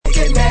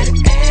shaking that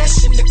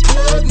ass in the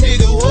club,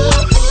 nigga,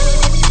 what?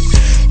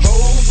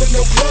 Hoes with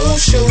no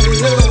clothes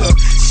showing love,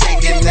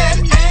 shaking that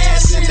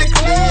ass in the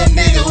club,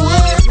 nigga,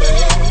 what?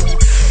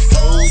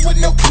 Hoes with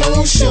no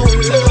clothes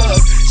showing love,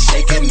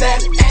 shaking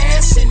that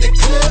ass in the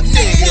club,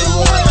 nigga,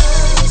 what?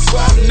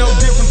 No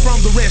different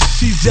from the rest,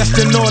 she's just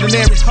an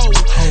ordinary hoe.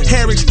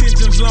 Hair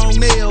extensions, long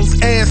nails,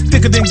 ass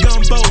thicker than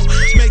gumbo.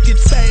 Make it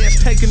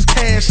fast, taking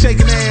cash,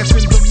 shaking ass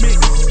in the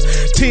mix.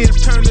 10s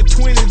turn to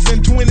 20s,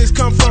 and 20s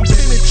come from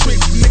penny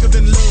tricks. Niggas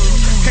in love,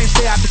 can't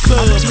stay out the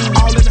club,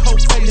 all in the whole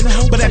face.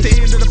 But at the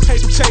end of the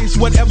paper chase,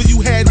 whatever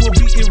you had will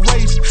be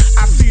erased.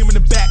 I see them in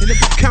the back,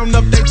 counting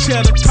up their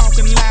cheddar,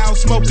 talking loud,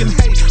 smoking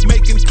hate,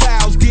 making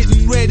clouds,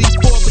 getting ready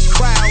for the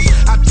crowd.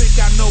 I think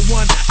I know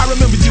one, I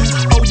remember you,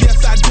 oh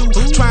yes I do.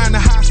 Trying to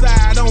high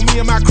side on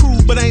me and my crew,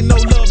 but ain't no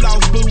love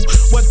lost, boo.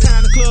 What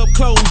time the club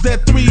closed?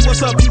 At 3,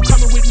 what's up, you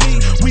coming with me?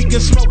 We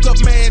can smoke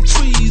up mad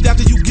trees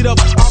after you get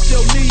up off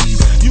your knees.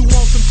 You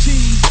want some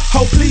cheese?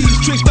 Ho, please,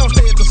 tricks don't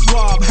stay at the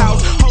swab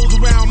house. Hoes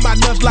around my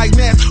nuts like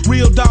gnats.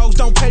 Real dogs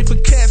don't pay for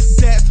cats,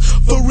 that's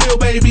for real,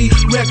 baby.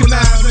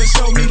 Recognize and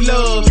show me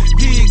love.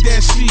 Dig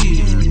that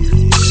shit,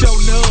 show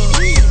love.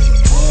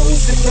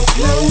 Hoes in the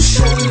clothes,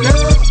 show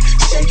love,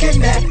 shaking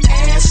that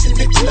ass in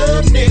the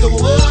club, nigga,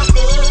 what?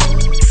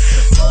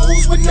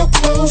 Hoes with no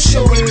clothes,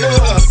 showing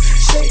love,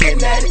 shaking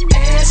that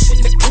ass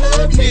in the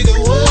club, nigga,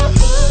 what?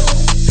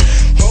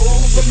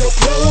 Hoes with no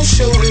clothes,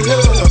 showing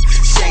love,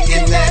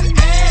 shaking that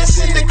ass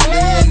in the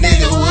club,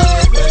 nigga,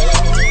 what?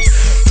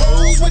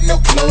 Hoes with no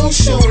clothes,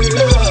 showing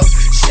love,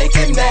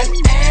 shaking that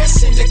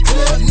ass in the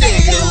club,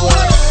 nigga,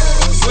 what?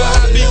 Well,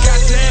 I be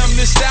goddamn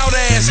this stout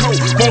asshole.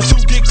 Won't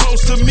you get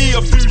close to me?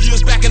 A few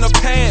years back in the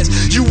past,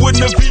 you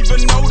wouldn't have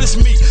even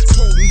noticed me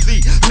quoting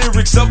the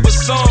lyrics of a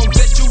song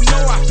that you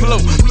know I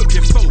flow.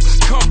 Looking for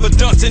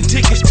confidence and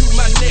tickets to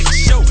my next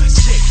show.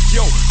 Check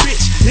yo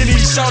bitch in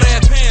these short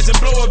ass pants and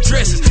blow up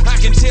dresses. I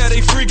can tell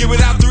they freaking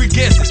without 3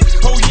 guesses.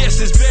 Oh yes,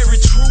 it's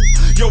very true.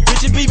 Yo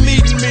bitch, it be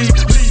meeting me,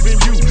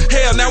 leaving you.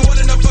 Hell, now what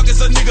in the fuck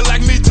is a nigga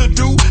like me to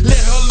do? Let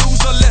her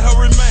lose or let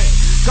her remain?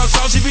 Cause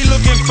all she be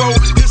looking for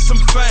is some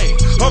fame,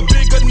 a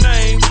bigger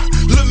name.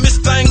 Little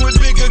Miss Thing with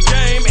bigger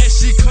game, and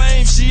she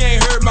claims she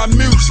ain't heard my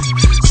music.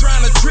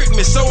 Trying to trick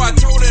me, so I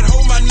told that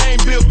hoe my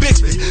name Bill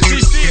Bixby. She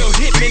still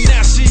hit me,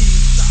 now she's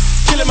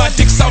killing my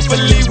dick softly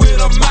with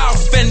her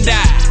mouth and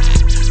I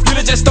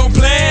really just don't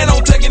plan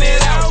on taking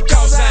it out.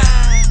 Cause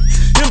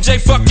I'm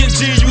MJ fucking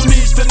G, you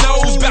need to know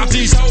about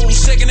these hoes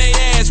shaking their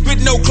ass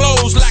with no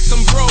clothes like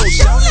them bros.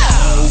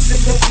 Hoes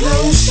in the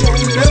clothes, show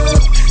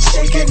love,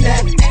 shaking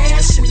that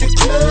ass in the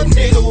club,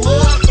 nigga,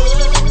 what?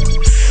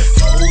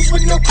 Hoes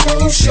with no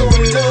clothes,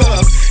 showing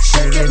love,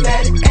 shaking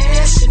that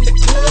ass in the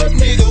club,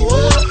 nigga,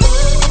 what?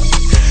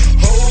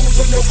 Hoes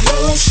with no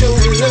clothes,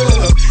 showing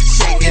love,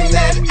 shaking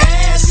that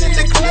ass in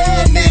the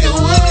club, nigga,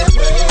 what?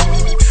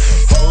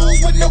 Hoes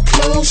with no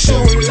clothes,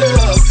 showing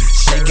love,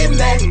 shaking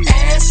that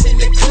ass in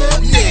the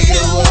club,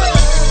 nigga, what?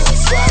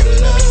 Swallow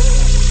love.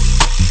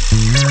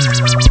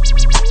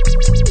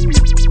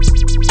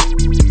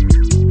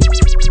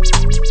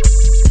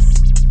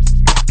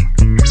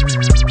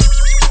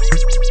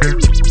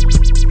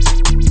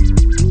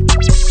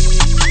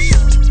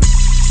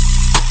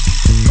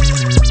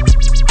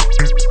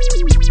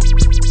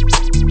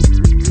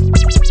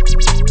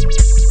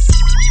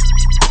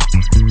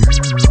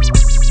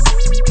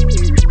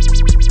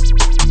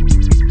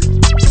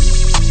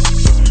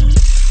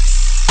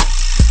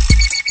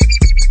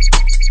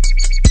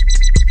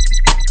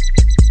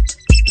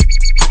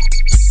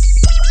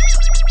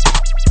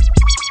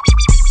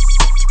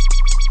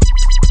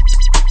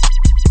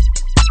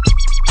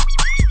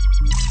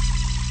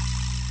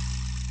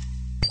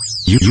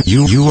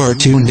 You are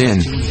tuned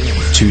in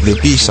to the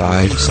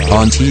B-side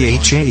on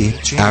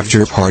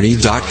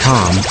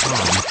THAAfterparty.com.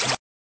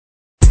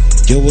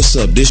 Yo, what's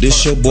up?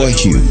 This your boy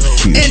Hugh.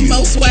 In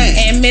most ways.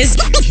 And Miss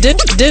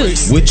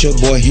Deuce. With your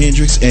boy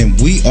Hendrix, and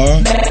we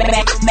are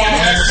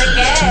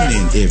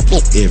tune in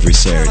every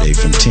Saturday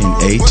from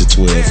 10 to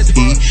 12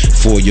 p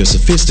for your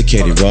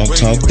sophisticated rock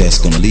talk that's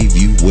gonna leave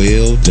you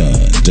well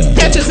done.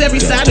 Catch us every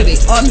Saturday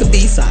on the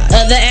B-side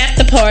of the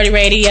After Party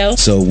Radio.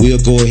 So we'll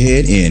go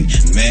ahead and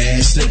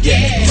mash the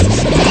gas.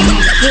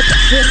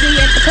 We'll see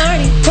you at the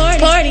party.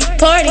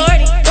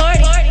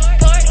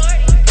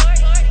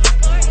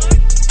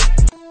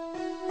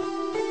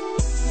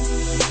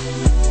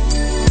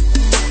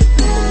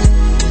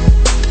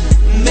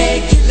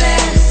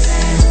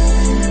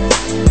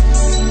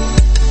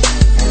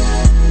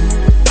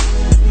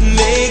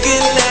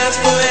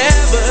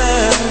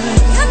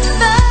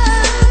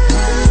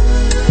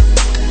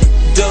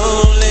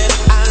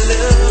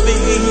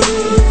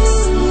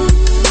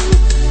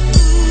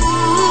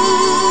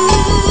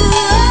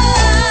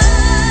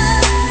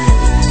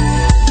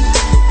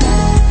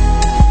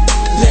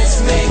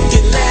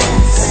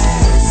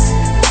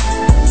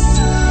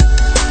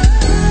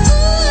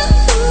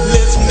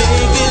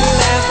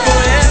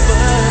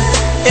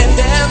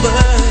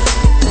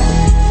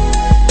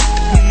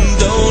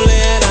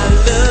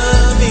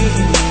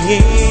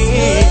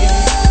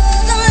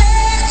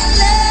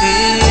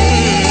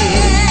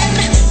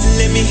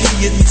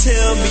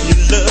 tell me you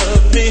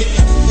love me.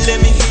 Let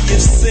me hear you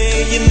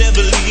say you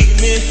never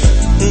leave me.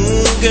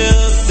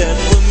 Girl, that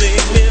would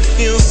make me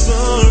feel so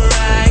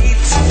right.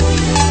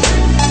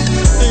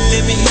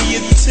 Let me hear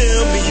you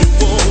tell me you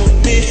want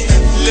me.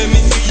 Let me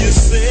hear you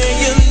say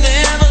you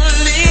never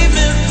leave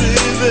me,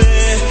 baby,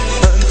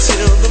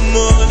 until the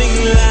morning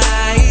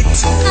light.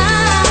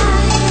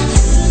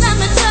 Let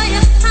me tell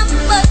you how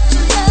much I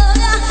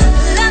love you.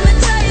 Let me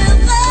tell you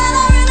that I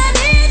really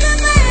need you,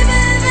 baby,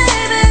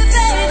 baby,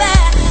 baby.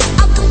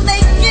 I can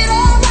make it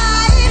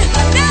alright.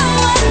 No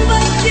one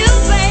but you,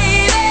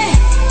 baby,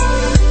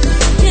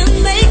 can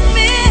make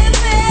me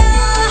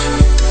feel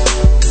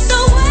the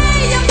way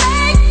you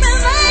make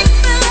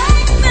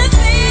me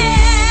feel.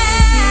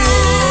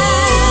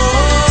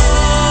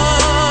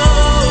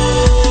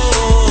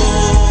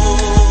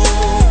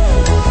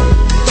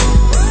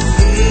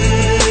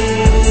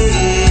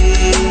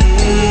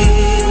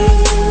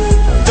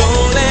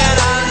 Don't let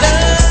our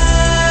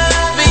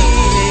love be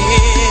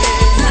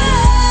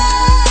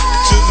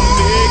just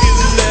make it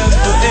last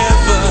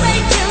forever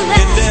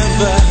and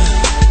ever.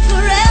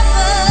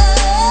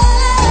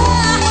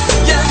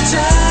 Your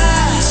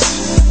touch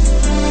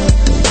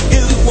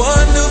is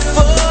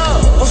wonderful.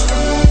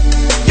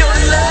 Your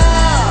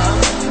love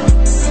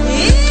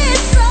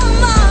It's so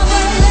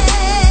marvelous.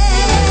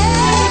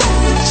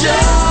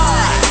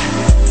 joy.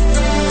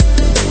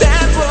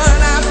 That's what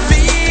I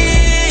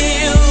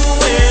feel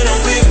when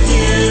I'm with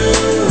you.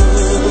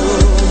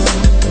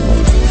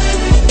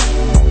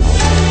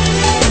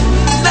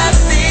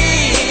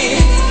 Nothing,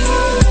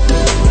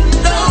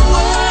 no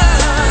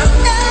one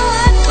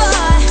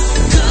could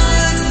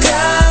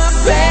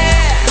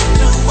compare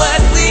to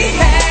what we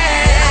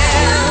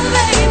have.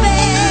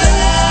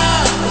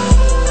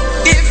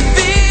 It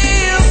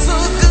feels so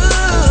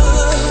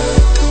good.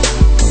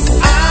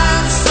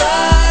 I'm so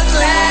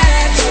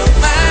glad you're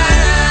mine.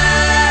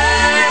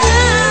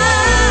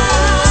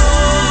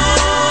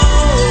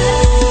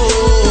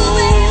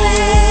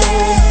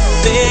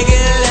 Make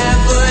it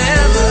last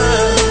forever.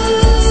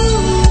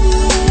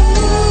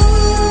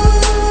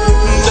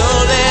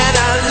 Don't let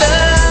our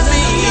love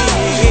be.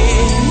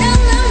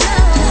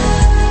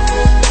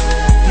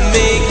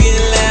 Make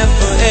it last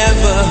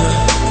forever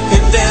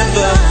and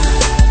ever.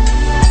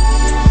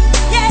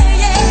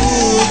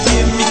 Ooh,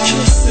 give me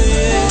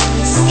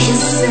kisses.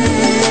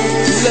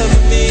 Love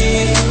me.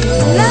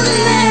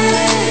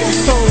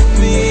 Hold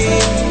me.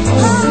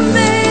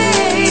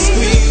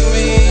 Squeeze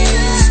me.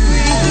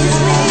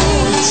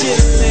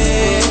 Gently.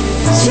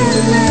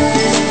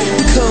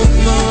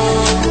 Come on.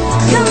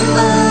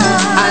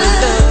 I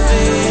love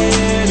it.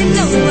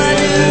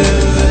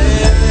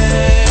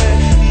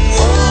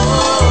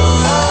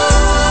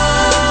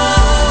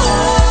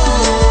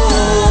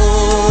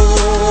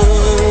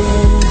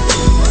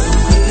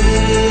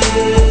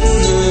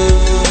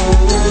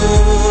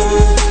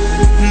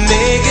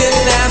 Make it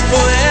last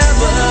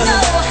forever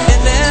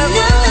and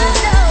ever.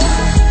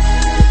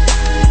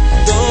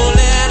 Don't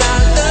let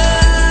our love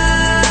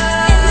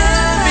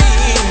be.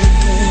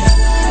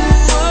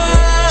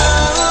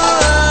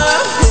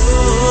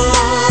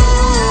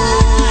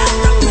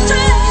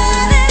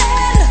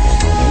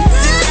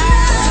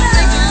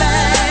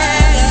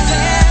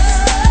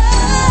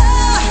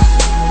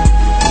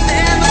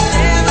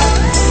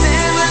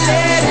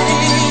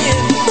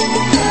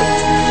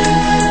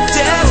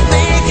 Just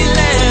make it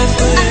last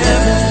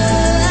forever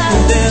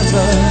and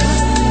ever.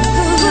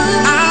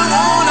 I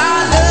want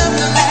our love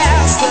to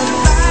last a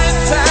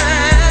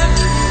lifetime.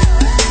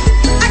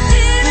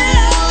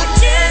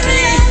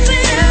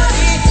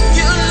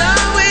 You'll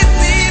always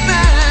be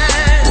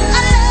mine.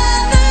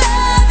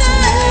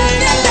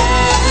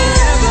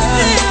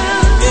 Forever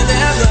and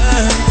ever.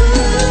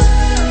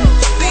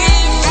 We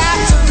got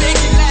to make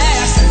it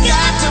last.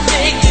 Got to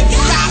make it.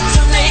 Got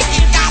to make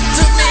it. Got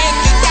to make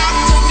it. Got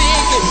to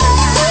make it.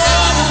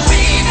 Oh,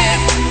 baby.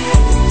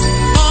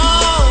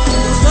 Oh,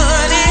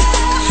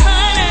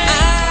 honey.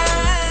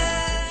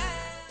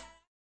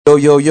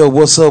 Yo,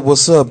 what's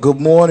up? Good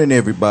morning,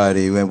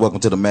 everybody, and welcome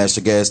to the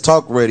Master Gas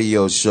Talk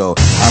Radio Show.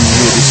 I'm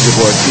here, this is your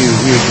boy Q,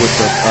 here with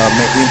the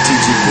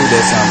MTG crew.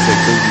 That sounds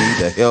like threw me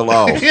the hell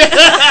off.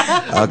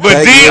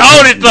 But D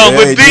owned it though.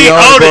 But D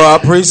owned bro. it. I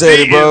appreciate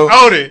it, bro.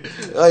 Owned it.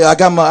 Hey, I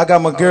got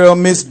my girl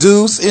Miss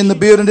Deuce in the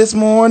building this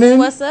morning.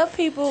 What's up,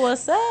 people?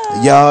 What's up?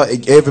 Y'all,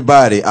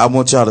 everybody, I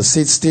want y'all to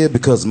sit still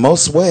because Mo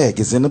Swag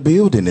is in the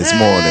building this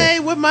morning. Hey,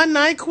 with my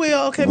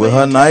NyQuil. Okay, With my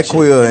her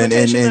NyQuil and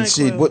imitation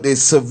she NyQuil. what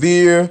is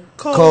severe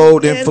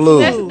cold and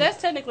flu.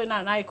 That's technically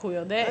not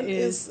NyQuil. That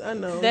is, I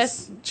know.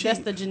 that's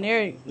the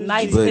generic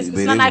night. But- It's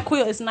but not it-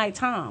 NyQuil. It's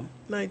nighttime.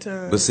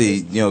 Nighttime. But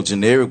see,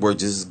 generic work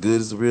just as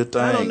good as the real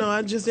thing. I don't know.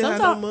 I just didn't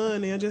have no Sometimes-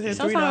 money. I just had $3.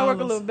 Sometimes it work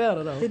a little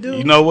better though. It do.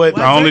 You know what?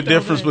 Well, The I only drink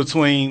those difference things.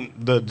 between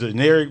the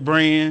generic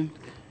brand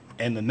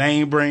and the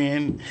name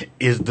brand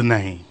is the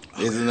name.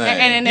 Isn't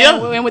And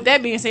Yeah. with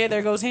that being said,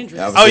 there goes Hendrix.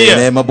 I was Oh, saying yeah.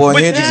 that, my boy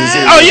But- Hendrix is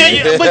here. Oh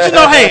yeah.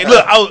 But hey,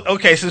 look.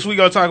 Okay, since we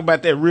gonna talk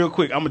about that real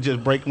quick, I'm gonna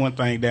just break one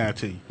thing down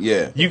to you.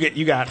 Yeah.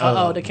 You got.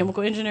 The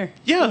chemical engineer.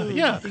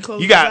 Yeah. He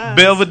closed You his got eyes.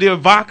 Belvedere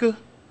vodka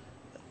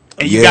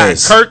and you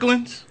Yes. got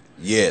Kirkland's,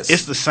 Yes.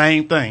 it's the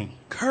same thing.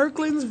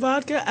 Kirkland's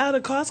vodka out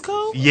of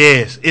Costco?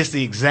 Yes, it's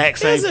the exact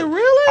same. Is it thing.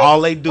 really?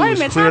 All they do Wait a is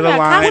minute, clear the time out.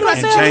 line What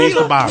and about change the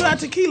What bottle. about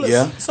tequila?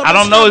 Yeah. So I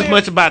don't know as strawberry-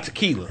 much about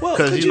tequila Well,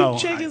 because could you you know.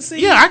 check and see?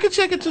 Yeah, I could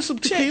check into some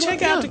tequila.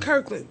 Check yeah. out the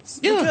Kirkland's.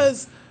 Yeah.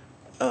 Because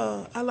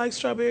I like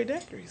strawberry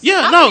daiquiris.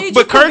 Yeah, I'm gonna no, need you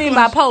but quit being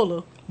Kirkland's,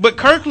 bipolar. but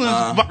Kirkland's,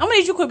 I'm gonna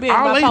need you quit being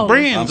all they bipolar.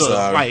 brands I'm are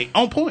sorry. like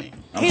on point.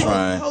 I'm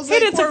trying. Jose He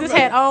done took his Cuervo.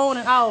 hat on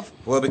and off.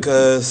 Well,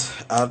 because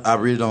I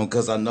really don't,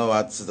 because I know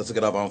since I took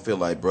it off, I don't feel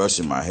like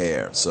brushing my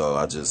hair. So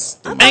I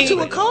just. I thought you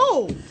were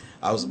cold.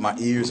 My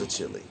ears are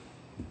chilly.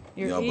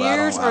 Your You know, but I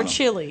ears don't- are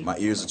chilly. My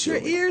ears are Your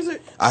chilly. ears are.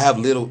 I have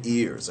little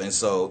ears, and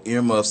so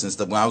earmuffs and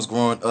stuff. When I was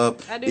growing up,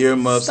 I do.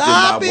 earmuffs did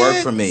Stop not work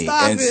it. for me.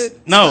 Stop and it.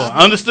 No, Stop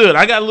it. understood.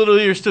 I got little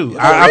ears too.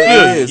 I feel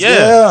you. Ears, Yeah,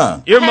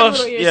 yeah. earmuffs.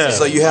 little ears, Yeah. too.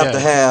 So you have yeah. to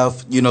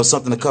have,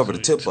 something to cover the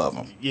tip of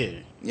them. Yeah.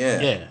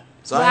 Yeah. Yeah.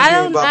 So Well, I ain't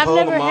I being don't- I've bipolar,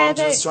 never Mom. had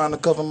Just that. trying to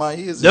cover my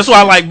ears. That's why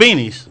I like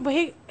beanies. But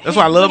That's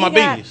why I love my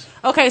got- beanies.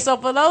 Okay, so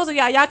for those of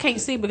y'all can't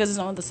see because it's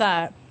on the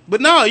side.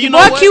 But no, you know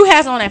Boy what? Q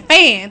has on a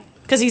fan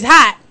because he's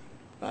hot,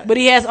 but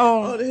he has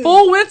on this-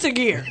 full winter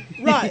gear,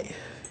 Right.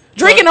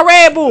 drinking a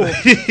Red Bull.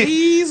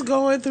 He's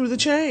going through the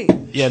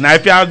chain. Yeah. Now,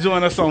 if y'all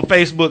join us on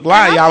Facebook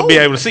Live, y'all be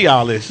able to see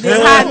all this.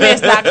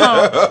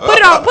 ThisHotMess.com.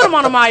 Put them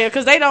on Amaya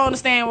because they don't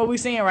understand what we're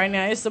seeing right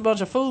now. It's a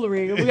bunch of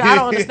foolery. I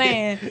don't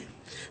understand.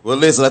 Well,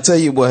 listen, I tell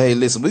you what, hey,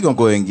 listen, we're going to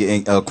go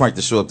ahead and crank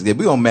the show up today.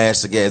 We're going to mash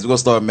the gas. We're going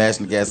to start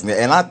mashing the gas.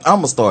 And I'm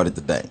going to start it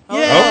today.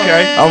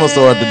 Okay. I'm going to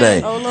start it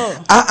today. Oh, Lord.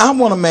 I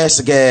want to mash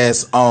the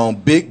gas on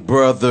Big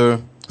Brother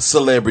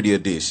Celebrity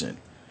Edition.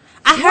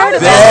 I heard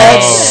about That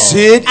that.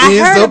 shit I is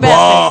heard the about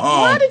that.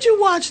 Why bomb. did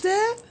you watch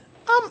that?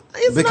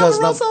 Is Because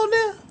Omarosa on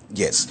there?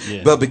 Yes,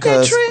 Yeah. but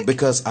because Trick?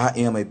 because I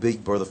am a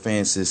Big Brother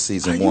fan since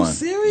season Are you 1.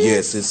 serious?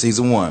 Yes, since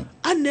season 1.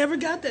 I never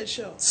got that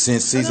show.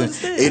 Since I don't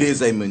season,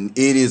 understand.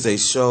 it is a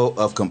show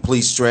of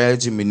complete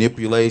strategy,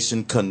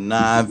 manipulation,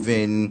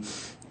 conniving,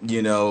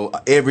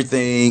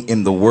 everything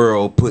in the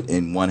world put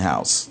in one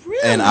house.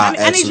 Really? And I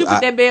need you to put I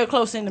that bed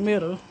close in the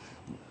middle.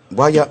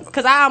 why y'all?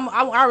 Because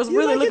I was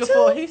really like it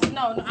looking for too?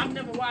 No, I've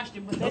never watched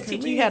it, but that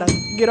teach you how to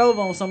get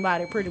over on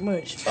somebody pretty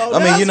much. Oh, I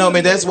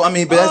mean, that's what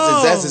it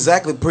is. that's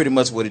exactly pretty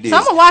much what it is. So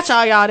I'm going to watch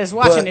all y'all that's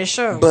watching this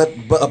show. But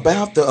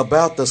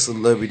about the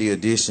celebrity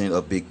edition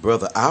of Big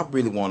Brother, I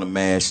really want to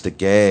mash the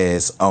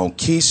gas on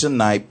Keisha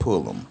Knight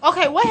Pullum.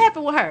 Okay, what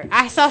happened with her?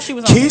 I saw she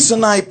was on. Keisha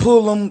Knight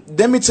Pullum,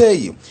 let me tell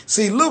you.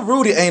 See, Lil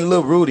Rudy ain't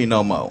Lil Rudy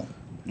no more.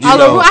 You Oh,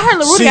 know, I heard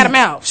Lil Rudy got him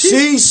out.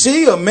 She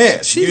a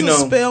mess. She's you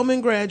know, a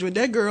Spelman graduate.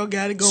 That girl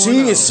got it going she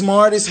on. is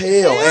smart as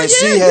hell, Hell and yeah,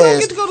 she you don't has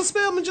get to go to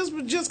Spelman just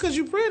because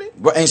you're pretty.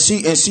 and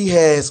she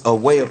has a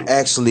way of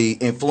actually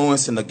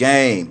influencing the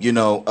game.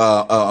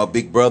 A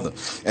Big Brother,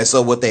 and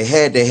so what they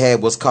had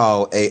was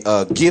called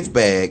a gift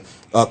bag.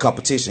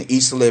 Competition.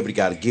 Each celebrity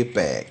got a gift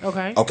bag.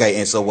 Okay.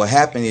 And so what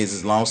happened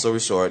is long story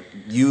short,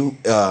 you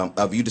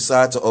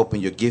decide to open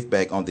your gift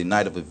bag on the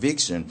night of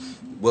eviction.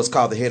 What's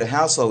called the head of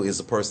household is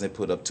the person that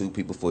put up 2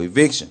 people for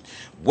eviction.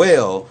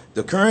 Well,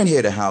 the current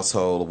head of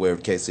household, or whatever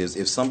the case is,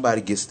 if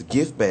somebody gets the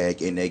gift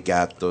bag and they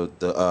got the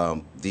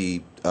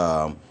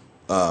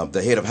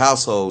head of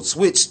household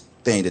switch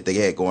thing that they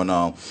had going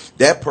on,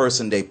 that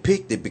person they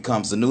picked, it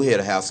becomes the new head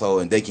of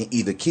household, and they can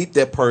either keep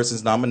that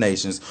person's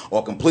nominations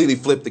or completely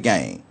flip the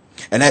game.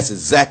 And that's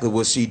exactly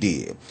what she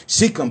did.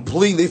 She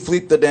completely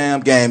flipped the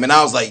damn game. And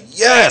I was like,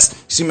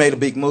 yes! She made a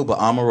big move, but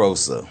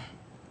Omarosa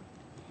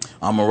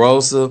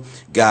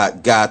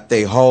got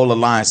their whole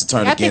alliance to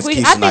turn against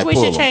Keisha Knight I think we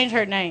should Pullum. change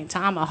her name to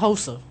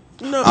Omarosa.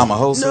 No,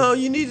 Omarosa? No,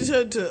 you need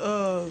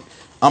to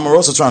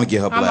Omarosa trying to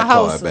get her black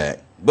card Omarosa. back.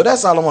 But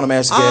that's all I want to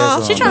mash the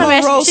gas on. She trying to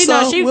match. She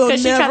Omarosa will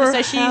because she's trying to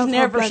never say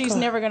have her black she's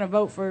card. never going to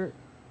vote for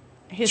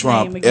his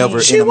Trump name again.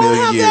 ever She in a won't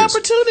million have years. the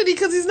opportunity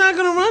because he's not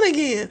going to run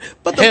again.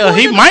 But the Hell,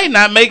 point he of- might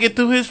not make it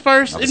through his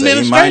first I would say he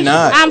administration. might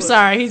not. I'm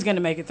sorry, he's going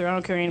to make it through. I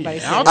don't care what anybody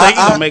says. I don't think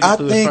he's gonna make it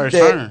through his think first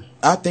that term.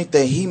 I think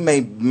that he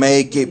may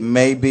make it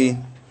maybe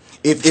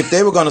if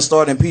they were going to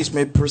start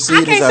impeachment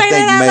proceedings. I can't I say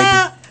think that out maybe.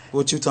 loud.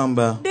 What you talking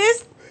about?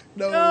 This.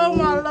 No, Oh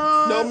my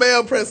lord. no,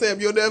 ma'am, Press Am.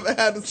 You'll never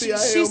have the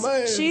CIA on my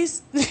hand.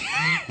 She's.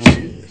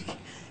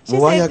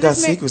 Well, why said y'all got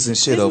this man- secrets and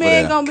shit this over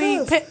man there?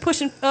 gonna be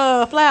pushing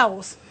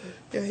flowers.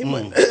 Yeah, he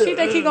might. She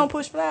think he gonna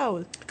push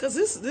flowers. Because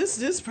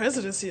this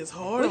presidency is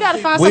hard. We gotta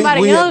on find We-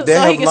 somebody we- young they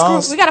so he have can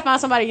lost- screw. We gotta find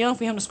somebody young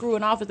for him to screw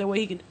in office that way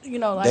he can,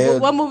 like They-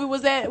 what movie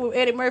was that with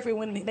Eddie Murphy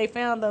when they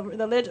found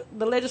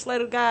the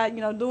legislative guy,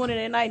 doing it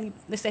at night. And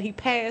they said he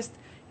passed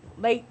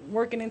late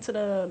working into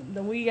the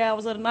wee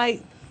hours of the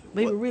night.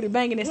 But he was really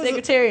banging his Was it-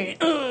 secretary.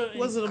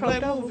 Was it a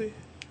black movie?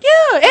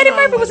 Yeah, Eddie No,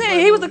 Murphy it was in wasn't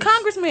it. He was black the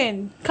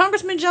congressman,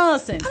 Congressman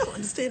Johnson. I don't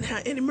understand how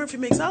Eddie Murphy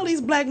makes all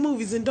these black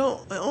movies and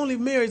only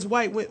marries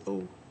white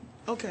women.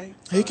 Oh, okay.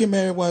 He can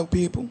marry white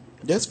people.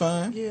 That's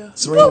fine. Yeah.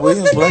 Serena What was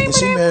Williams the black name and of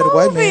she that married a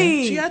white man.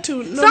 movie? She got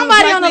to.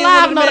 Somebody on the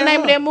live know the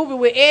name of that movie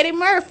with Eddie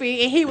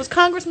Murphy, and he was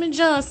Congressman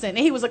Johnson, and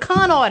he was a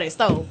con artist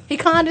though. He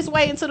conned his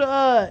way into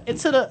the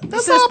That's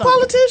system. all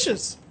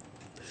politicians.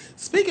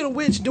 Speaking of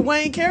which,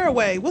 Dwayne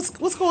Caraway, what's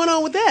going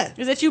on with that?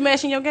 Is that you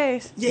mashing your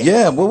gas?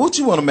 Yeah. Well, what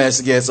you want to mash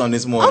the gas on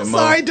this morning, I'm Mo?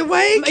 sorry,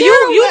 Dwayne Caraway.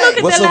 You look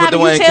at What's the up live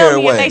with and Dwayne you tell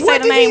me Caraway? if they say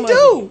What the did he name of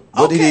do?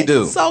 What did he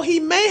do? So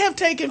he may have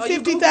taken Oh, you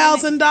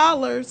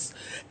 $50,000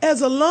 as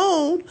a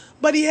loan,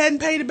 but he hadn't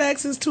paid it back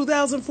since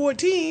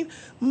 2014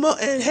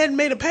 and hadn't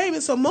made a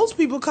payment. So most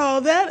people call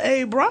that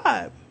a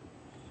bribe.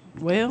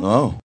 it. Well,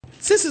 Oh.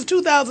 Since it's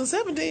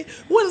 2017,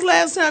 when was the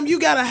last time you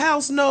got a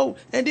house note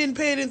and didn't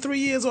pay it in 3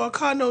 years, or a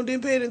car note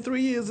didn't pay it in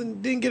 3 years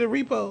and didn't get a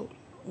repo?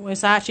 when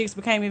side chicks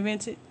became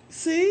invented.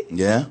 See?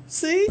 Yeah.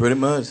 See? Pretty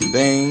much.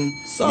 Ding.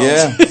 So,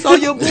 Yeah. So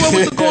your boy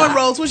with the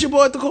cornrows, what's your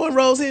boy with the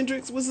cornrows,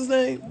 Hendrix? What's his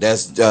name?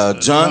 That's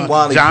John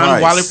Wally John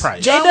Price. Wally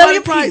Price. John JWP. Wally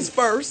Price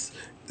first.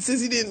 Since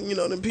he didn't,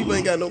 them people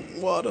ain't got no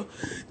water.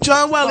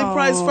 John Wally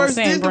Price first,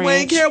 then Sand Dwayne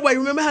Branch. Caraway.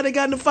 Remember how they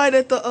got in a fight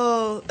at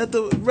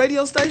the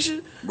radio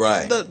station?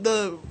 Right.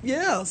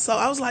 Yeah. So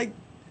I was like,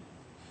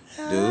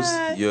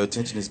 Deuce, your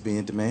attention is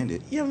being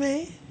demanded. yeah,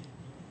 man.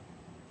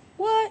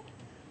 What?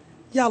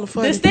 Y'all are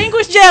funny.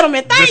 Distinguished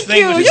gentlemen, thank you.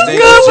 Distinguished You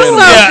gentlemen. good for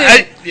Yeah,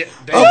 something.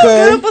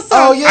 Okay. Good for something.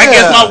 Oh yeah. I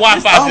guess my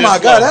Wi-Fi Oh my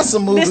just God, slow. that's a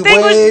movie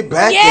Distinguished. way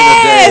back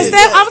Yes, in the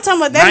day. I'm talking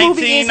about that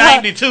movie. Is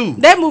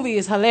 1992. That movie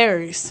is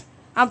hilarious.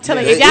 I'm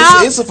telling you, It-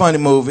 y'all. it's a funny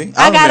movie.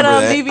 I got it remember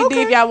on that.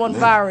 DVD if y'all want to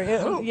borrow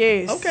it.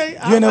 Yes. Okay.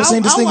 You ain't never seen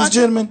I'll Distinguished watch it.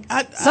 Gentlemen?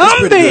 Some It's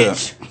pretty good.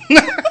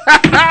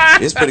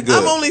 bitch. It's pretty good.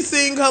 I've only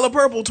seen Color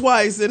Purple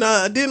twice, and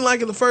I didn't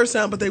like it the first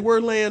time, but they were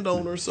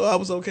landowners, so I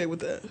was okay with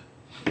that.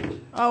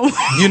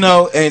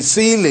 Oh. And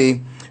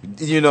Celie,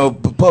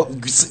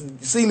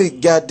 Celie,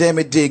 goddamn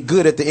it, did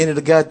good at the end of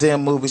the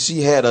goddamn movie.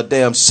 She had a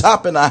damn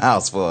shop in her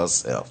house for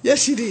herself.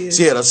 Yes, she did.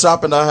 She had a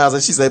shop in her house,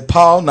 and she said,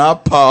 "Paul,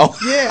 not Paul."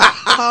 Yeah,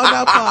 Paul,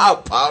 not Paul.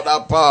 Paul,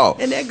 not Paul.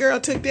 And that girl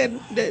took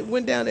that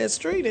went down that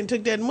street and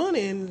took that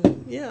money,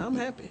 and yeah, I'm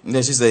happy. And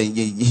then she said,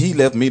 "He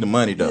left me the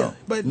money, though. Yeah,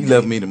 but he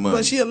left me the money."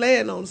 But she a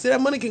landowner. See,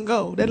 that money can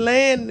go. That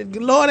land, the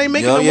Lord ain't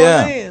making Oh, no yeah.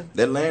 more land.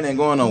 That land ain't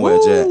going nowhere,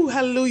 Jack. Ooh,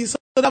 hallelujah. So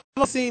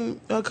I've seen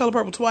Color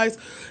Purple twice,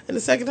 and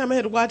the second time I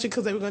had to watch it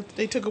because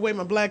they took away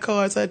my black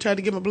card, so I tried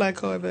to get my black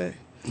card back.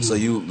 So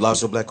you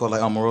lost your black card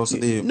like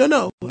Omarosa did?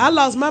 No, I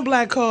lost my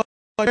black card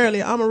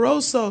earlier.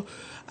 Omarosa,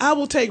 I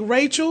will take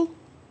Rachel,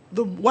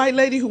 the white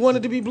lady who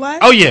wanted to be black.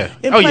 Oh, yeah.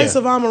 In Oh, place yeah.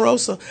 of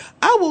Omarosa,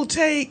 I will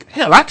take.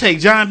 Hell, I take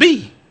John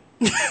B.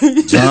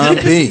 John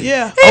P.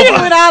 Yeah, He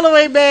went all the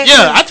way back.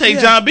 Yeah, I take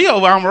John B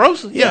over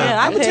Omarosa. Yeah, Yeah.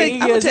 I I'm gonna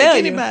take take Azalea.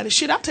 anybody.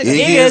 Shit, I'll take.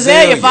 Iggy Iggy Azalea.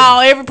 Azalea fall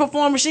every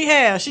performance she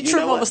has. She You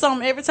trip know over what?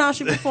 something every time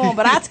she perform,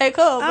 but I take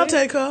her. I'll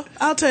take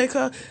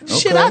her.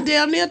 Shit, Okay. I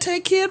damn near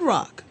take Kid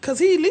Rock because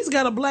he at least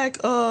got a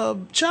black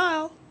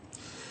child.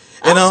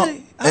 And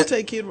I'll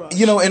take Kid Rock.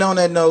 And on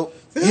that note,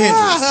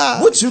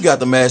 Hendrix, what you got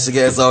to mash the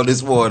gas on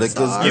this morning?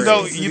 Cause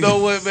You know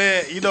what,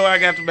 man? You know I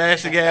got to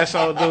mash the gas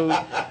on, dude.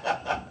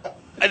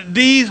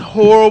 These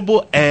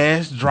horrible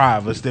ass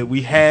drivers that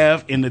we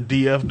have in the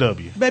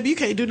DFW. Baby, you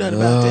can't do nothing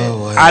about that.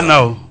 well. I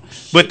know,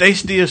 but they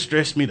still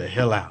stress me the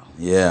hell out.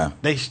 Yeah.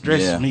 They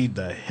stress Yeah. me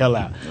the hell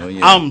out. Oh,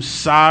 yeah. I'm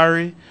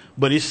sorry,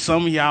 but it's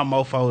some of y'all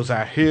mofos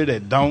out here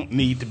that don't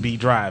need to be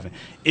driving.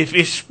 If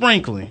it's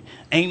sprinkling,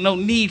 ain't no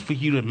need for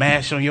you to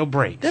mash on your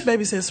brakes. That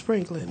baby said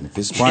sprinkling. If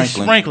it's It's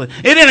sprinkling, sprinkling.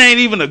 It ain't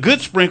even a good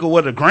sprinkle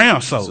with the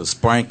ground soap. it's a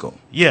sprinkle.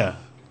 Yeah,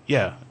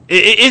 yeah.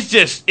 It's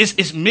just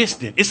it's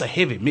misting. It's a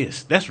heavy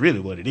mist. That's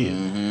really what it is.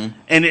 Mm-hmm.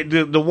 And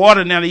the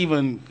water not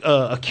even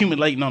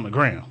accumulating on the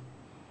ground.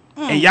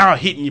 And y'all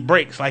hitting your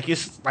brakes like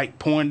it's like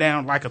pouring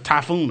down like a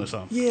typhoon or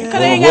something. Yeah. Because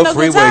they ain't got What no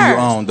good freeway you tires.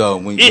 on though?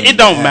 When It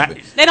don't matter.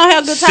 They don't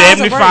have good tires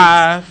or brakes.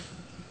 75,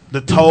 the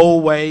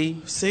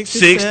tollway,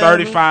 67,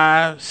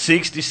 635,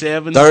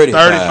 67, 35,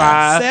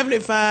 35,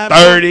 75,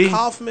 30,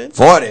 Kaufman.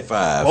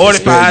 45.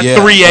 45, Yeah,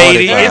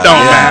 380. 45. It don't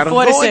matter.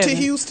 Going to 47.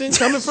 Houston,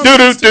 coming from Do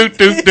do Houston. do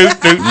do do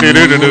do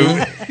do do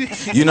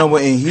do. You know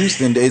what? In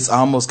Houston, it's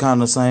almost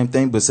kind of the same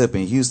thing, but except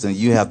in Houston,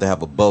 you have to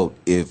have a boat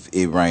if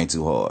it rains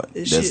too hard.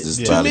 It's That's shit. just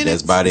 2 probably minutes.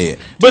 that's about it.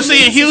 But see, in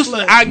minutes is Houston,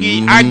 slow.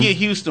 I get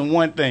Houston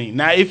one thing.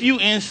 Now, if you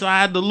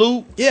inside the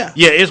loop, Yeah.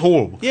 it's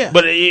horrible. Yeah.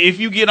 But if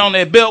you get on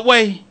that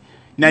beltway,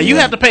 now you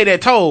Yeah. have to pay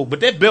that toll. But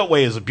that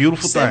beltway is a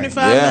beautiful thing.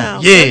 75 Yeah.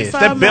 miles. Yes,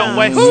 75 that beltway.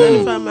 miles, Ooh.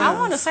 75 miles. I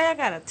want to say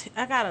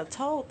I got a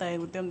toll thing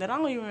with them that I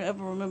don't even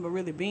ever remember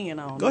really being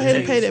on. Go ahead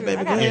and pay that,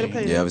 baby. Go ahead and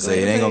pay that. Yeah, I would say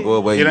it ahead ain't and gonna pay go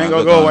away. It You ain't might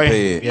gonna as well go go and away.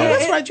 pay it. Oh, Yeah.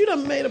 that's right. You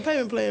done made a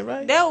payment plan,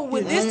 right? That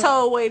with this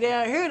tollway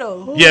down here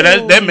though. Yeah,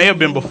 that may have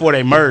been before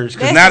they merged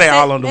because now they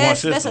all under one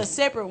system. That's a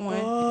separate one.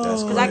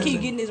 Because I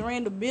keep getting this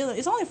random bill.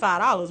 It's only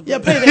 $5. Yeah,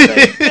 pay that,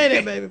 baby. Pay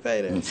that, baby.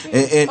 Pay that.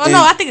 And- Oh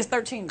no, I think it's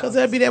 $13. Because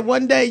that'd be that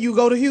one day you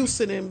go to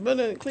Houston and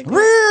click.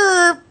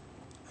 I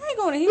ain't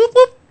going to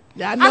Houston.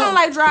 Yeah, I I know. don't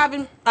like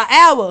driving an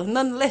hour,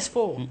 nonetheless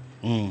for.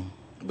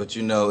 But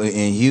you know,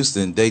 in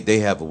Houston, they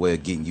have a way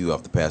of getting you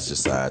off the passenger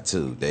side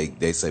too.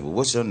 They say, "Well,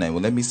 what's your name?"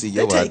 Well, let me see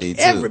They your take ID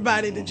too.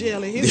 everybody to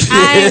jail in Houston.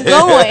 I ain't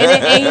going.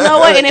 And you know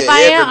what? And if I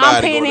am, I'm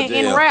Everybody paying go it to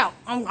in jail. route.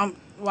 I'm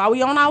while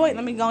we on our way,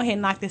 let me go ahead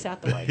and knock this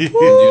out the way. You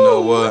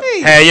know what?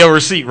 Have your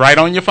receipt right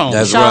on your phone.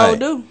 That's Sure right.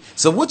 do.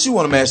 So what you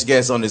want to mash the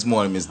gas on this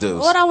morning, Miss Deuce?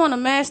 What I want to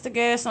mash the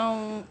gas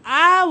on?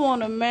 I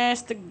want to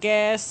mash the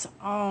gas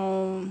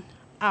on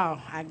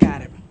Oh, I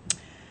got it.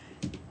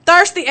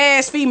 Thirsty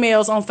ass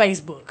females on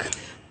Facebook.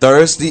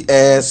 Thirsty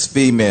ass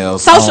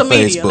females Social on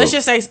media.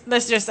 Facebook.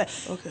 Let's just say.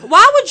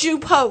 Why would you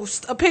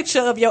post a picture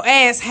of your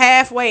ass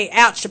halfway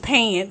out your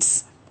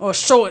pants or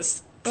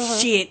shorts,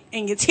 shit,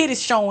 and your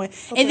titties showing,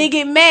 and then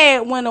get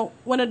mad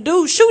when a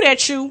dude shoot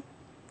at you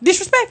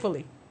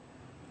disrespectfully?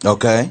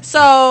 Okay.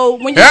 So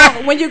when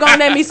you gonna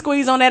let me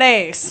squeeze on that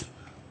ass?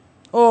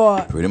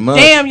 Or Pretty much.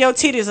 damn, your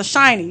titties are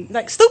shiny.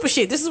 Like stupid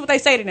shit. This is what they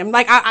say to them.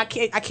 Like I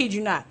kid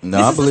you not. No,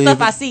 this I is the believe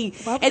stuff it. I see.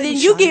 Why would And they then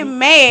be you get shiny?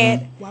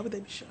 mad. Why would they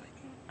be shiny?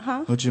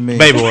 What you mean?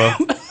 Baby oil.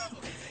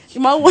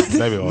 Mo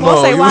Baby oil.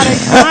 Mo say why they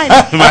shiny.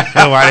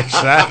 Why they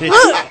shiny?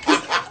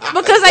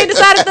 Because they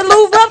decided to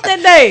lube up that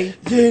day.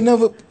 You ain't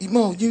never,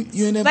 Mo, you ain't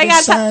never They been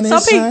got shining,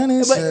 some people- shining,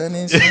 but-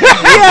 shining, shining.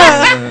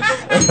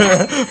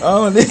 Yeah.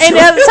 Oh, this And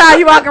the other time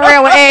you walking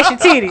around with ashy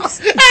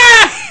titties.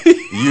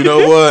 you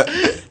know what?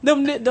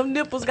 Them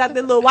nipples got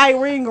that little white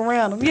ring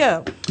around them. Yeah.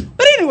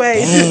 But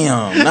anyway.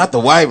 Damn, not the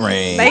white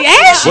ring. They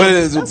ashy. What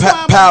is it?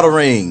 Powder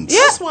rings.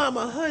 That's why I'm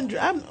 100.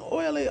 I'm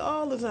oily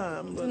all the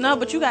time.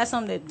 But you got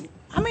something that,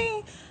 I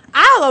mean,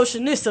 I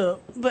lotion this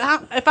up,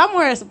 but if I'm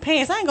wearing some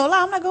pants, I ain't gonna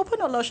lie, I'm not gonna put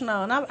no lotion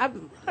on.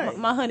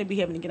 My honey be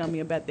having to get on me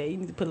about that. You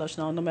need to put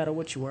lotion on no matter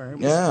what you're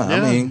wearing. Yeah, I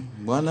mean,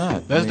 why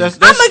not? That's I'm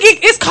gonna get.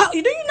 It's cold. Do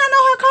you not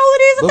know how cold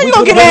it is? I But think we you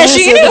gonna put get them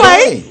ashy in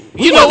anyway.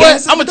 You know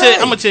what? I'm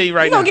gonna tell you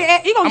right You now.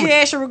 gonna get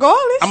ashy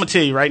regardless. I'm gonna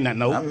tell you right now.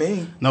 No, I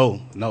mean,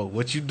 no.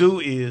 What you do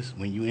is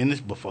when you in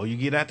this before you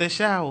get out that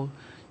shower,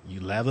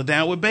 you lather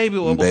down with baby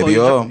oil. before baby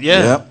you oil.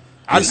 Yeah. Yep.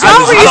 I Your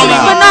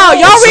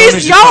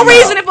reason, you come your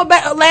reasoning for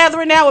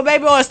lathering out with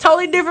baby oil is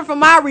totally different from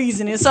my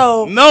reasoning.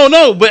 So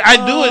No, but I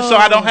do it so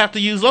I don't have to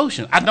use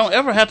lotion. I don't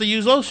ever have to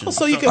use lotion.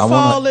 So you can I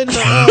wanna- fall in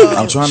the.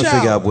 I'm trying to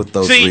figure out what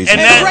those See, reasons and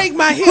are. that- break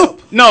my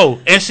hip. No,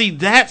 and see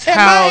that's At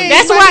how. my age,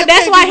 that's my why hip that's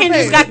can't why be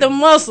Hendrix repaired. got the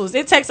muscles.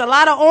 It takes a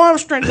lot of arm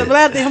strength to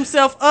lather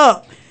himself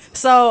up.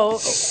 So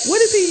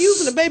What is he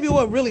using the baby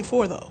oil really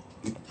for, though?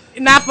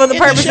 not for the In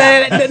the purpose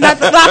shower. that not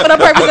for the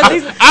purpose of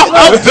these. I'm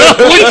done with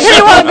He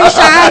you. want to be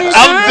shining,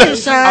 I'm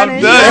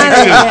shining, done.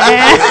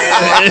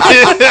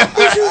 shining.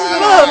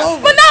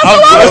 But no, so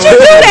why would you do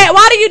that?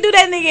 Why do you do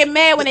that and they get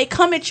mad when they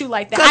come at you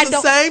like that? Because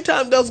at the same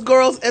time, those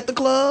girls at the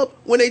club,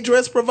 when they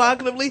dress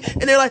provocatively,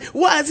 and they're like,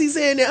 why is he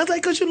saying that? I was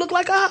like, because you look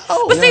like a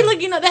hoe. But see, look,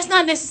 that's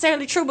not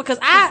necessarily true because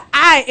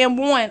I am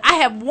one. I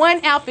have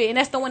one outfit, and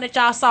that's the one that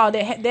y'all saw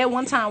that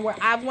one time where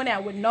I went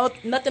out with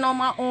nothing on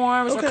my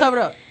arms or covered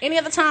up. Any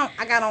other time,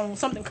 I got on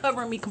something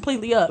covering me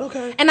completely up.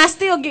 Okay. And I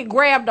still get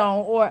grabbed on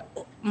or,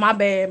 my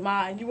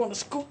bad, you want to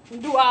scoop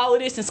and do all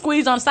of this and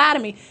squeeze on the side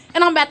of me,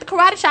 and I'm about to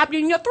karate chop you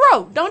in your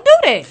throat. Don't do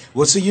that.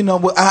 Well, see, you know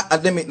what?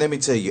 Let me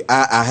tell you.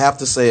 I have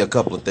to say a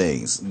couple of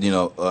things. You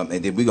know,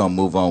 and then we're gonna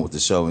move on with the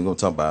show. We're gonna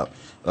talk about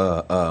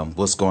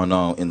what's going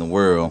on in the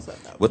world.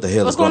 What the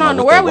hell What's is going going on on in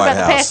the with world? the We White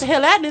about to pass House? the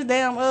hell out of this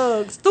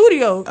damn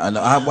studio. I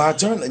know.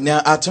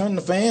 I turned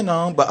the fan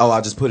on, but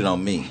I just put it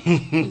on me.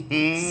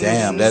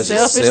 Damn, that's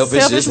just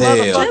selfish as hell.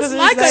 Just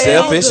like a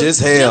Selfish elder. as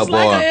hell, Just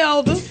like boy. an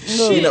elder.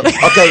 You know,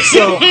 okay,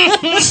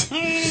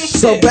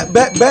 so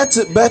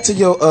back to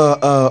your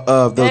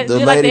the Just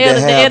lady like that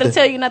the had elder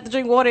tell you not to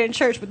drink water in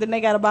church, but then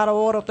they got a bottle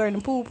of water up there in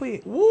the pool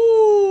pit.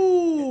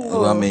 Woo.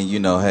 Well, I mean, you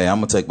know, hey, I'm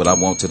gonna take what I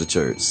want to the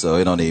church, so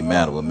it don't even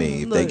matter with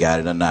me if they Look. got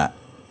it or not.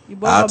 Your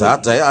boy I'll gonna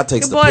be- tell you, I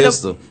take your the boy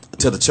pistol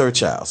to the church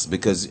house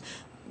because.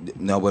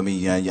 No, I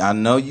mean, I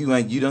know you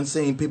ain't. You done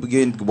seen people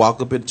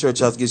walk up in the church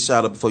house, get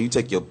shot up before you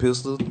take your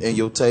pistol and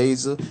your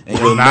taser and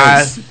your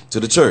knife to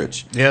the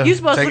church. Yeah, You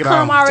supposed take to it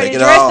come off. already Take it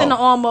dressed off. in the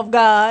armor of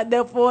God,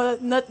 therefore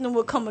nothing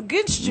will come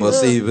against you. But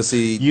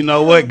see, You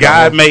know what?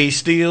 God made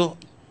steel,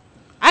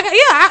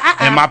 I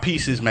and my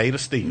piece is made of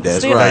steel. That's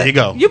Steel. right. There you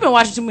go. You've been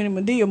watching too many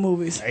Medea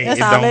movies. Hey, That's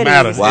it all don't that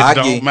matter. is. Well, It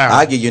don't matter.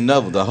 I give you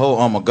another. The whole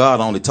armor of God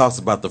only talks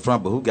about the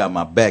front, but who got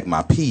my back?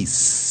 My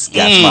piece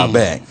got my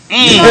back.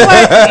 You know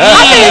what?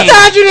 How many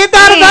times you didn't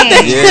thought about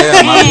that?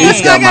 Yeah, my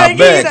piece got I gotta my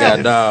give you back.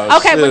 that. Dog.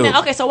 Okay, but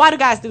Shoot. then, so why do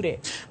guys do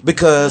that?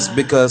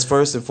 Because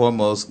first and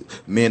foremost,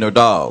 men are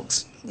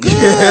dogs.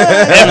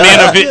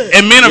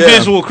 And men are Yeah.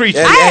 visual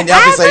creatures. And y'all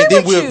can say agree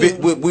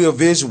then with we're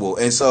visual,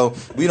 and so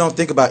we don't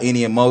think about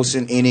any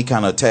emotion, any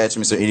kind of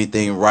attachments or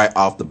anything right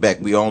off the back.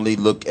 We only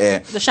look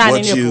at The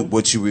shiny nipple.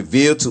 what you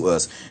reveal to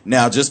us.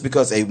 Now, just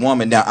because a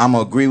woman, now I'm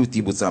gonna agree with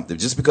you with something.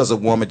 Just because a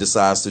woman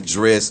decides to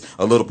dress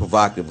a little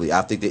provocatively,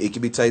 I think that it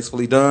can be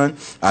tastefully done.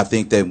 I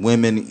think that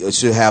women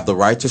should have the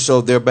right to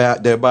show their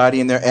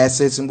body and their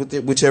assets in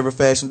whichever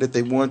fashion that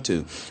they want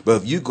to. But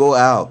if you go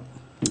out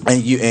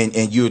and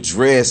you're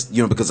dressed,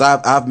 you know, because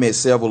I've met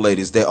several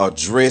ladies that are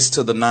dressed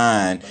to the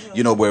nine,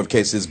 you know, wherever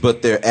case is,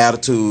 but their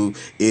attitude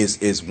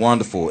is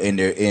wonderful and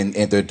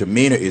their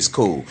demeanor is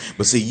cool.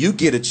 But see, you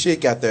get a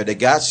chick out there that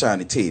got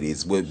shiny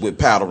titties with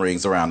powder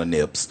rings around the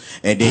nips,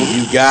 and then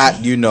you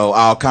got, you know,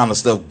 all kind of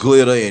stuff,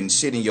 glitter and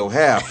shit in your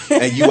hair,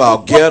 and you all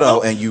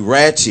ghetto and you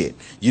ratchet.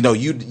 You know,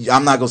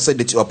 I'm not gonna say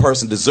that a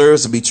person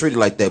deserves to be treated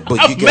like that,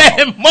 but you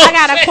can. I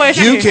got a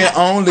question. You can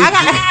only.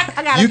 I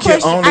I got You a can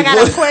question. only I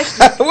got a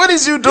question. What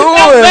is you doing?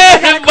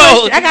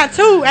 I got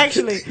two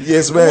actually.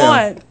 Yes, ma'am.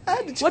 One.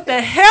 What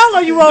the hell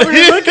are you over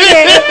here looking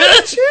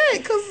at?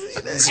 Check,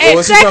 cause And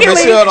Well, she trying to make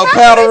secondly, sure no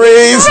powder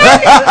rings.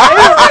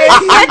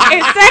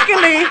 and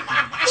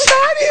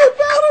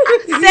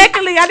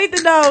secondly, I need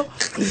to know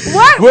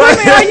what What?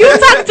 women are you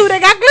talking to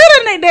that got glitter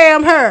in their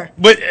damn hair?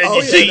 But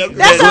you see,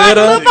 That's how a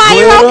little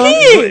 5-year-old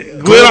kid.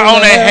 glitter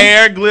on their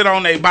hair, glitter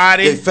on their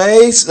body. Their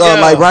face, Yeah.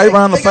 like right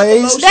around the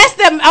face. That's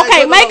the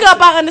okay. Makeup,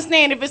 I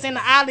understand if it's in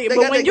the eyelid, but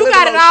got when that you glitter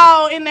got it lotion.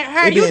 all in their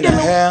hair, It you be in the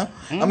dealing. hair.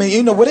 I mean,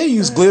 you know, where they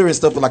use glitter and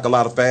stuff for like a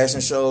lot of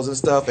fashion shows and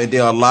stuff, and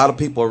there are a lot of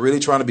people are really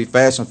trying to be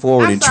fashion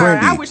forward I'm and sorry. I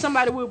trendy. wish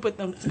somebody would put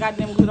them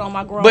goddamn glitter on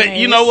my grown. But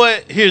you know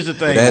what? Here's the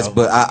thing. That's, though.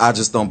 but I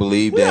just don't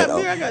believe We that have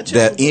beer, I got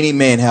that chicken. any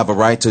man have a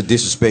right to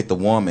disrespect a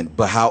woman.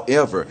 But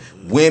however,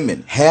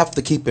 women have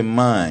to keep in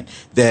mind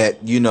that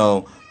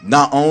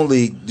not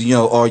only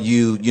are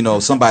you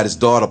somebody's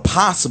daughter,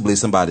 possibly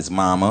somebody's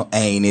mama,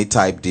 ain't it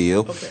type deal.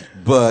 Okay.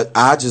 But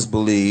I just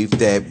believe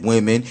that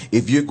women,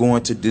 if you're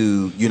going to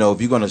do,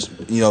 if you're going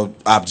to,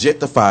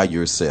 objectify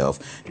yourself,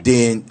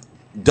 then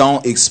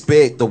don't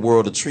expect the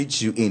world to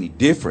treat you any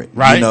different.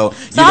 Right. So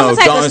I'm gonna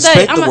take don't a study.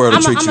 expect the world to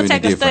treat I'm you gonna any take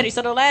a different. study.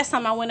 So the last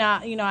time I went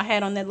out, I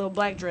had on that little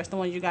black dress, the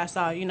one you guys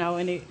saw,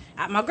 and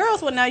my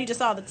girls would now you just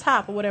saw the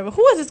top or whatever.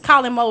 Who is this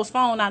calling Mo's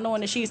phone, not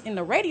knowing that she's in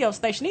the radio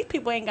station? These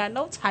people ain't got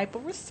no type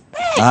of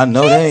respect. I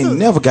know they ain't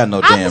never got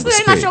no damn Obviously, they're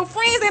not respect. your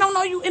friends. They don't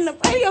know you in the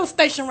radio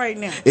station right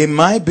now. It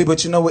might be,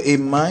 but you know what? It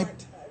might.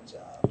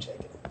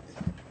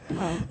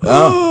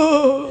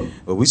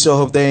 But we sure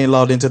hope they ain't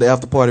logged into the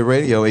after party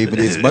radio, even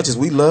as much as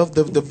we love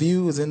the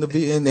viewers and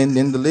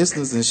the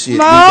listeners and shit.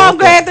 No, I'm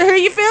glad to hear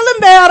you feeling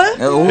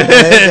better. Oh,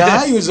 man,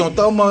 I usually gonna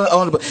throw more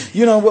on, but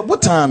you know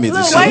what time is it?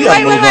 Look, Shit, wait. we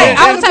gotta move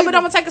on. I'm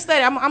gonna take a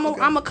study. I'm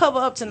gonna cover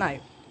up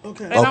tonight.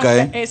 Okay. And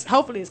Okay.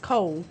 hopefully it's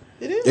cold.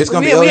 It is. It's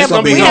gonna We be. It's have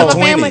gonna be we in have the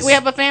a family. 20s. We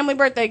have a family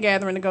birthday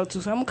gathering to go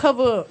to, so I'm gonna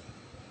cover up,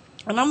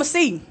 and I'm gonna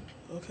see.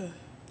 Okay.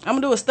 I'm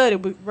gonna do a study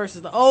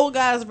versus the old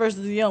guys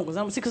versus the young ones.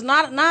 I'm gonna see because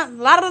not a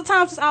lot of the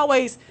times it's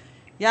always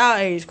y'all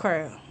age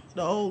crowd.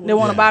 The old They one.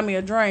 want to buy me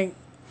a drink.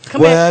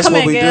 Come Well, in, that's come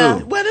what in, we gal.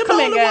 do. Well, them Come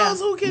the in, only gal. ones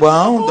who can Well,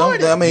 I afford it.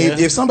 don't. I mean,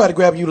 if somebody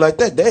grab you like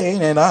that, they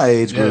ain't in our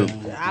age group.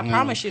 I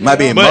promise you. Might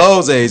be in But-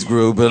 Mo's age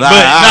group, but But hey,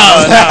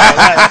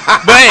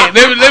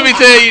 let me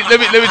tell you. Let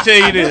me tell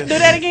you Do this.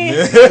 that again.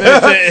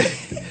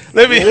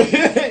 Let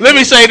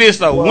me say this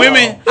though.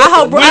 Women.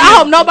 I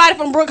hope nobody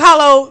from Brook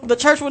Hollow, the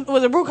church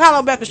was it Brook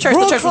Hollow Baptist Church?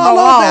 Brook the church was Hollow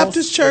on walls.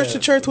 Baptist Church. The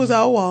church was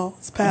our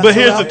walls. But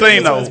here's the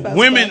thing though.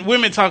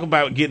 Women talk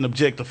about getting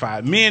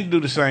objectified. Men do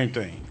the same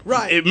thing.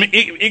 Right.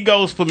 It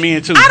goes for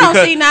men too. I don't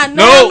because- see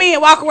no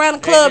men walk around the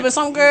club and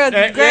some girl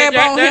grab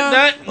on him.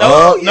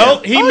 No,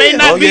 he may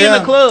not be in the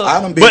club. I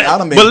done been but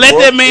let that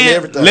broke man. and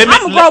everything. Let me,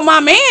 I'm gonna grow my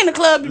man in the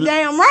club. You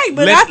damn right,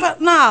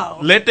 but no.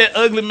 Let that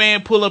ugly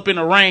man pull up in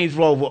a Range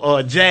Rover or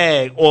a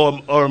Jag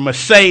or a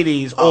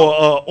Mercedes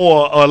or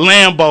a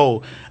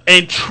Lambo,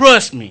 and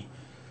trust me,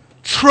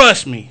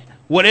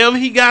 whatever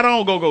he got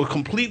on go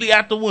completely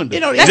out the window.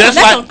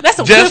 That's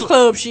some good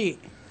club shit.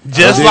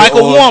 Just like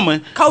a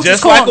woman, Coach's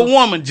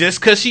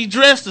just because she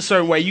dressed a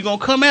certain way, you gonna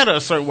come at her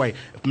a certain way.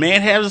 If a man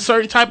has a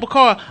certain type of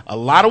car, a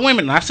lot of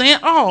women, not saying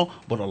all,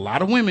 but a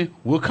lot of women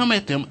will come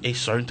at them a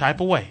certain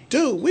type of way.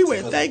 Dude, we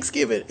went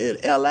Thanksgiving in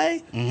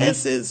L.A. And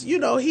since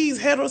he's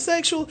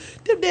heterosexual,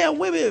 them damn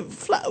women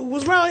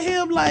was around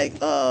him like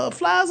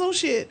flies on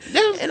shit.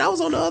 Yeah. And I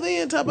was on the other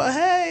end talking about,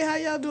 hey, how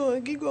y'all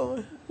doing? Keep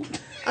going.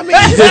 I'm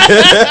glad.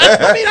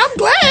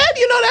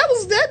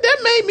 That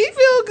made me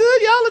feel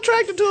good. Y'all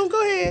attracted to him.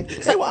 Go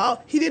ahead. Say,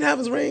 well, he didn't have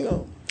his ring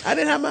on. I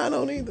didn't have mine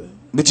on either.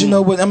 But you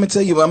know what? I'm gonna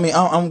tell you. I mean,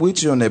 I'm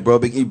with you on that, bro.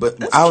 But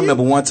That's I cute.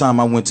 remember one time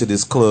I went to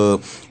this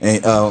club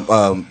and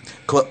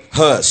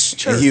Hush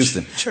Church. in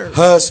Houston. Church.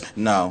 Hush.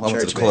 No, I went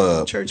to Church the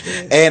club. Church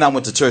man. And I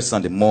went to church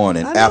Sunday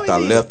morning I know after you I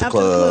did. left the After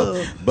the club.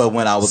 club. But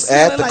when I was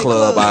Smelling at the like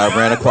club, club. I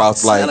ran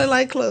across Smelling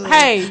like club.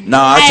 Hey, No,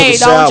 I took a don't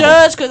shower.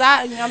 judge because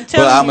I'm telling But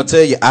I'm you. gonna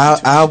tell you,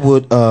 I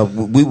would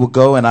we would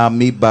go and I'll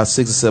meet about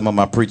 6 or 7 of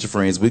my preacher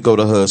friends. We go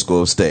to Hush,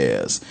 go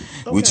upstairs.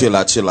 We chill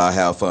out,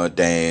 have fun,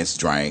 dance,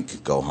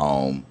 drink, go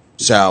home,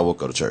 shower,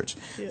 go to church.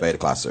 8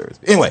 o'clock service.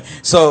 Anyway,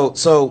 so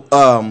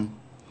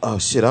oh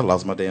shit, I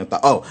lost my damn thought.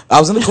 Oh, I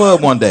was in the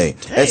club one day.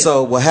 And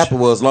so what happened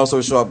was, long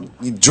story short,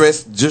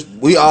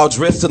 we all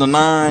dressed to the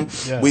nine.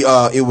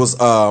 Yeah. It was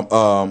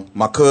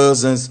my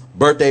cousin's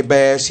birthday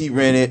bash. He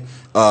rented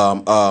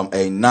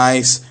a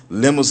nice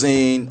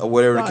limousine or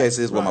whatever the case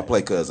is with my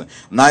play cousin.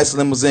 Nice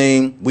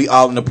limousine. We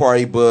all in the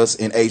party bus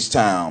in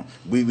H-Town.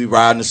 We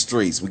riding the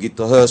streets. We get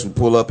to Hush. We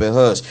pull up at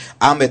Hush.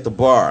 I'm at the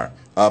bar.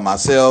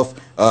 Myself,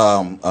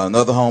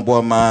 another homeboy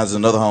of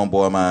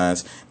mine,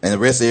 and the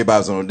rest of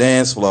everybody's on the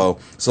dance floor.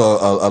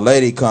 So a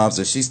lady comes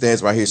and she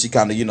stands right here. She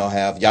kind of, y'all know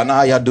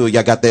how y'all do it.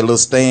 Y'all got that little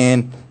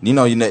stand, that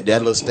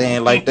little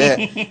stand like that,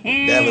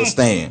 that little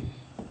stand.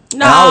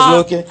 No, And I was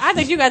looking. I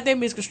think you got that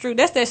misconstrued.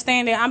 That's that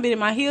stand there. I'm been in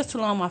my heels too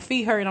long. My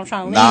feet hurt. And I'm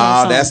trying to lean Nah,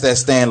 on something. that's that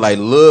stand like,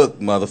 look,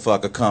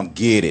 motherfucker, come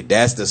get it.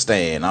 That's the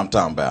stand I'm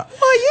talking about.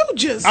 Well, you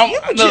just.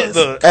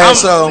 And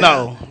so,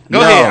 no.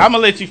 Go ahead. I'm gonna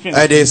let you finish.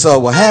 And then so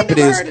what happened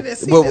never is, heard of that,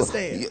 seen that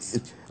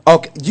stand.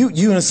 okay,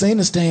 you ain't seen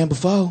the stand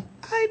before.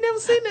 I ain't never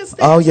seen that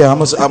stand. Oh yeah, I'm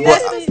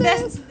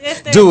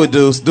That's do it,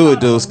 Deuce. Do it,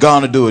 Deuce.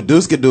 Gonna do it.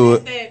 Deuce can do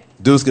it.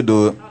 Deuce can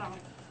do it.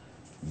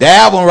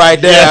 That one right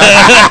there.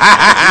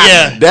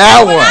 Yeah,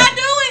 that when one. I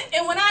do it,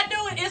 and when I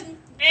do it, it's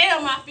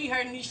damn my feet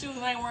hurting. These shoes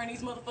I ain't wearing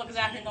these motherfuckers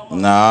out here no more.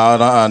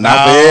 No,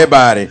 not for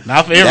everybody.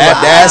 Not for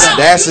everybody.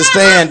 That's the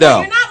stand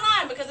though. You're not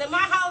lying because at my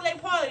holiday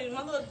party,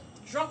 my little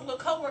drunk little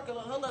coworker,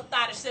 her little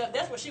thottish self,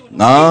 that's what she was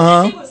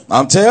doing. She was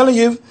I'm telling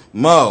you,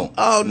 Mo.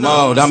 Oh,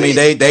 no. I mean,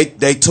 See,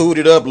 they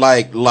tooted up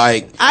like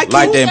I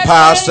the keep-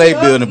 Empire State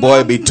Building, boy.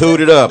 It be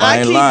tooted up. I I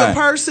ain't keep lying. the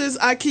purses,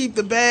 I keep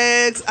the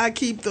bags, I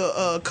keep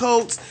the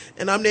coats,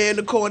 and I'm there in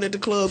the corner at the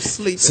club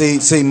sleeping.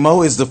 See,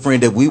 Mo is the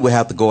friend that we would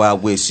have to go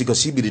out with. Because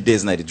she be the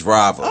designated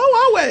driver.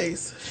 Oh,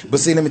 always. But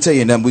see, let me tell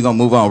you, and then we're gonna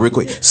move on real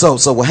quick. So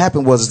what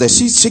happened was is that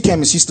she came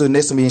and she stood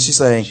next to me and she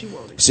saying,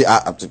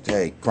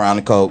 hey, Crown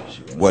and Coke,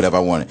 whatever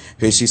I wanted.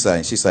 Here she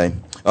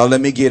saying, oh, let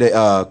me get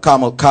a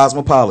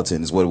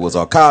Cosmopolitan is what it was,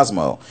 or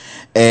Cosmo,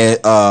 and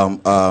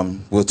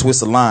with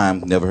twist of lime.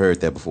 Never heard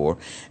that before.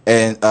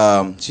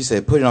 And she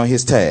said, put it on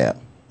his tab.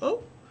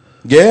 Oh,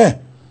 yeah.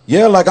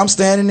 Yeah, like I'm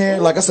standing there.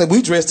 Like I said,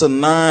 we dressed to the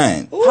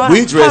 9.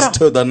 We dressed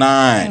to the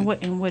 9. And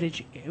what did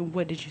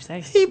you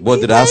say? What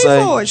he did I paid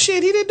say? For it.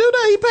 Shit, he didn't do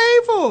that. He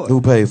paid for it.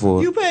 Who paid for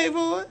it? You paid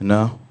for it.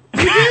 No.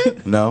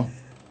 No.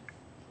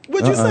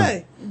 What'd you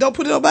say? Don't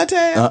put it on my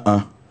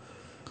tab.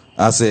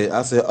 I said,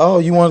 oh,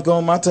 you want to go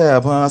on my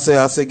tab, huh? I said,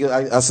 I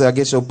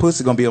guess your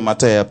pussy gonna be on my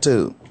tab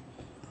too.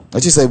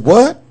 And she said,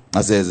 what?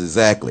 I said,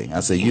 exactly.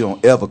 I said, you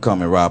don't ever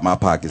come and rob my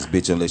pockets,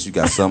 bitch, unless you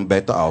got something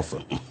back to offer.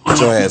 Get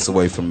your ass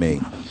away from me,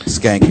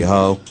 skanky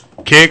hoe.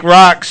 Kick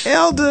rocks.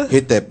 Elder.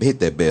 Hit that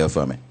bell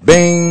for me.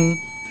 Bing.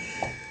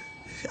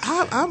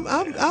 I'm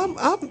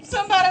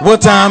What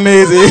time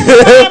is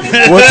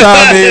it? What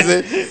time is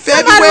it?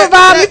 February,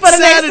 revive me for the next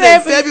Saturday,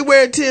 segment.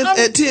 February 10th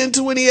at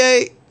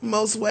 10:28.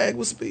 Mo Swag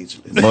was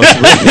speechless. And what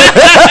you need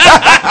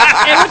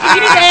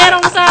to add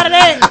on the side of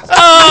that?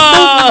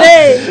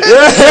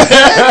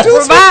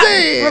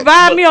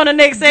 Revive me on the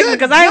next segment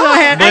because I ain't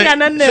got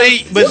nothing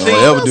else. Don't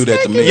ever do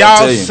that to me. I Y'all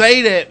tell you.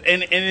 say that,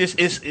 and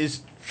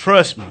it's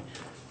trust me.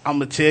 I'm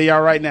gonna tell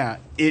y'all right now.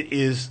 It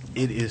is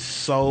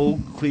so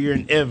clear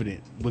and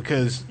evident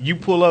because you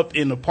pull up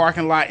in the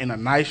parking lot in a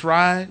nice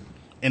ride,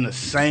 and the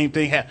same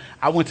thing happened.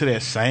 I went to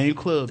that same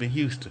club in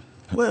Houston.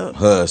 Well,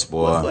 Hush,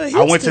 boy.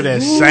 I went to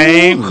that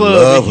same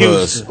club in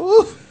Houston.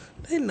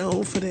 They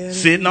known for that.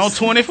 Sitting on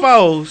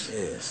 24s.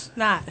 Yes.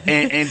 Not.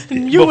 And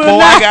You before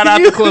will I not- got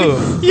out the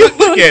club. you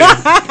Look at it.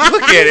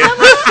 Look at it.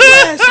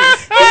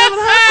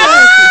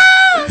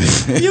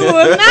 You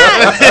will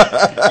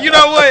not. You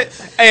know what?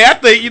 Hey, I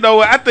think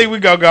we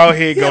gonna go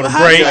ahead and go to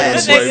break. Yeah,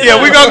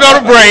 Yeah, we gonna go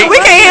to break. We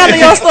can't handle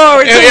your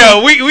story too.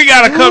 Yeah, we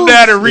gotta come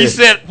down and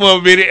reset for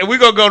a minute, and we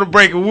gonna go to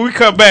break. And when we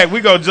come back, we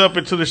gonna jump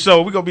into the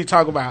show. We gonna be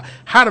talking about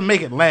how to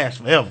make it last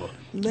forever.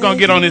 We're gonna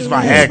get on this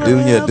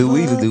Viagra. Do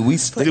we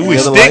stick Do we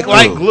together stick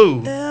like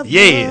glue?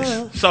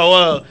 Yes.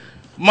 So,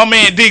 my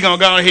man D gonna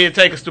go ahead and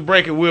take us to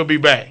break, and we'll be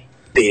back.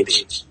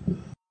 Bitch.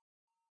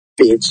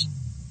 Bitch.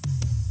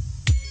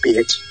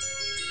 Bitch.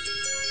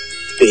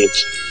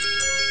 Bitch.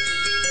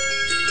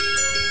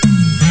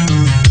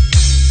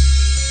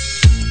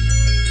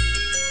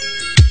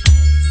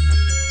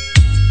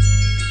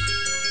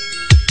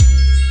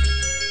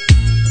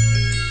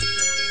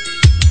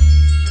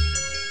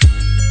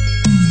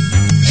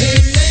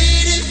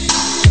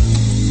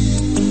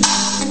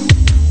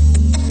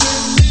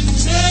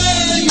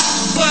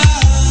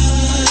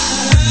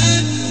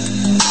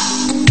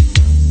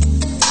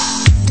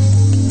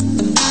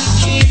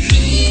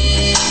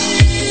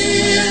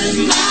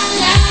 My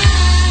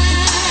life.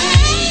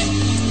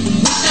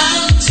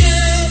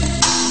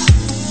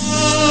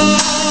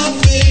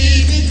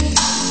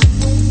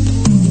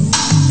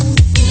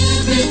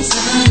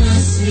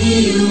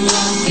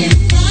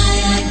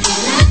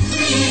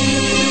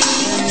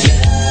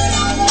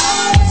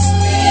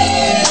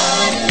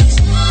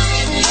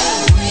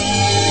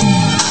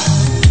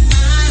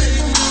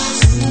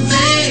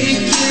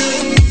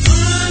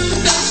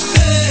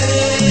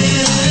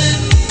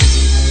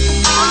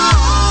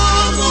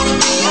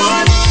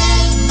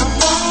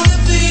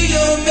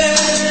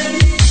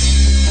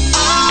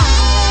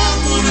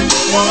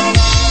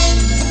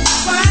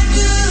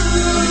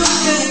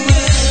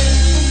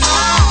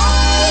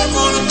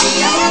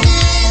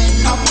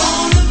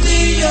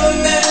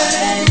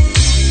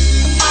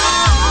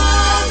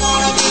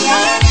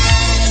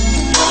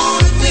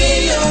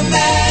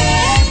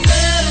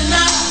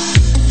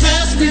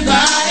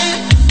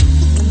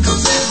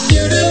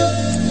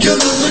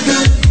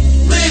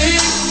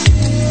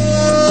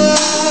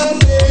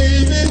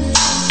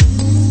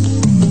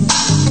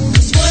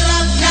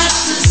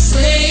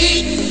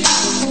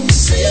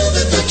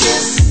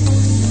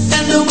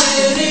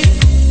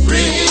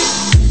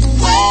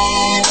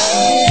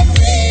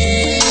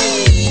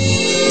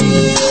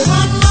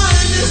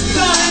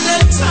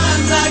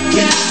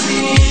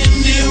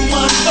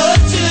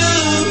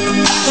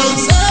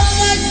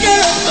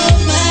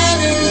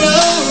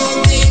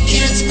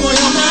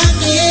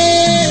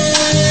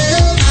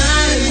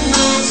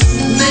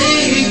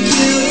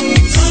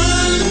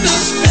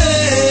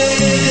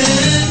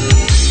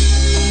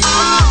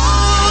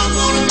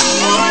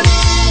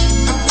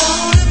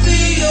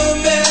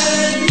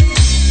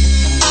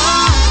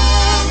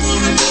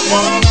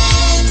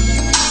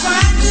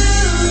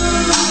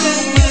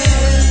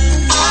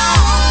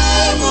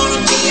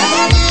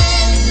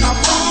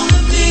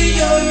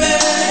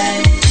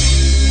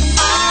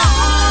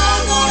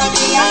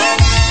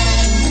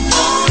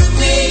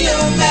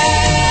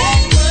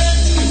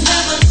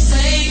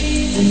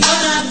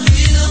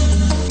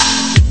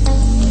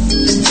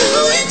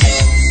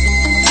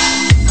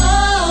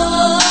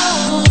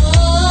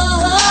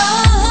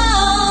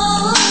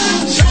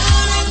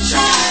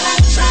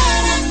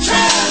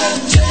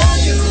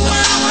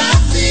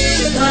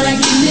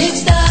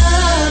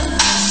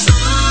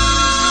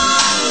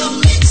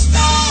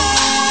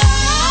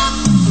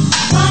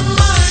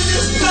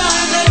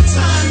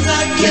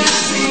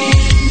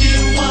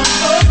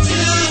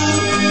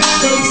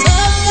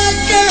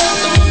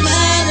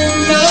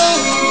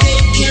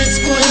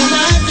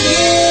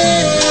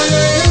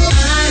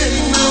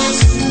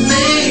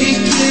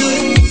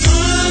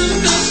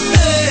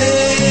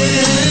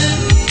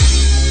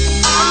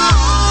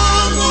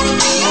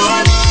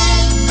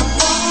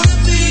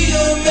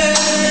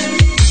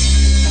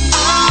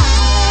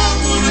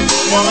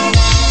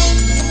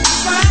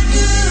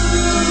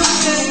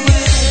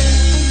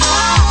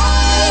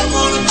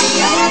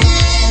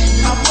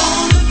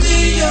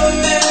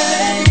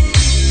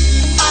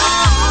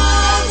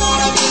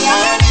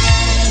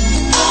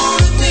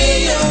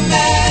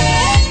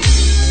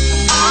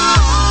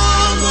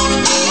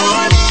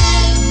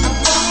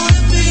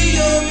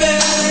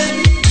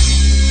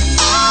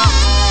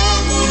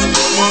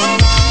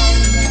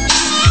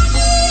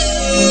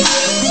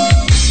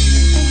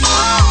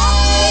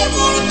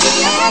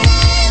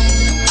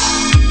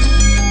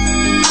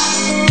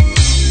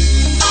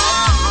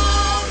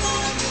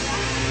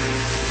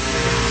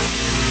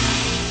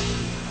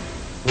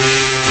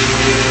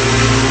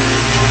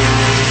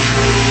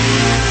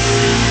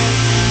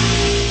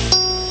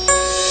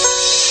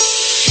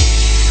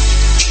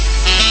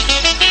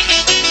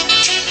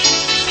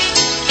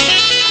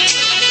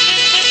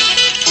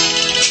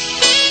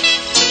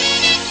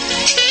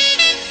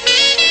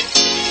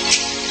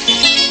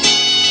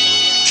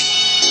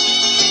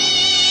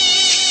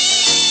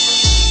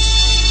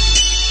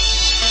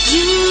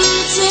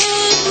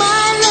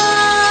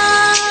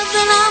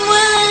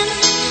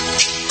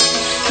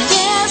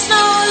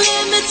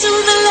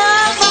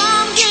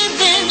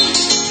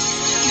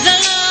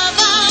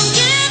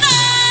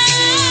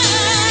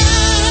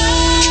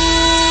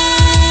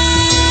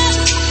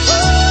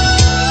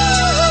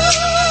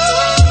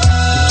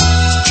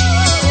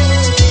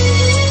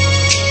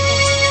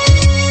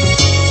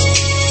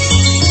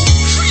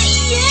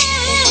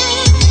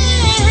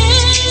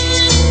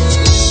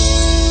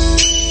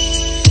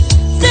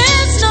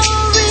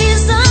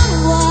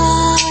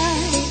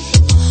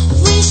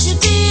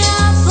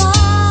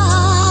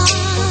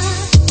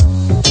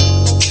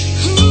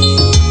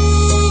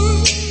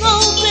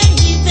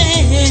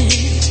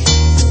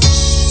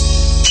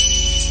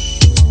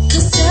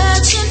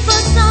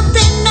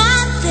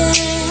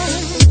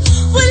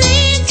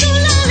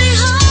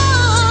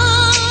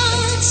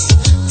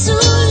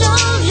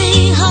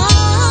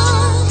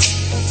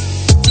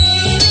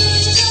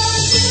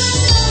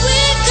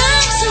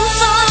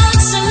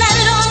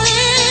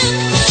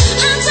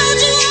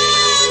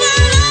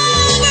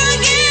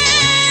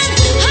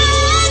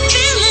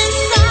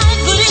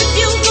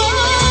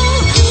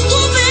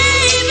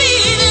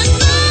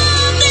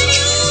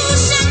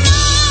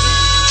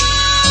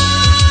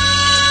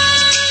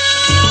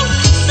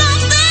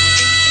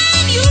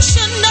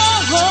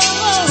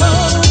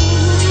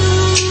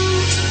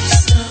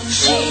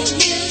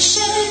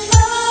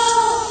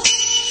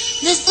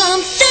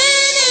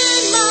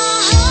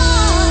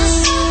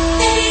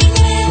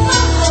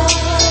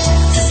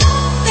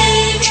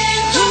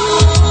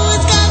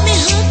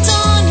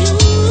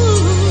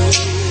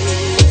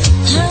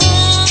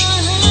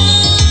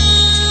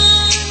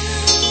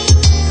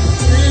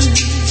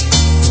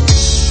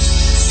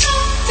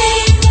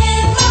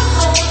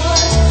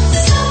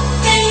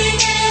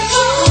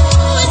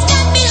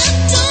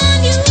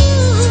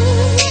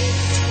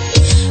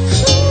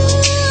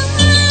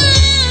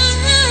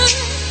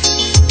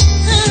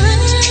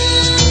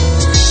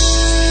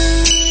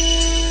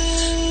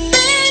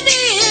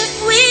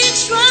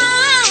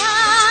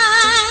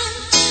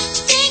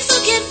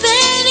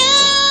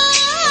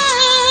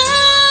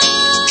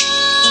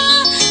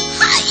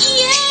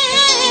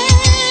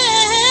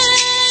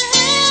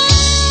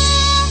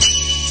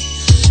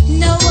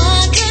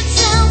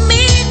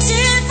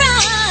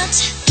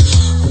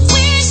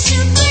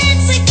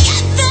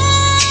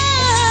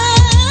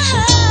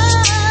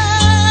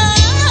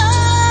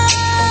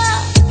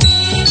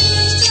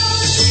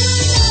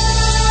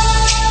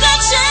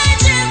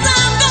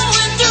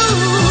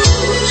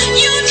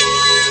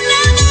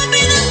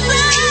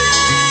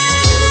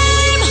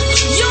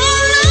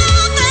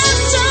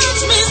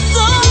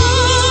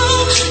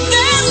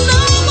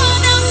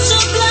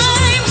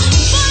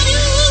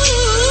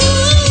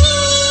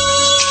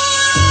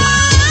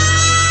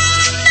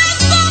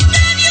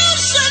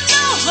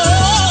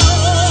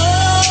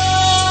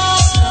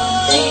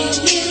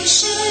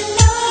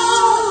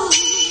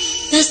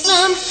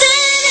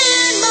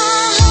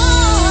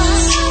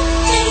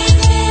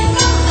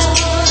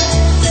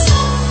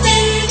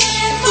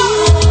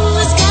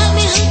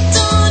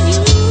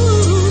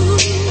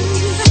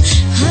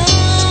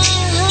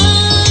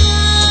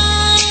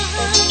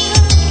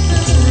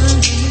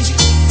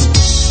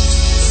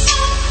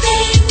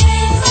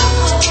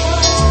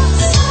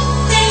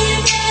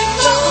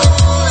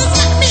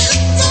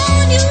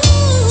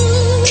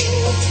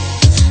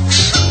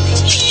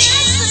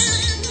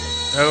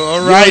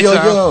 right, yo,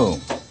 y'all. yo.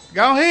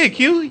 Go ahead,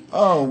 Q.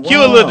 Oh, wow.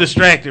 Q a little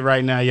distracted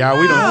right now, y'all.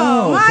 We don't.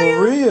 Oh,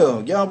 for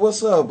real. Y'all,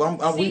 what's up?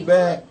 We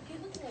back.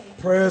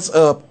 Prayers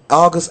up.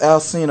 August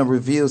Alsina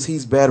reveals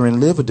he's battling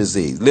liver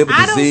disease. Liver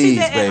I don't see disease,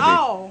 that baby. at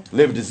all.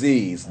 Liver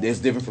disease. That's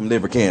different from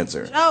liver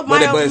cancer. Oh, it's my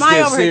still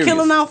over here serious.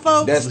 killing our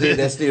folks.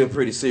 That's still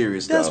pretty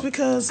serious, That's though.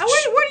 because Where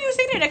do you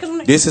see that?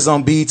 Because This is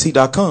on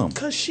BET.com.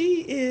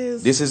 she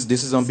is. This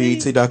is on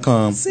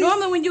BET.com.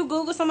 normally when you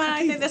Google somebody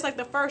like that, that's like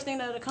the first thing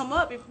that'll come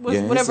up. Yeah,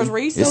 Whatever's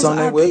recent. It's on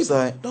their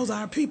website. Those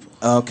are our people.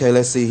 Okay,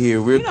 let's see here.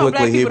 Real You know, black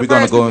quickly here. people We're the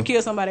gonna first go. people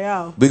kill somebody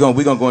else. We're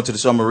gonna go into the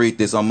show. I'm gonna read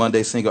this on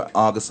Monday. Singer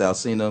August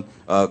Alsina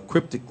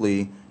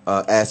cryptically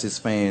asked his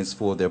fans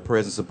for their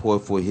present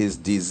support for his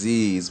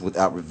disease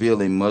without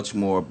revealing much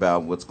more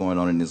about what's going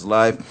on in his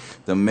life.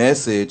 The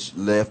message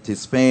left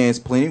his fans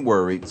plenty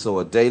worried. So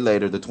a day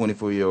later, the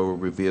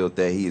 24-year-old revealed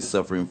that he is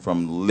suffering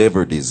from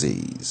liver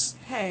disease.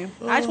 Hey,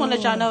 I just want to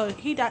let y'all know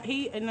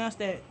he announced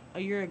that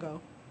a year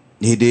ago.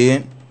 He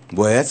did.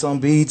 Well, that's on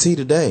BET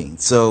today.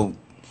 So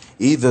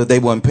either they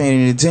weren't paying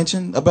any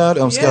attention about it.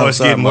 Or it's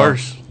getting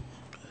worse.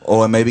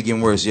 Or it may be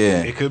getting worse.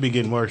 Yeah, It could be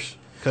getting worse.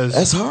 Cause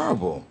that's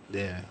horrible.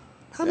 yeah.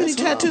 How many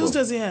tattoos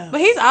does he have? But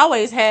he's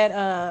always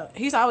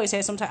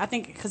had some type. I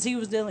think because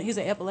he's an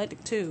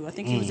epileptic too. I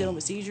think he was dealing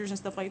with seizures and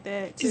stuff like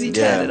that. Too. Is he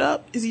tatted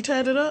up? Is he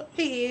tatted up?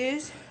 He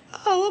is.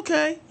 Oh,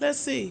 okay. Let's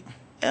see.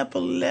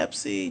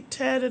 Epilepsy,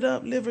 tatted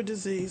up, liver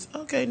disease.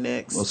 Okay,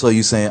 next. Well, so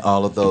you're saying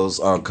all of those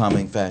are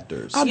common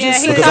factors? I'm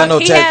just saying. Because I know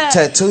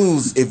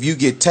tattoos, if you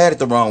get tatted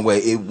the wrong way,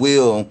 it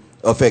will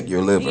affect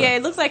your liver. Yeah,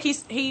 it looks like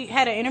he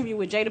had an interview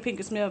with Jada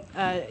Pinkett Smith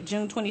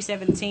June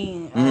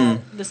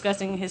 2017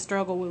 discussing his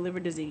struggle with liver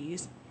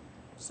disease.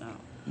 So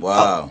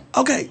Wow.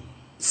 Okay,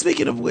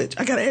 speaking of which,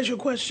 I got to ask you a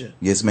question.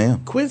 Yes,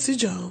 ma'am. Quincy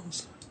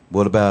Jones.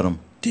 What about him?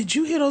 Did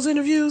you hear those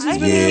interviews? I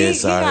He's hear been in?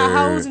 he got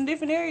hoes in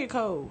different area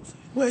codes.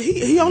 Well,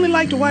 he only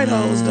liked the white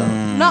hoes though.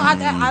 No,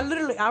 I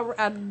literally heard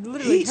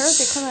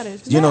that come out of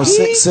his You know,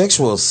 mouth.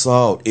 sexual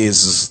assault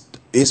is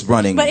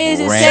running But is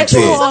it rampant.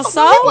 sexual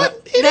assault?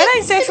 That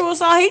ain't sexual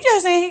assault. He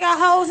just saying he got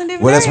hoes in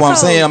different Well, that's area what I'm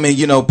codes. saying. I mean,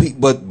 you know,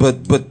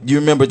 but you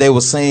remember they were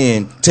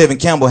saying Tevin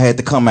Campbell had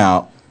to come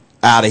out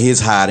of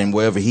his hiding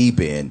wherever he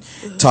been,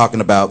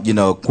 talking about, you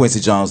know,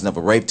 Quincy Jones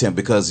never raped him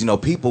because, you know,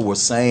 people were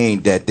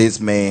saying that this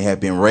man had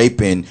been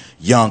raping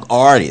young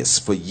artists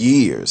for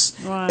years.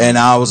 Right. And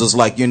I was just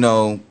like, you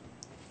know,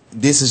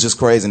 this is just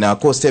crazy. Now,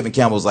 of course, Tevin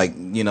Campbell's like,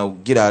 you know,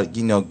 get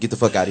the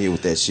fuck out of here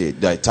with that shit,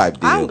 that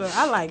type deal.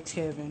 I like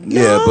Tevin.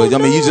 Yeah, but I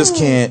mean, you just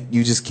can't.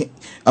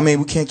 I mean,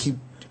 we can't keep.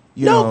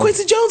 You know,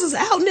 Quincy Jones is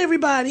outing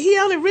everybody. He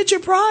outed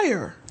Richard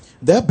Pryor.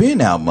 They've been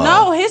out, Mo.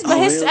 No, I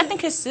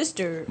think his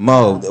sister.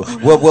 Mo.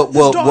 Well,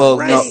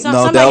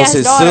 that was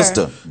his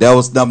sister. That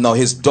was no.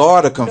 His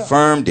daughter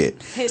confirmed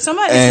it,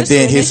 and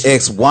then his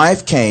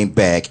ex-wife came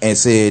back and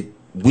said,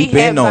 "We've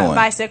been on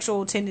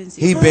bisexual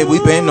tendencies." We've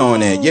been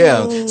on that,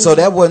 yeah. So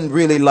that wasn't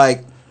really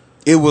like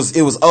it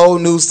was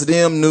old news to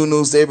them, new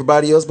news to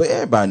everybody else, but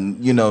everybody,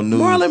 you know, knew.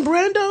 Marlon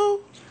Brando.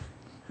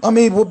 I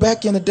mean, well,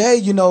 back in the day,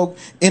 you know,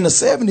 in the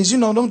 70s, you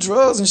know, them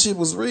drugs and shit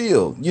was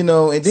real, you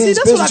know, and then See,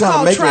 that's what I trying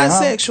call to make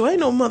trisexual.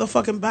 Ain't no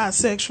motherfucking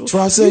bisexual.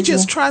 Trisexual? You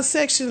just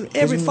trisection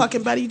every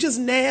fucking body. You just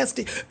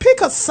nasty. Pick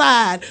a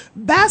side,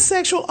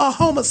 bisexual or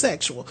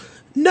homosexual.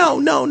 No.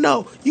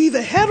 You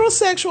either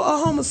heterosexual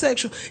or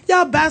homosexual.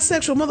 Y'all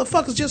bisexual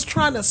motherfuckers just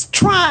trying to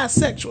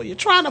trisexual. You're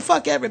trying to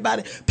fuck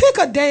everybody. Pick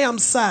a damn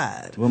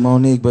side. Well,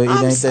 Monique, but it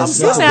ain't that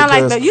simple.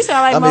 You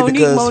sound like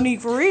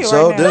Monique for real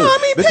right now. No, I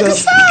mean, pick a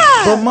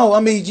side. But Mo, I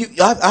mean,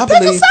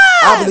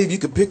 I believe you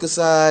could pick a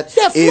side.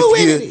 Yeah,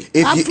 fluidity.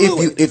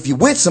 If you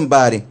with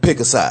somebody, pick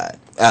a side.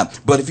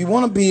 But if you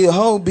want to be a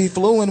hoe, be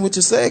fluent with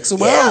your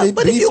sexuality. Yeah,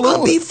 but if you're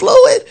gonna be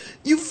fluid,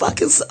 you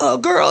fucking a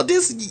girl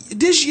this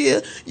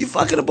year, you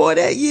fucking a boy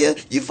that year,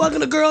 you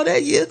fucking a girl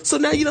that year. So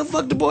now you done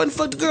fucked the boy and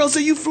fucked the girl. So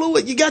you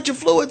fluid. You got your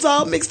fluids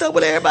all mixed up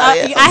with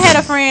everybody else. I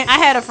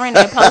had a friend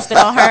that posted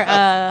on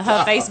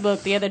her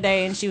Facebook the other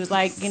day, and she was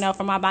like, you know,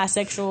 for my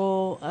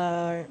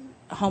bisexual,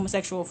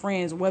 homosexual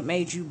friends, what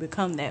made you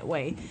become that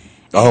way?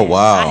 Oh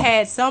wow! I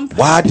had some.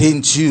 Why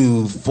didn't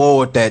you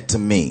forward that to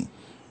me?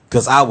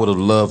 Because I would have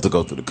loved to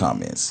go through the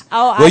comments.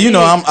 Oh, well, you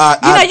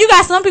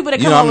got some people that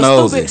come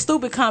up with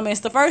stupid comments.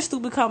 The first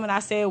stupid comment I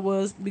said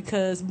was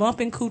because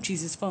bumping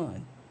coochies is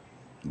fun.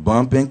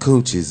 Bumping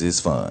coochies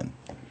is fun.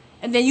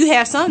 And then you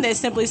have some that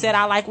simply said,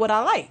 "I like what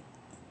I like."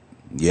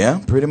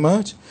 Yeah, pretty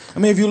much. I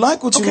mean, if you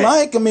like what you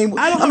like, I mean,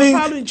 I don't have a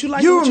problem with you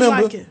like what you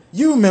like.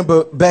 You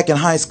remember back in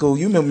high school?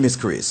 You remember Miss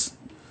Chris?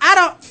 I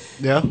don't.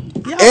 Yeah.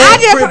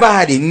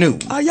 Everybody knew.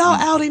 Are y'all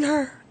outing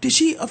her? Did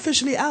she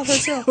officially out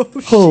herself?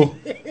 Who?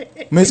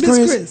 Miss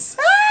Chris?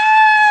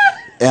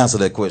 Answer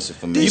that question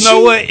for me. You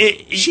know what?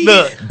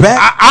 Look,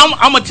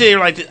 I'm gonna tell you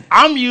right there.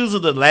 I'm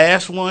usually the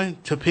last one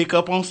to pick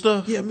up on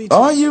stuff. Yeah, me too.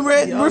 Are you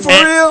ready for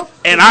real?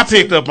 And I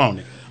picked up on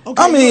it.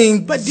 Okay, I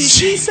mean, but did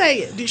she say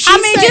it? Did she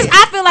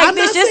I feel like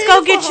this. Just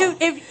go get you.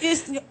 If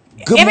it's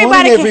good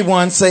morning,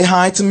 everyone. Say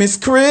hi to Miss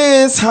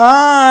Chris.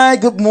 Hi.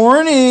 Good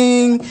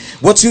morning.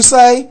 What you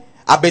say?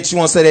 I bet you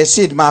won't say that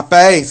shit in my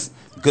face.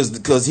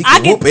 because he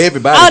could whoop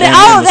everybody.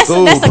 That's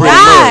a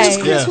guy. Miss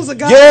Chris was a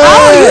guy.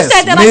 Yes, you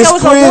said that like Miss that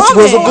was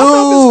Chris a woman.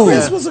 was a dude. Miss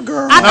Chris was a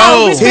girl. I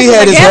thought Miss Chris He was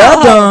had a his hair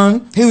ghetto hoe.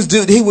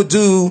 done. He would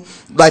do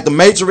like the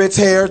majorettes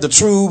hair, the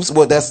troops.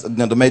 Well, that's the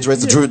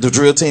majorettes, the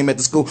drill team at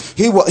the school.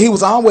 He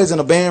was always in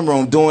the band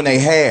room doing their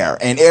hair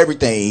and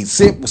everything. He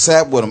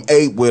sat with them,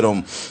 ate with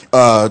them.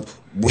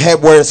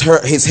 Had wears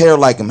his hair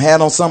like him,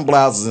 had on some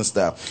blouses and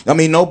stuff. I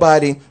mean,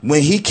 nobody,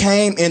 when he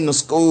came in the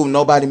school,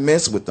 nobody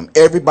messed with him.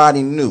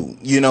 Everybody knew,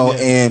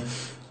 and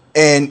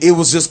it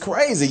was just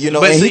crazy,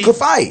 But and see, he could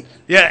fight.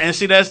 Yeah, and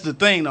see, that's the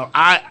thing, though.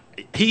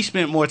 He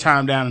spent more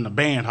time down in the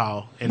band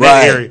hall in Right.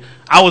 that area.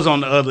 I was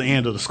on the other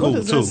end of the school, What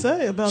does too. that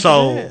say about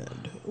so, the band?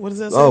 What does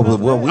that say Oh, about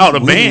well, the we- band? the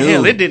band,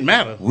 hell, it didn't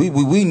matter.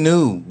 We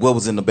knew what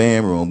was in the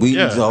band room.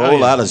 Yeah. A whole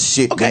lot of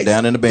shit went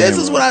down in the band room.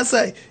 This is what I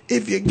say.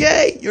 If you're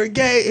gay, you're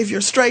gay. If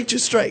you're straight, you're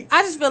straight.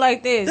 I just feel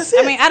like this. That's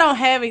it. I mean, I don't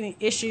have any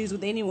issues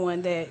with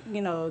anyone that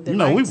that we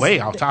likes- way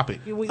off topic.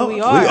 We We are.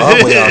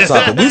 are way off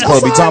topic. We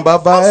supposed to be talking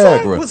about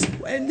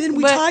Viagra. And then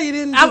we But tie it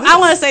in. I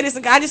want to say this.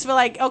 I just feel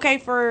like, okay,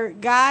 for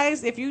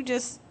guys, if you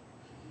just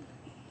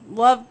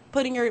love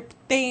putting your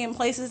thing in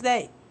places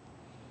that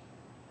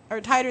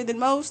are tighter than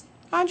most,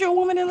 find your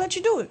woman and let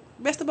you do it.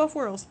 Best of both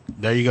worlds.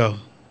 There you go.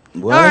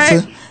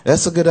 Well,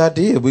 that's a good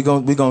idea. We're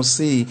gonna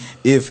see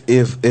if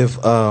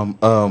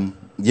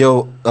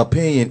your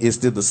opinion is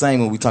still the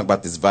same when we talk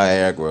about this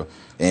Viagra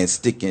and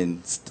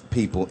sticking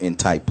people in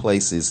tight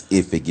places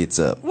if it gets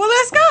up. Well,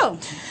 let's go.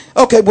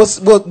 Okay,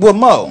 well,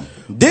 Mo,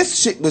 this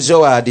shit was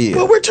your idea.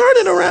 But we're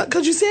turning around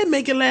because you said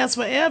make it last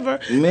forever.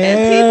 Man,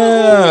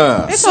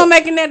 And people It's gonna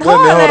making that Wait a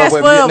hard minute, last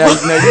hold on, wait a minute.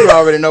 forever. Now you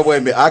already know. Wait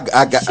a minute,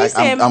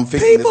 I'm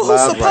fixing people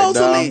this who live right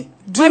supposedly now.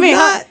 do Wait a minute,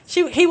 not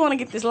he want to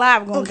get this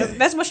live going. 'Cause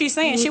that's what she's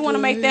saying. She want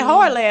to make that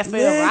hard last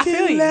forever. I make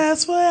feel it you.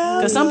 last forever.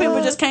 Because some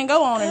people just can't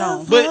go on and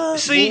on. But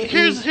see,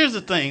 here's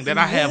the thing that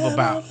I have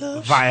about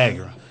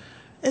Viagra.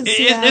 And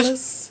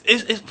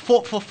It's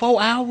for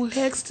 4 hours.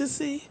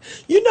 Ecstasy.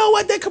 You know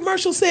what that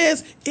commercial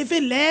says? If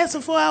it lasts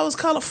for 4 hours,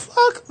 color,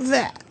 fuck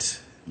that.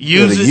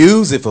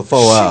 Use it for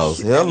 4 hours.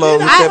 Hello,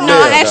 look at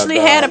I actually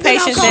had a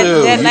patient that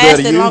You better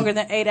lasted use- longer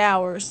than 8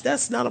 hours.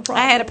 That's not a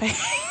problem. I had a patient.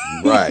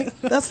 Right.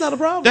 That's not a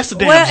problem. That's the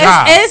damn Well,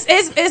 job.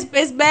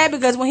 it's bad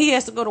because when he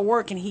has to go to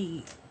work and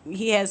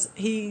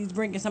he's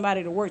bringing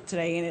somebody to work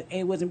today and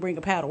it wasn't bringing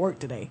a pal to work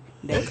today.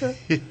 Okay.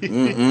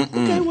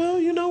 Okay, well,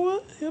 you know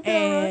what? He'll be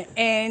all right.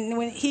 And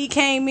when he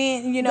came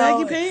in,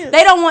 Baggy pants.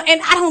 they don't want, and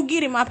I don't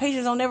get it. My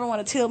patients don't never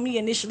want to tell me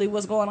initially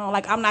what's going on.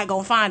 Like, I'm not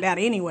gonna find out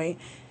anyway.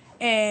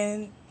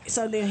 And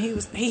so then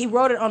he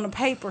wrote it on the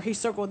paper. He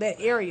circled that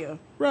area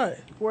Right.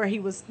 where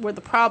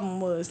the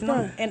problem was.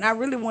 Right. And I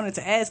really wanted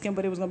to ask him,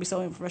 but it was gonna be so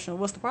unprofessional.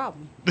 What's the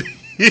problem?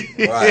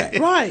 Right.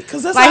 Right.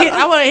 Because that's Like,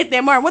 how I want to hit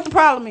that mark. What the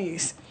problem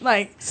is?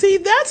 Like, see,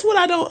 that's what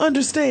I don't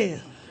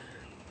understand.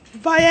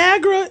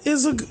 Viagra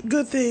is a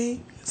good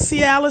thing.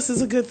 Cialis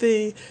is a good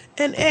thing.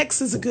 And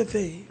X is a good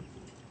thing.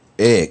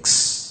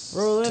 X.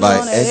 rolling Like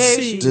on the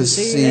eggs,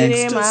 ecstasy. see it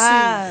in my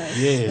eyes.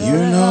 Yeah. You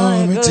know,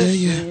 let me tell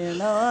you.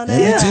 Let me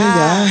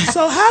tell you.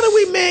 So how do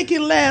we make it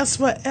last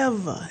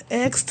forever?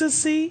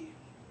 Ecstasy,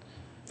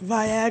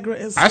 Viagra,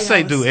 and Cialis. I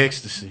say do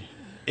ecstasy.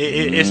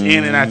 It's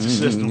in and out your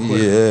system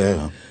quick.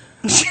 Yeah.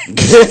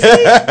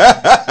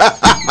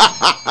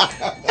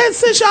 And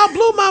since y'all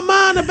blew my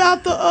mind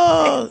about the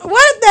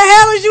What the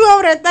hell is you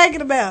over there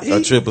thinking about?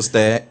 A triple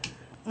stack.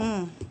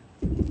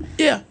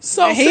 yeah,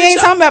 so He since ain't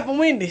y'all- talking about for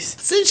Wendy's.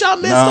 Since y'all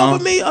messed No.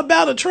 over me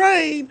about a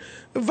train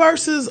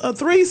versus a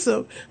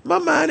threesome, my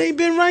mind ain't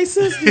been right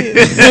since then.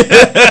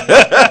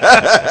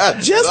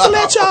 Just to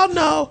let y'all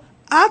know,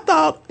 I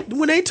thought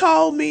when they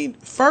told me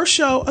first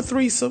show a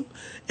threesome,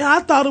 and I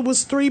thought it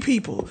was 3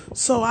 people.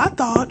 So I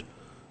thought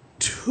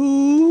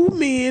 2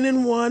 men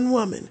and 1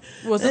 woman.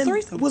 Was a And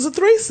threesome. Was a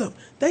threesome.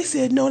 They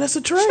said no, that's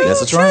a train.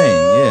 That's a train.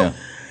 Yeah.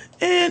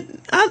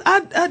 And I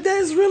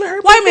that's really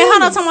hurt. Wait a my minute,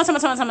 hold on,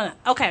 feelings. tell me.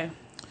 Okay.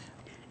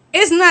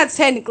 It's not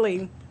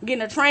technically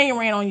getting a train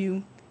ran on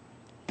you.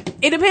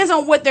 It depends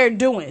on what they're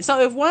doing. So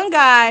if one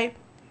guy,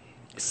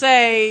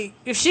 say,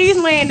 if she's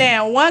laying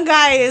down, one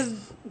guy is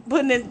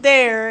putting it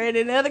there, and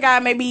then the other guy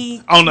may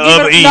be On the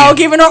other end. No,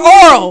 giving her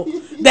oral.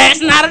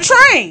 That's not a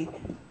train.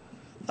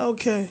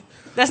 Okay.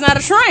 That's not a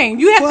train.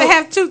 You have Well- to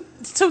have two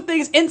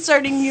things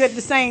inserting you at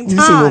the same time.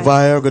 You see what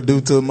Viagra do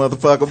to a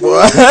motherfucker,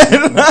 boy?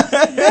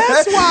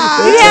 That's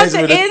why. You have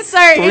Takes me to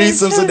insert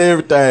threesomes into- and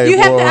everything. You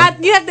boy.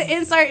 you have to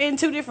insert in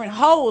 2 different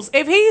holes.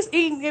 If he's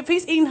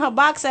eating her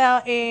box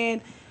out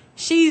and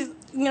she's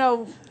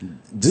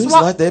Dudes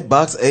swap- like that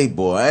box 8,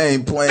 boy. I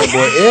ain't playing,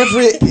 boy.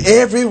 Every week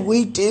every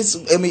week for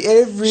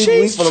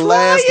the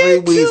last 3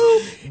 trying weeks,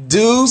 to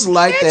dudes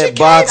like that educate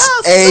box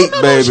us. 8,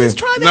 No, baby. she's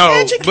trying to No,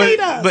 educate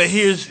us. but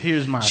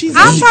here's my She's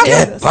thing. I'm talking.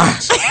 That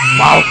box,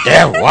 walk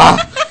that walk,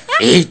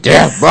 eat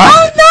that box,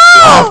 Oh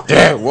no! walk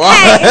that walk.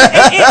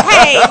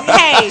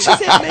 Hey! She said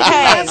make it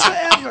last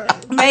forever.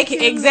 Make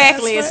it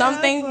exactly. It's last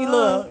something you forever.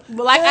 look.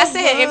 But like I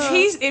said,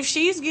 Forever. if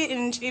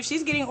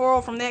she's getting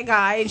oral from that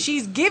guy and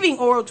she's giving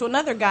oral to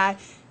another guy,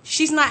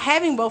 she's not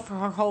having both of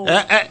her holes.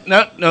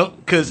 No,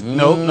 because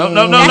no. That's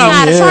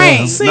not a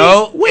train. See,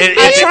 No, when at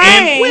men-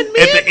 the when end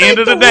men at the end make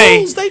of the the day,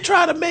 rules, they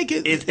try to make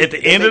it. at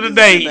the end of the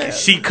day,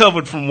 she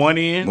covered from one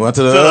end One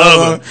to the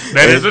other.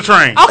 That is a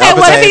train. Okay,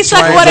 what if he's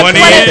stuck? What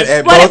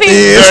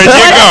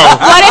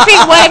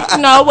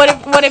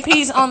if what if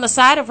he's on the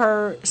side of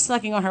her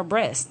sucking on her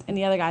breast and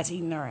the other guy's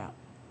eating her out?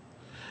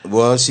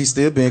 Well, she's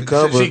still being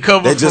covered. She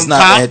covered They're just from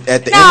not top?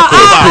 at the No,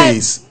 interface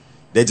piece.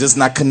 They're just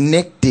not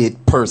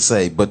connected per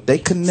se, but they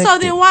connected. So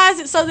then why is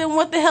it? So then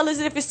what the hell is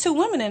it if it's two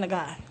women and a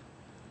guy?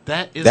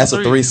 That's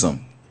a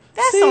threesome.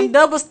 That's some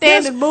double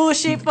standard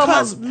bullshit for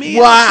Because my. men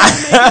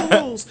Why? are making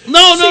rules.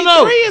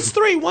 No. Three is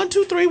three. 1,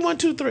 2, 3. 1,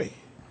 2, 3.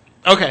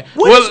 Okay.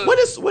 What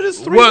is three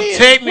men? What is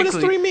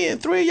technically, 3 men?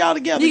 3 of y'all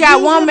together. You got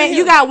him, one and man. him.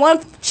 You got one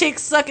chick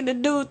sucking the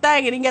dude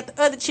thing, and then you got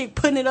the other chick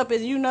putting it up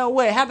as you know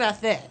what. How about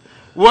that?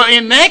 well,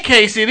 in that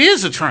case, it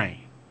is a train.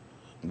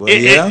 Well,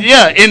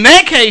 yeah. In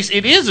that case,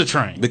 it is a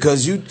train.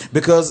 Because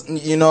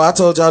you know, I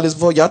told y'all this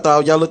before. Y'all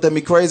thought y'all looked at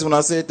me crazy when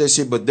I said that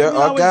shit, but there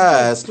are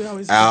guys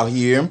out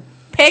here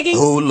Peggy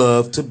who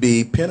love to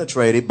be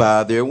penetrated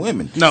by their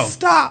women. No.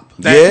 Stop.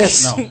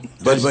 Yes. No.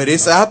 But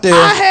it's out there.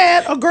 I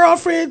had a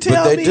girlfriend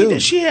tell they me do.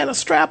 that she had a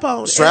strap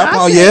on. Strap And I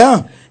on, said-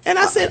 yeah. And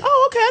I said,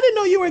 "Oh, okay. I didn't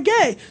know you were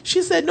gay."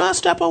 She said, "No, I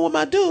strap on with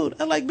my dude."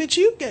 I'm like, "Bitch,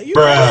 you gay? You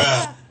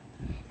gay?"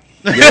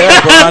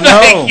 Yeah, bro, I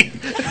know.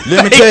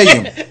 Let me tell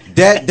you,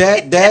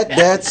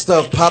 that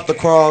stuff popped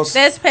across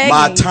That's Peggy.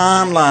 my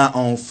timeline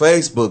on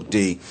Facebook,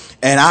 D,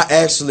 and I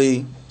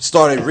actually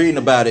started reading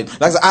about it.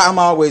 Like I said, I'm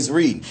always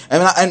reading,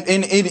 and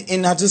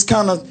I just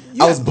kind of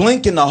I was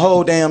blinking the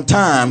whole damn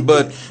time,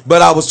 but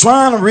I was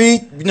trying to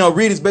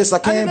read as best I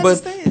can.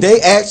 But they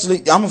actually,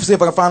 I'm gonna see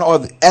if I can find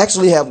or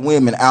actually have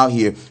women out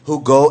here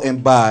who go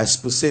and buy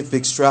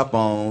specific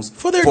strap-ons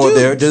For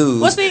their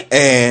dudes, What's the-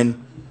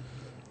 and.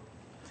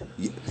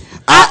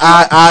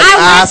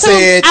 I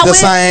said the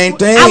same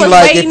thing.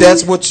 Like, if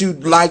that's what you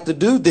like to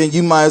do, then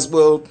you might as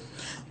well.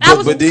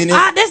 But then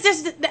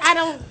I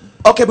don't.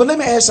 Okay, but let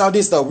me ask y'all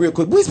this though, real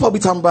quick. We supposed to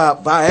be talking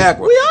about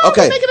Viagra. We are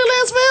okay. making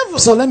it last forever.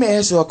 So let me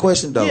ask you a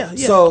question though. Yeah.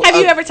 So Have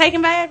you ever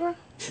taken Viagra?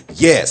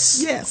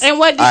 Yes. Yes. And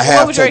what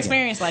was your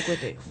experience like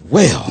with it?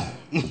 Well,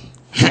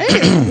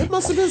 Damn, it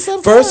must have been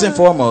some first and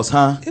foremost,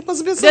 huh? It must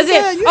have been some Does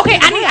it? Okay,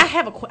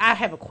 I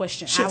have a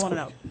question. I want to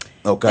know.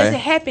 Okay. Does it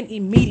happen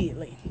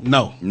immediately?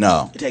 No.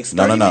 It takes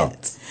No. 30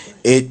 minutes.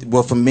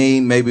 Well, for me,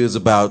 maybe it was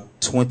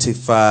about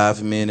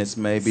 25 minutes,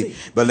 maybe.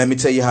 But let me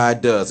tell you how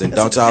it does, and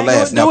don't y'all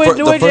laugh. Do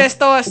it just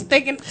start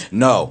sticking?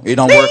 No, it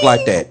don't work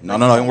like that. No, it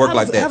don't work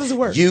like that. How does it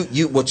work?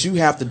 What you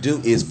have to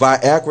do is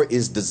Viagra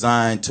is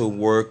designed to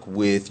work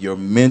with your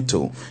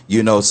mental.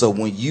 So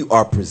when you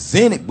are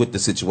presented with the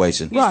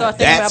situation, You start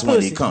thinking that's about when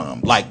pussy. it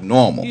comes like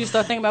normal. You just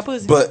start thinking about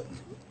pussy. But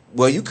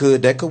well,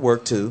 that could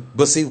work too.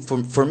 But see,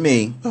 for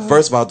me,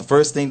 first of all, the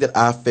first thing that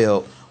I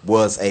felt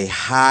was a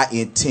high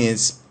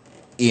intense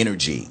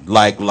energy.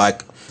 Like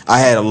I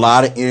had a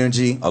lot of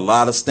energy, a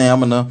lot of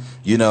stamina.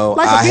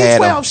 Like I a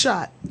had B12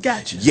 shot.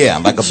 Gotcha. Yeah,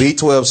 like a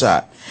B12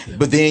 shot.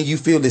 But then you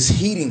feel this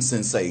heating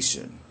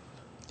sensation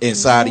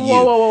inside of you.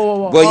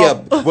 Whoa. Well,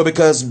 yeah,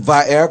 because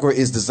Viagra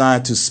is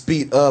designed to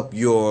speed up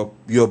your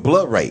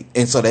blood rate,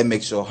 and so that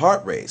makes your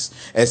heart race,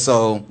 and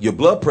so your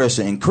blood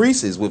pressure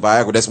increases with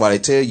Viagra. That's why they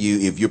tell you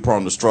if you're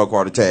prone to stroke,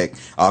 heart attack,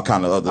 all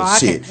kind of other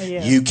shit,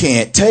 you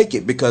can't take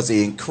it because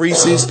it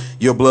increases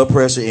your blood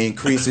pressure, it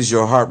increases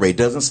your heart rate,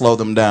 doesn't slow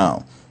them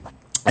down.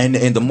 And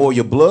the more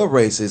your blood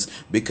races,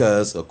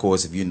 because of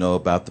course if you know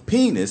about the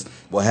penis,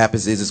 what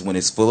happens is when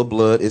it's full of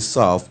blood, it's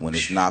soft. When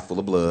it's not full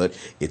of blood,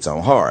 it's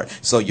on hard.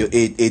 So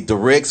it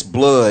directs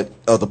blood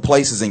other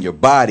places in your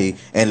body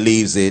and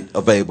leaves it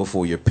available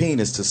for your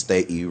penis to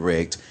stay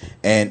erect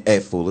and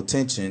at full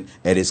attention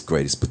at its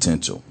greatest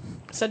potential.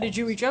 So did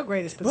you reach your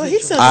greatest potential? Well,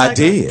 he sounded I like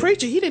did. a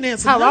preacher. He didn't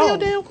answer How none of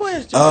long? your damn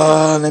questions.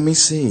 Let me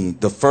see.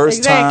 The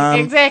first time.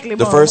 Exactly.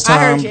 The Mom. first I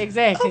heard time. you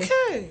exactly.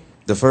 Okay.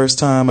 The first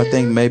time, I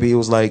think maybe it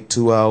was like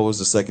 2 hours.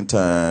 The second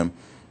time,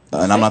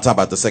 and I'm not talking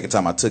about the second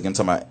time I took it. I'm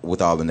talking about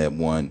with all in that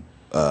one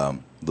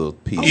little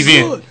piece.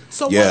 Good.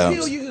 So Yeah. one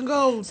pill you can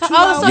go. So, 2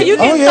 hours. so you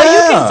can, Oh,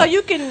 yeah. so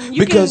you can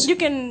Because you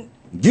can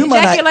you might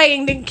not- ejaculate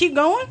and then keep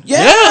going.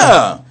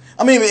 Yeah.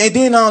 I mean, and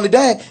then not only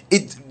that,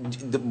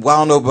 well,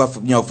 I don't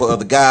know about for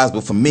other guys,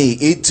 but for me,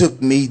 it took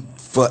me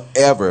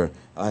forever.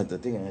 I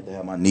think I had to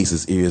have my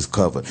niece's ears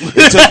covered.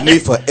 It took me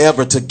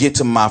forever to get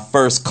to my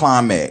first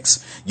climax.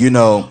 that's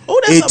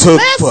It a took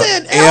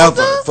blessing,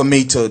 forever Elder. for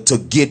me to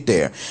get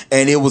there,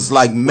 and it was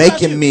like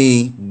making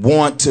me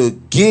want to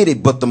get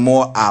it. But the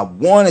more I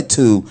wanted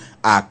to,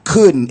 I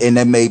couldn't, and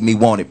that made me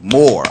want it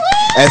more.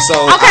 And so,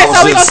 Okay, I was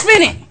so we gonna just,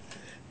 spin it.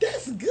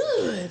 That's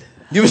good.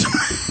 you was,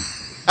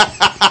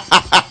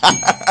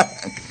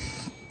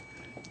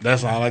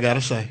 That's all I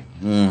gotta say.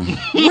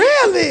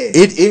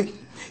 Really?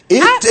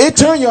 It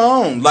turn you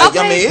on. Like, I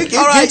Okay. mean, it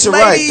All gets you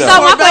right, right ladies. though.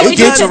 So my It question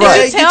gets is, you did you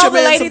right. tell the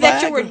man lady some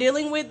that you Viagra. were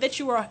dealing with that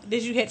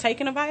you had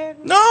taken a Viagra?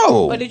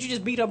 No. Or did you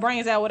just beat her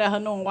brains out without her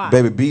knowing why?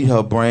 Baby beat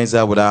her brains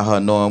out without her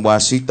knowing why.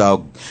 She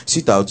thought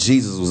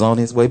Jesus was on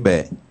his way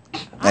back,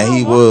 and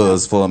he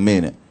was for a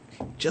minute.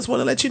 Just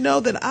want to let you know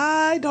that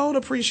I don't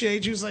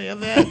appreciate you saying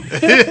that.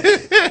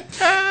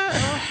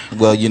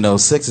 Well, you know,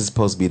 sex is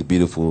supposed to be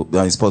it's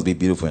supposed to be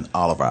beautiful in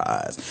all of our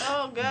eyes.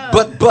 Oh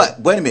God. But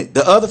wait a minute.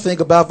 The other thing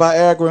about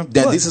Viagra,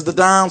 this is the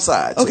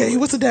downside. to Okay, it.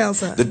 what's the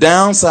downside? The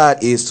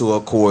downside is to,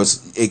 of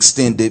course,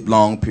 extended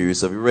long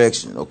periods of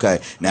erection. Okay.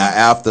 Now,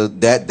 after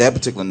that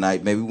particular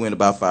night, maybe we went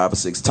about 5 or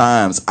 6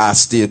 times. I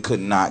still could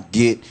not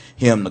get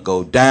him to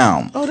go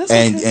down. Oh, that's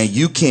and okay. and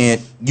you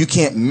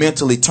can't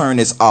mentally turn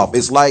this off.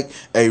 It's like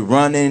a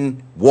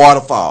running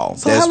waterfall.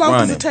 So that's how long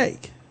running. does it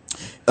take?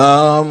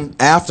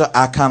 After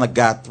I kind of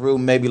got through,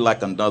 maybe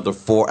like another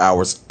 4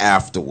 hours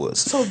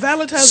afterwards. So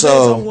Valentine's Day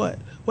is on what?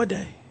 What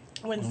day?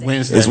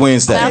 Wednesday. It's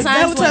Wednesday.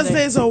 Valentine's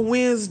Day is on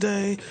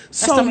Wednesday.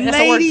 So that's a work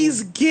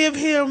ladies, give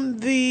him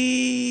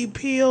the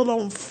pill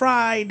on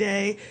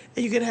Friday,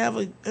 and you can have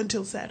it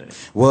until Saturday.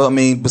 Well, I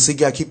mean, but see, you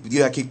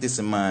gotta keep this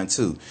in mind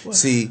too.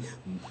 See,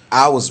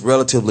 I was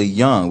relatively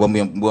young. I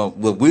mean,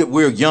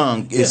 we're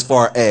young as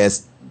far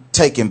as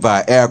taking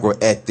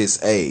Viagra at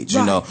this age,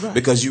 you know,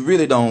 because you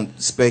really don't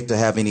expect to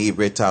have any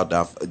erectile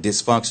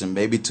dysfunction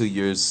maybe to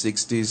your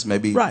 60s,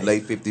 maybe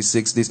late 50s,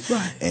 60s.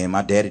 Right. And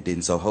my daddy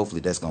didn't, so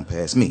hopefully that's going to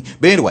pass me.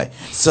 But anyway,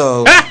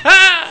 so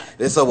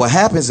what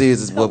happens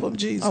is Help him,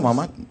 Jesus. Oh,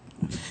 my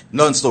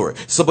nothing story.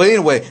 So, but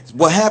anyway,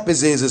 what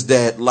happens is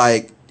that,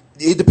 like,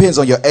 it depends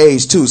on your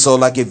age too. So,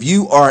 like, if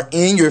you are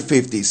in your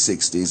 50s,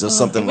 60s, or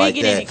something like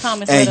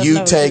that, and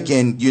you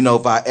taking, you know,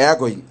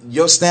 Viagra,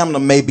 your stamina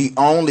may be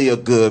only a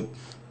good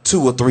 2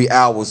 or 3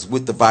 hours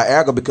with the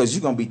Viagra because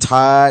you're gonna be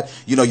tired.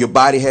 You know, your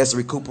body has to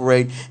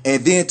recuperate,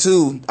 and then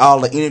too, all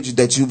the energy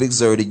that you've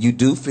exerted, you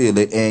do feel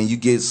it, and you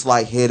get a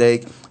slight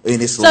headache, and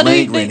it's a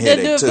lingering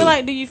headache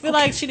too. Do you feel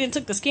like she didn't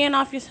took the skin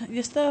off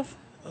your stuff?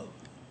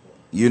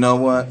 You know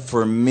what?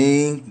 For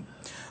me,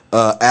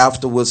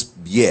 afterwards,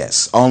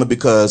 yes, only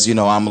because, you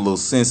know, I'm a little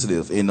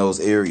sensitive in those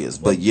areas.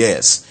 But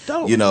yes,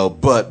 you know,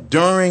 but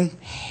during,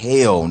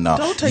 hell no.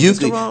 Don't take you this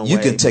the wrong you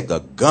way. can take a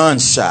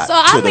gunshot. So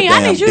I mean,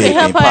 I need you to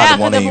help her out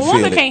because if a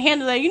woman feel it. can't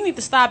handle that, you need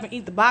to stop and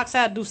eat the box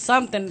out, do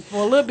something for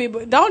a little bit,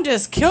 but don't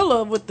just kill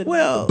her with the.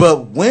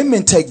 But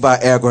women take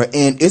Viagra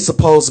and it's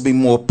supposed to be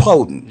more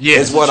potent.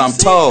 Yes. is what I'm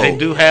told. They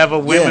do have a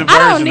women version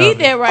I don't of need it.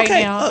 that right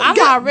now. I'm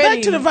already.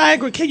 Back to the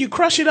Viagra. Can you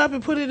crush it up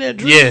and put it in that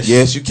drink? Yes.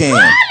 Yes, you can.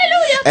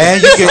 Hallelujah.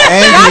 And you can.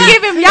 And Y'all you-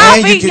 give him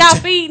and you y'all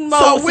can feeding So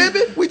Moses.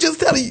 women, we just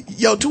telling you,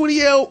 yo,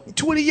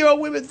 20-year-old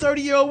women,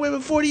 30-year-old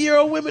women,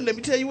 40-year-old women. Let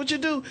me tell you what you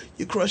do.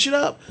 You crush it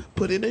up,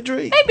 put it in a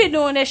drink. They been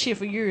doing that shit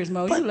for years,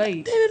 Mo. You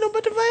late. They didn't know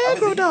about the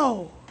Viagra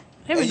though.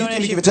 They been You doing that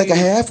can shit even for take a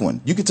years. half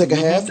one. You can take a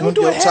half Don't one.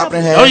 do You a know, chop it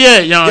in half half. Oh, yeah,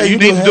 y'all, you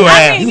need to do a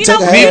half. You You can know,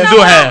 take a Need half. to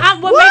do a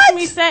half. What makes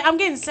me sad? I'm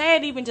getting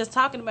sad even just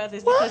talking about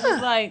this because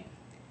it's like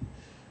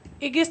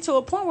it gets to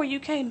a point where you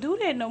can't do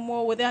that no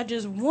more without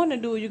just wanting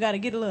to do it. You got to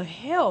get a little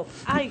help.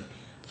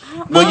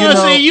 Well, you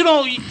know- see, you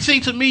don't see.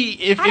 To me,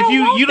 if I don't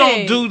you want don't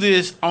that. do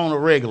this on a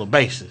regular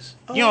basis,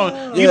 you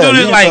don't. You Yeah, do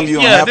this yeah, like, something you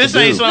don't yeah, have to this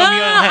ain't do. something No, you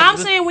no, don't no. have I'm to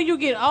do. saying when you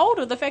get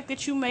older, the fact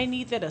that you may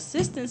need that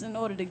assistance in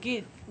order to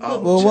get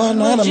Well, why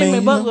not? I Jimmy mean,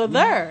 you Butler know,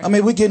 there. I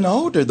mean, we're getting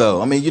older,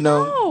 though. I mean, you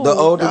know, No. the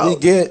older we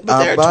get, But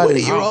there our are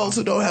bodies. 20-year-olds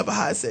who don't have a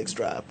high sex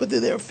drive. But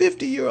then there are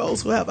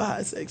 50-year-olds who have a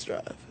high sex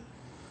drive.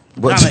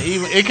 But-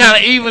 It kind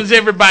of evens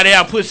everybody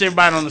out, puts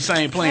everybody on the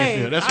same playing Hey,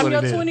 field. That's I'm what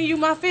your it is. 20, you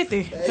my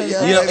 50. 'Cause,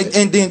 you know,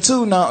 and then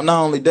too, not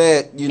only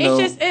that, you know,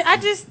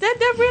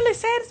 that really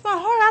saddens my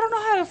heart. I don't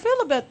know how to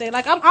feel about that.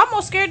 Like I'm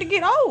almost scared to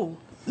get old.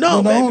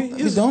 No, don't,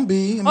 baby. you don't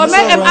be. I mean, Or it's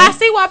maybe all I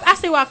right.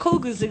 see why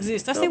cougars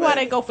exist. I see why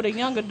they go for the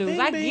younger dudes.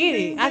 I get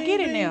it. I get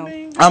it now.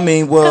 I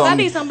mean, well, Because I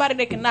need somebody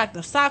that can knock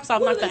the socks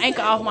off, knock the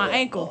ankle off my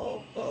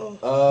ankle.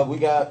 we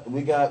got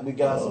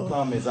some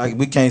comments.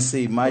 We can't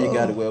see. Maya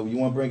got it. Well, you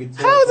want to bring it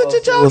to? How is it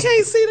that y'all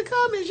can't see the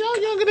comments?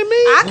 Y'all younger than me.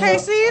 I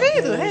can't see it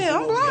either. Hell,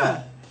 I'm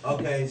blind.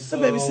 Okay, so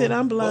baby said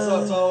I'm blind.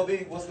 What's up,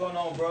 Toby? What's going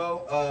on,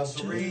 bro?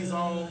 Cherie's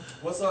on.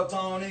 What's up,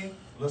 Tony?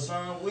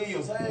 LaShawn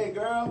Williams. Hey,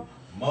 girl.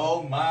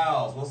 Mo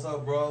Miles. What's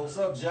up, bro? What's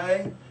up,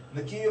 Jay?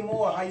 Nakia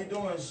Moore. How you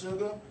doing,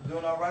 Sugar?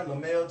 Doing all right.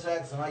 LaMel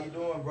Jackson. How you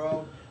doing,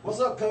 bro? What's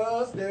up,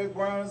 cuz? Derek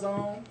Brown is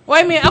on.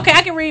 Wait a minute. Okay,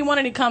 I can read one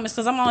of the comments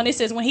because I'm on. It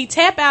says, when he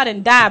tap out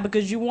and die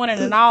because you wanted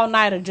an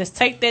all-nighter, just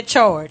take that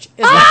charge.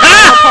 It's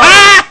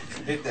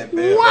like Hit that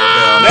bell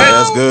right there.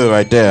 That's good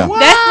right there.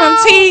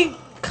 That's from T.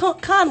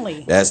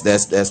 Conley. That's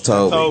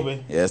Toby.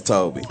 Toby. Yeah, that's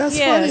Toby. That's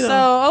Yeah, funny, though.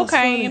 so That's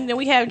okay. funny. And then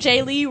we have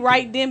J. Lee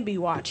Wright Denby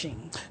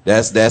watching.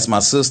 That's my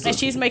sister. And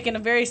she's making a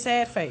very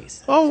sad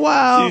face. Oh,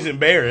 wow. She's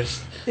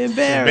embarrassed.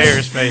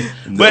 Embarrassed. Face.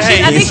 But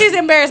hey, I think she's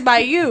embarrassed by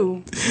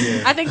you.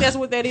 I think that's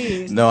what that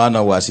is. No, I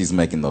know why she's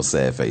making those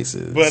sad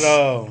faces. but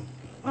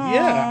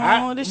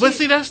yeah. But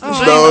see, that's the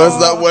thing. No, it's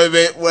not. Wait a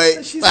minute.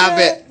 Wait. She Stop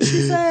said, it.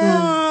 She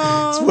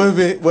said,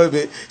 Wait a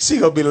minute. She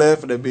gonna be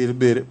laughing at me in a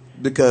minute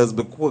because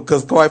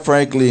quite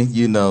frankly,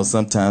 you know,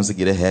 sometimes to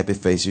get a happy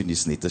face, you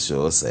just need to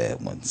show a sad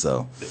one.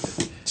 So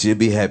she'll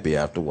be happy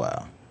after a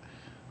while.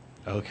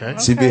 Okay.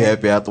 She'll be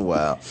happy after a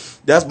while.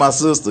 That's my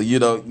sister. You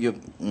know, Don't, you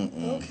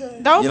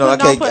don't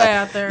put it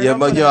out there. Yeah, Don't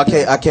but put you it know, out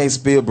there. I can't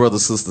spill brother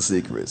sister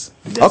secrets.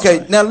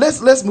 Okay, now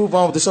let's move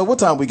on with the show. What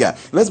time we got?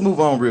 Let's move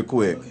on real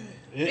quick.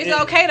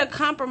 It's okay to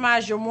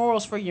compromise your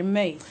morals for your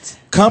mate.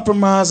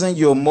 Compromising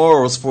your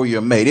morals for your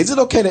mate. Is it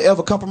okay to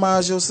ever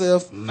compromise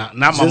yourself? Not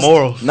my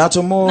morals. Not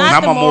your morals?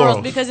 Not the my morals,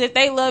 morals. because if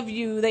they love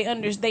you, they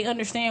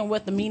understand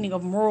what the meaning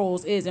of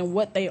morals is and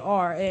what they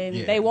are, and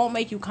they won't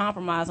make you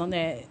compromise on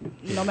that,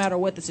 no matter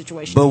what the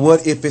situation. But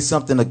what if it's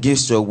something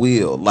against your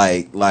will?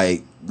 Like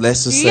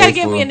let's just say. You gotta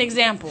give me an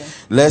example.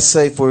 Let's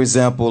say, for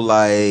example,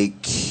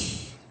 like.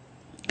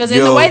 Because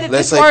in the way that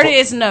this word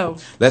is no.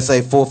 Let's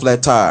say 4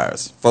 flat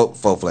tires. 4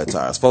 flat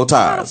tires. 4 Why the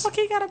tires. fuck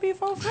he gotta be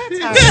 4 flat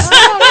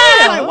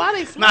tires?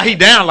 Why they Nah, he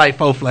down like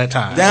 4 flat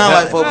tires. Down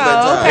like 4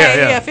 flat tires. Okay,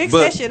 yeah, fix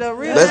that shit up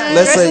real. Let's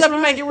Dress say, it up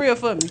and make it real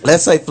for me.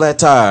 Let's say flat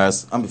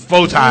tires.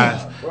 4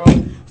 tires.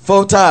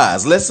 4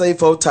 tires. Let's say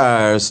 4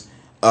 tires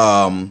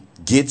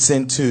gets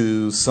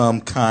into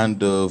some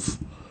kind of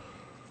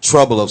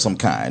trouble of some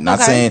kind.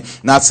 Not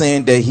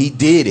saying that he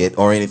did it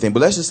or anything,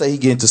 but let's just say he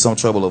get into some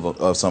trouble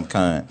of some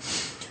kind.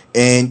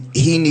 And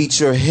he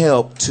needs your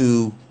help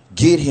to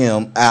get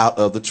him out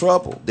of the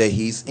trouble that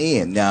he's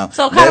in. Now,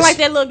 so kind of like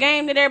that little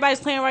game that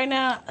everybody's playing right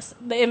now.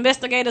 The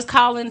investigators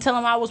call and tell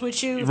him I was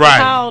with you. Right.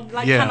 Called,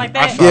 like, kind of like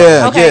that.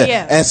 Yeah. Okay.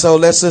 Yeah. And so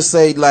let's just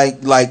say,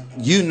 like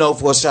you know,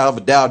 for a shadow of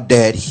a doubt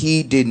that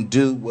he didn't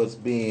do what's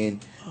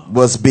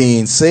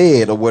being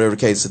said or whatever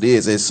the case it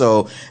is. And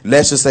so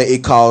let's just say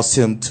it caused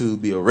him to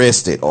be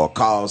arrested or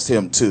caused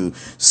him to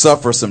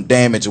suffer some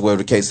damage or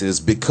whatever the case is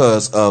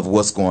because of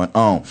what's going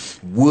on.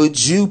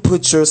 Would you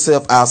put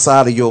yourself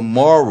outside of your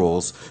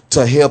morals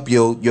to help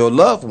your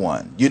loved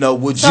one? You know,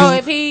 would you? So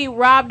if he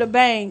robbed a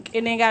bank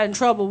and then got in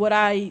trouble, would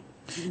I?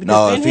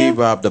 No, if he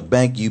robbed the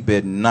bank, you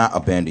better not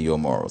abandon your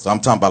morals. I'm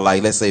talking about,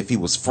 like, let's say if he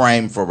was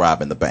framed for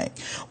robbing the bank,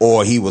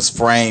 or he was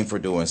framed for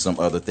doing some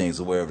other things,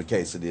 or whatever the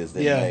case it is.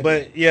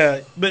 But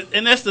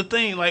and that's the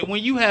thing. Like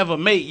when you have a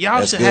mate,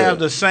 y'all should good. have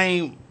the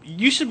same.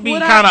 You should be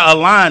kind of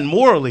aligned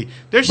morally.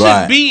 There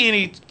shouldn't be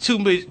any too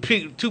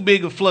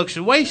big a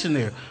fluctuation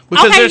there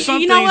because there's some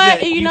things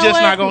that you're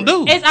just not gonna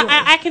do.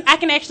 I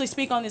can actually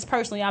speak on this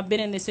personally. I've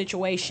been in this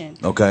situation.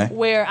 Okay.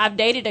 Where I've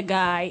dated a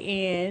guy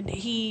and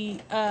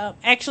he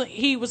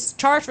he was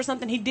charged for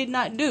something he did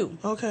not do.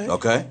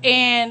 Okay.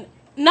 And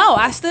no,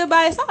 I stood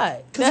by his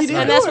side. Because he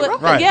didn't do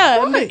it, right.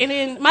 Yeah. Right. And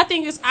then my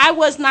thing is, I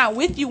was not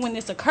with you when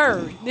this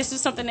occurred. This is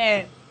something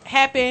that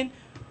happened.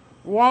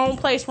 Wrong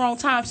place, wrong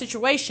time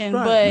situation,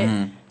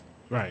 but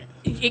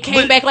it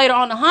came back later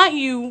on to haunt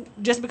you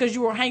just because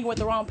you were hanging with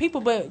the wrong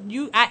people. But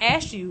I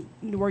asked you,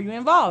 were you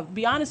involved?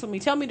 Be honest with me.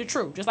 Tell me the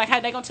truth. Just like how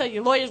they gonna tell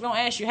you, lawyers gonna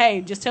ask you, hey,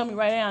 just tell me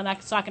right now,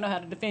 so I can know how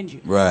to defend you.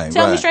 Right.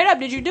 Tell me straight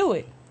up, did you do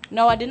it?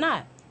 No, I did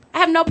not. I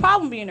have no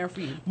problem being there for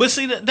you. But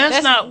see,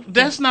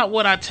 that's not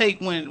what I take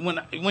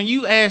when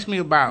you ask me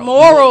about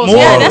morals.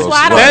 Yeah, that's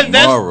why I don't.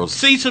 Morals.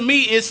 See, to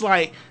me, it's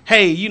like,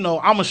 hey, you know,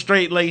 I'm a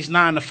straight laced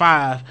 9 to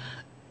 5.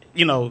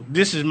 You know,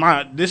 this is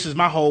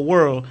my whole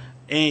world,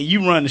 and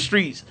you run the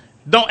streets.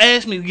 Don't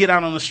ask me to get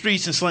out on the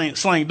streets and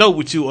slang dope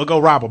with you or go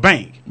rob a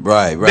bank.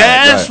 Right.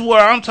 That's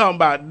where I'm talking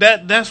about.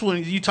 That's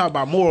when you talk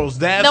about morals.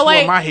 That's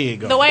where my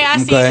head goes. The way I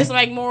see it is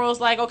like morals,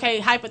 like, okay,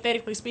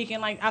 hypothetically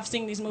speaking, like I've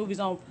seen these movies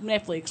on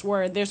Netflix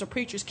where there's a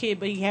preacher's kid,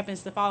 but he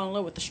happens to fall in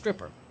love with a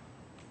stripper.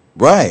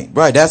 Right.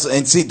 That's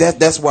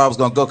where I was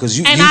gonna go because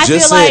you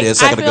just said it a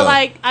second ago.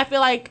 I feel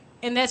like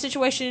in that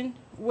situation,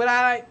 would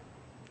I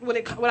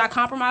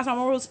compromise my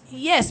morals?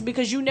 Yes,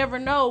 because you never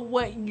know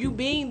what you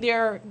being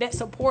there, that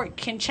support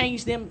can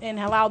change them and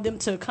allow them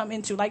to come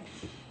into. Like,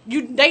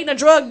 you dating a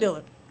drug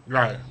dealer.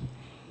 Right.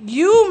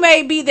 You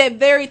may be that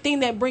very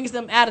thing that brings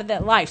them out of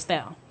that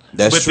lifestyle.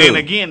 That's true. But then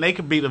again, they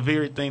could be the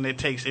very thing that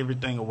takes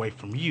everything away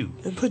from you.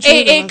 It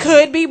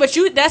could be, but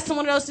that's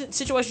one of those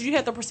situations you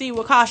have to proceed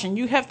with caution.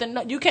 You have to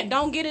know,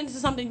 don't get into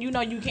something you know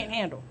you can't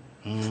handle.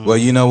 Well,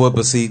 you know what?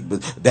 But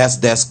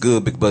that's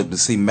good. But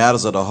see,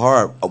 matters of the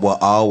heart will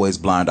always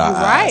blind our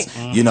eyes.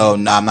 Mm-hmm. You know,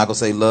 now I'm not gonna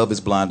say love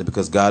is blinded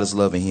because God is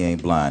love and He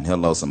ain't blind.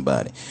 Hello,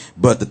 somebody.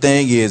 But the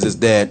thing is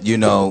that you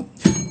know,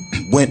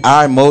 when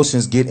our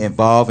emotions get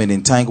involved and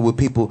entangled with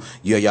people,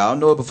 y'all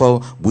know it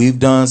before. We've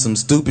done some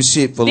stupid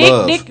shit for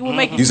love. Will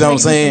make you know what I'm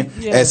saying?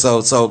 Yeah. And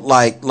so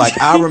like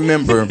I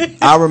remember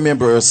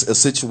a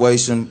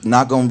situation.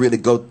 Not gonna really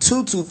go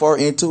too far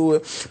into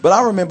it, but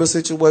I remember a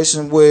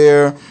situation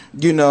where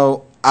you know.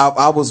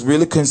 I was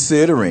really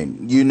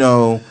considering, you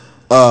know,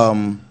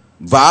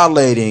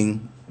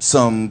 violating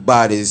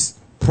somebody's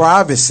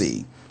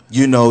privacy,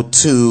 you know,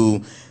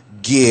 to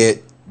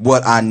get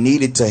what I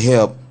needed to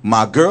help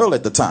my girl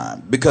at the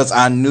time because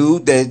I knew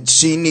that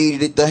she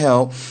needed the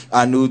help.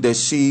 I knew that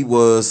she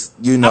was,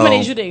 you know. I'm going to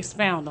need you to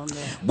expound on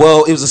that.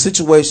 Well, it was a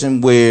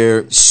situation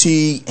where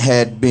she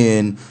had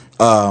been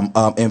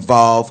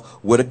involved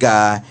with a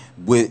guy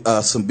with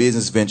some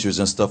business ventures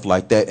and stuff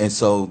like that, and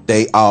so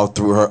they all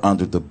threw her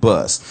under the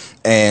bus,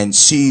 and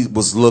she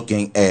was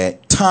looking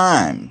at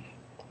time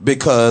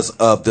because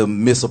of the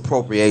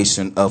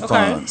misappropriation of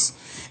funds.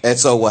 And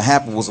so what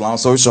happened was, long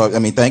story short, I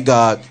mean, thank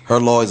God her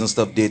lawyers and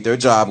stuff did their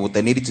job, what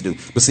they needed to do.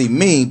 But see,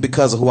 me,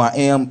 because of who I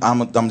am, I'm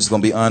just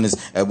going to be honest.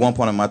 At one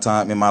point in my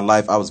time, in my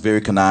life, I was very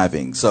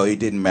conniving. So it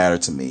didn't matter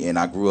to me. And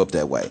I grew up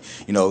that way,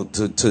 you know,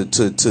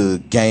 to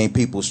gain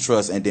people's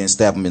trust and then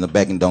stab them in the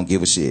back and don't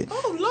give a shit.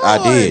 Oh, Lord.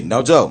 I did.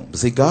 No joke. But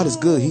see, God is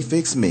good. He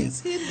fixed me.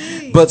 Yes, he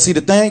did. But see,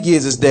 the thing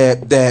is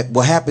that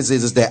what happens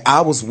is that I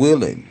was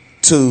willing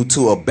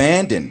to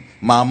abandon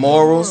my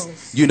morals,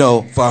 you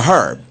know, for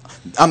her.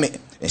 I mean,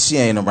 and she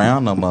ain't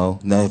around no more.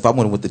 Now, if I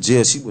went with the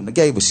jail, she wouldn't have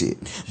gave a shit.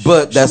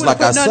 But that's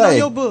like I say.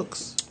 Your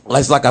books.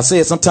 Like I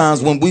said,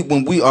 sometimes when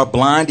we are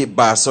blinded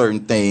by certain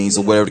things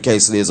or whatever the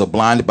case is, or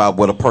blinded by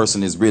what a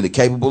person is really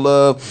capable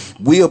of,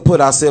 we'll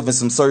put ourselves in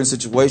some certain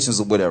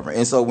situations or whatever.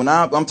 And so when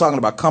I'm talking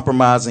about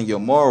compromising your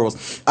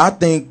morals, I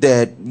think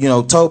that, you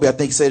know, Toby, I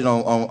think said it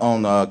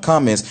on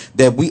comments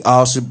that we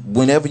all should,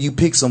 whenever you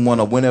pick someone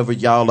or whenever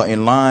y'all are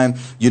in line,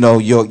 you know,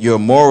 your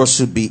morals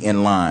should be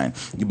in line.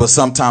 But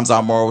sometimes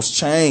our morals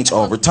change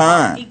over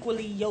time.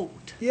 Equally yoked.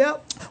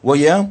 Yep. Well,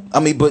 yeah. I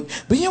mean, but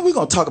yeah, we're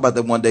going to talk about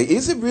that one day.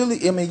 Is it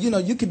really, I mean, you know,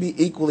 you can be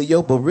equally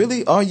yoked, but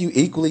really, are you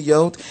equally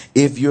yoked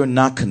if you're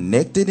not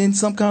connected in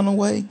some kind of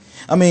way?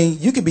 I mean,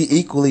 you can be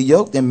equally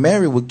yoked and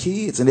married with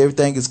kids and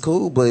everything is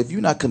cool, but if you're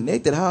not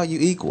connected, how are you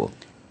equal?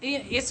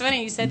 It's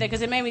funny you said that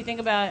because it made me think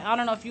about, I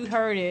don't know if you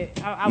heard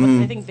it. I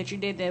think that you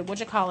did that.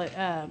 What you call it?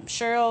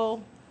 Cheryl,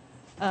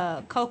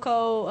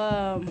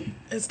 Coco,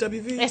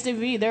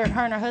 SWV.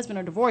 Her and her husband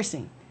are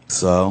divorcing.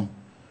 So?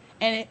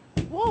 And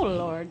whoa,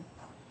 Lord.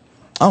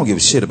 I don't give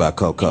a shit about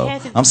Coco.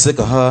 I'm sick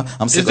of her.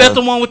 Is that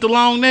the one with the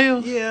long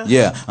nails? Yeah.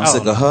 Yeah. I'm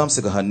sick of her. I'm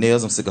sick of her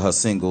nails. I'm sick of her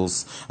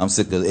singles. I'm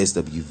sick of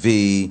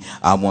SWV.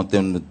 I want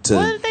them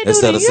to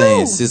instead of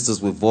saying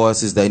sisters with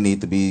voices, they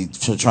need to be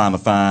trying to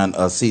find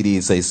a CD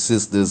and say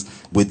sisters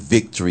with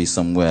victory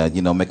somewhere.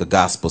 You know, make a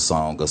gospel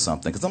song or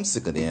something. Because I'm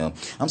sick of them.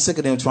 I'm sick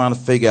of them trying to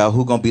figure out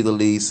who's going to be the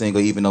lead singer,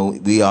 even though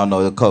we all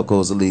know that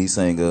Coco's the lead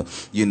singer.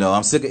 You know,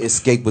 I'm sick of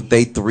Escape with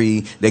they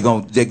three. They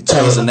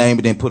change the name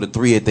and then put a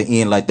 3 at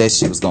the end like that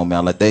shit was going to be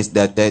out. Like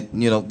that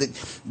you know, I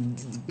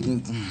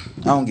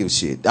don't give a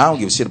shit. I don't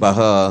give a shit about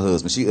her or her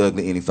husband. She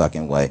ugly any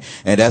fucking way,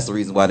 and that's the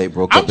reason why they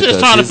broke up.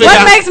 Just trying to figure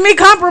what makes me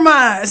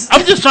compromise?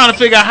 I'm just trying to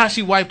figure out how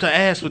she wiped her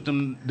ass with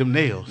them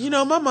nails. You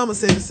know, my mama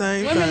said the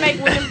same. Women make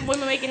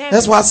it happen.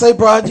 That's why I say,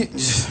 bro.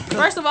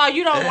 First of all,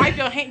 you don't wipe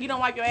your hand. You don't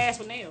wipe your ass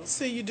with nails.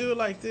 See, you do it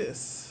like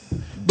this.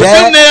 But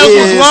them nails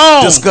was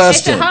long.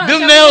 Disgusting.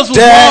 Them nails was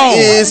that long.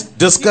 is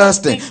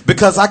disgusting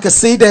because I could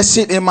see that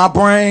shit in my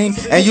brain,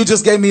 and you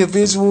just gave me a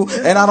visual,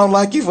 and I don't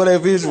like you for that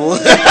visual.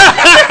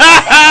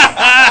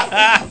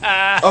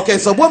 Okay,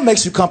 so what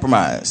makes you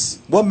compromise?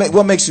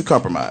 What makes you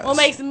compromise? What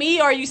makes me,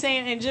 or are you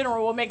saying in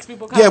general, what makes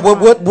people compromise?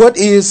 Yeah, what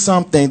is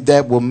something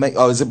that will make...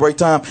 Oh, is it break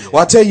time?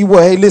 Well, I tell you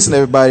what, hey, listen,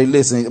 everybody,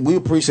 listen. We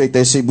appreciate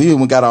that shit. We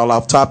even got all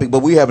off topic, but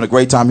we having a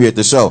great time here at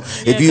the show.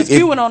 Yeah, if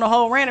you went on a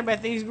whole rant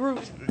about these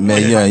groups.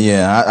 Man,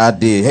 yeah, I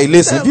did. Hey,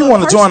 listen, if you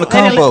want to join the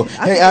combo,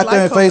 hey, out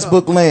there in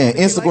Facebook land,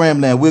 Instagram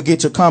land, we'll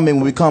get your comment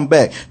when we come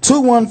back.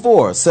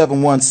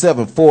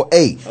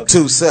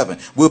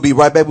 214-717-4827. We'll be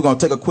right back. We're going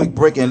to take a quick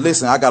break and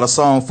listen. I got a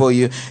song for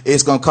you.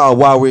 It's going to call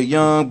While We're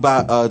Young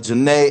by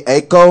Janae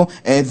Aiko,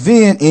 and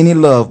then Any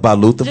Love by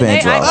Luther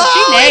Vandross.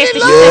 She nasty.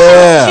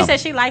 Yeah. She said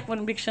she liked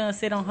when Big Sean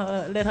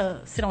let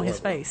her sit on his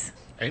face.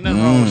 Ain't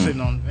nothing wrong with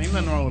sitting on. Ain't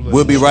nothing wrong with.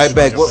 We'll be right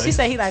back. She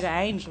said he like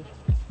an angel.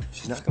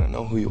 She's not gonna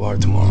know who you are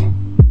tomorrow.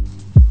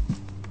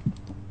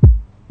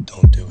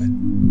 Don't do it.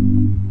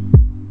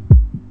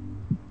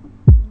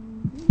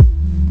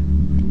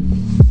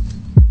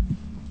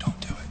 Don't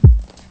do it.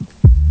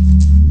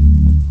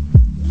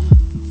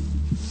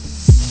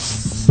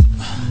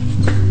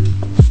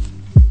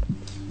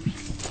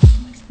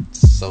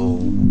 So,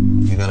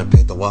 you gonna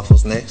pick the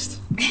waffles next?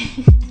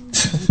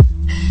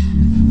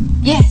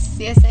 Yes,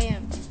 I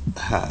am.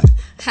 Hi.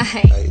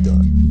 Hi. How you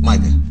doing?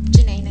 Micah.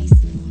 Janae, nice.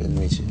 Good to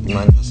meet you. You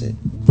mind if I sit?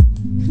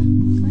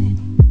 Go ahead.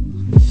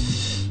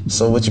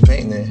 So what you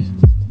painting there?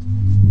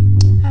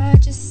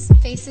 Just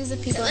faces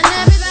of people. Killing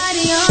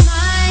everybody on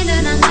mine,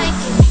 and I like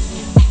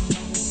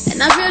it.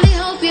 And I really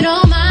hope you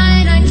don't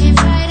mind. I can't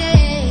fight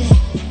it.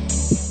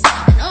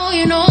 I know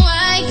you know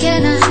I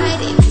cannot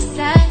hide it. 'Cause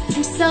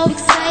I'm so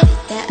excited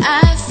that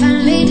I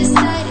finally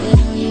decided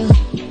on you.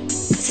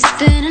 'Cause it's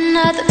been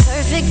another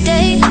perfect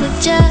day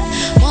with ya.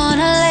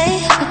 Wanna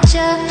lay with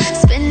ya,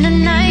 spend the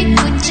night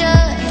with ya,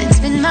 then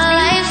spend my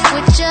life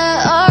with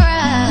ya.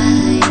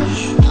 Alright,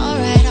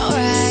 alright,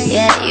 alright.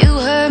 Yeah, you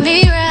heard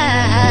me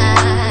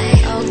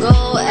right. I'll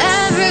go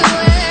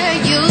everywhere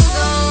you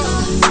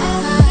go.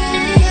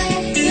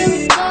 Everywhere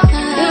you go.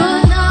 You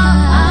know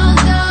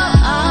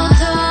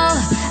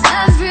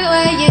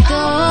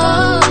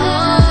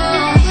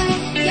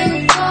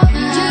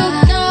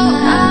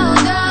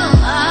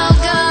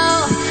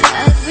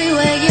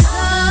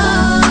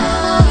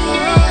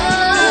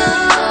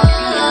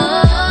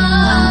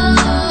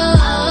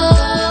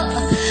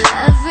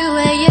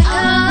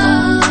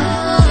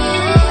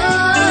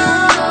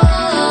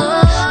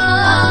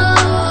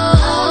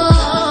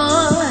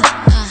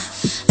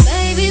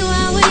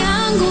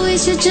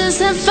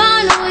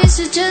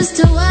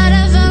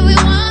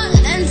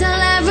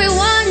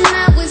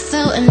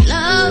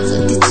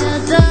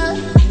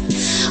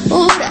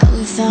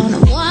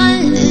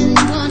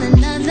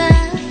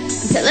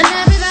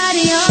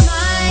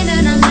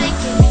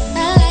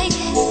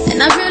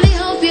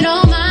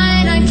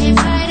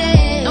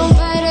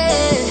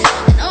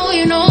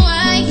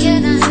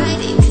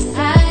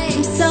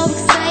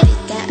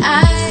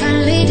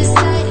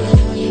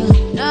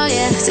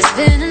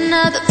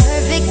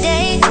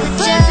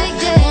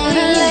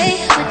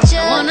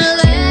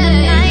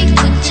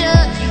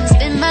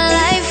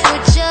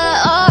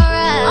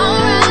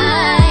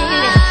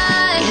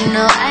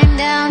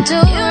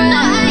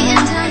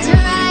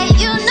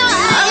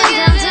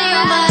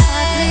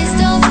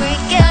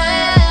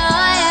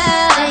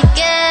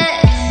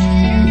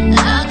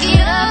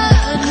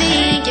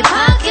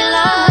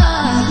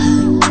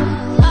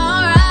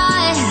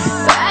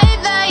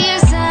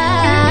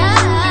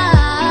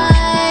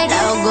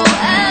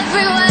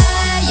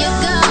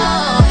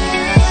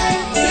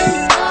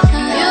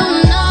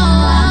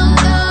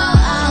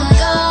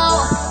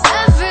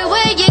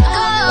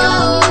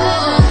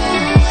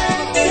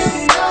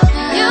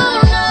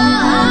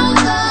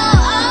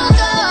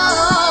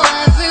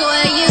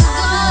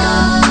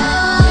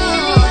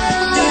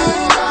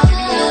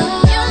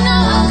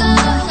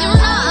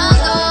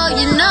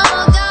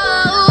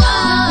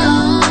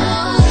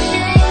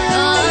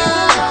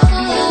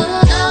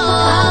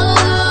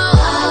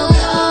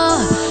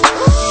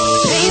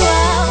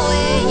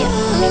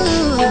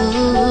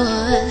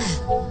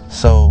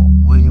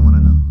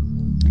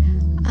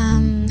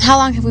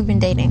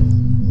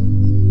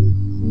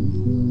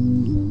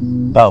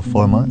About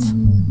 4 months.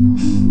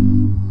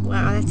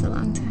 Wow, that's a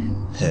long time.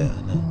 Hell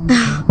no.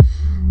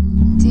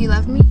 Do you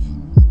love me?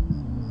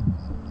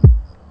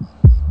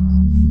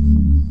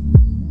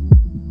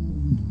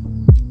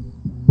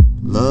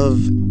 Love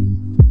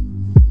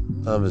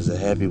is a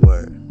heavy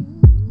word.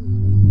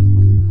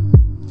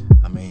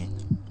 I mean,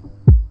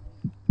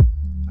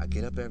 I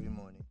get up every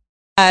morning.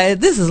 Hi,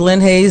 this is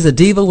Lynn Hayes, a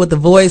diva with a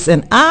voice,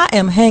 and I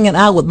am hanging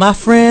out with my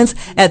friends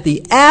at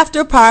the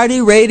After Party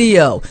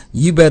Radio.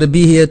 You better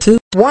be here too.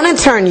 Want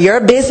to turn your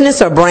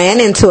business or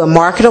brand into a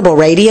marketable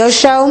radio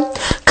show?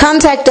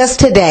 Contact us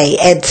today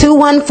at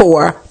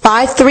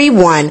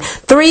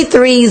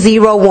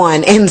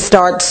 214-531-3301 and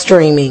start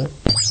streaming.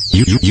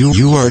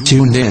 You are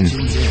tuned in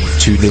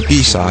to the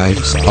B-side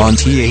on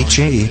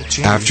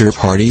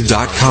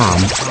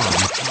THAAfterparty.com.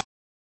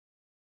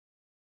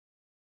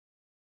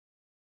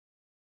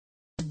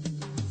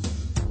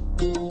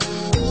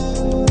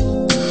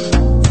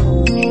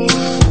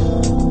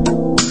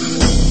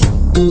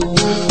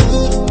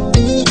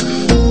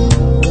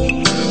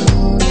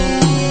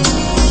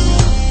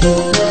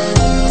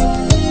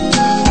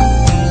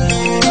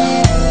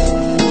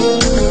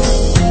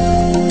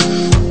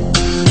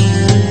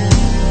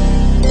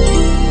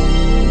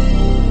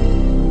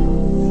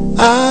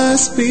 I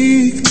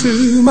speak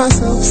to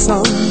myself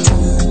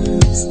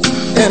sometimes,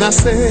 and I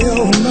say,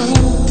 oh my,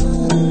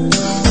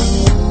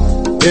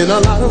 in a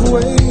lot of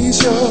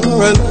ways you're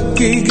a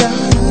lucky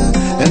guy,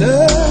 and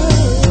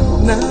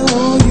now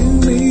all you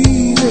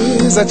need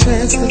is a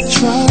chance to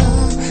try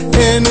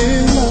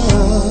any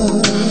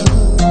love.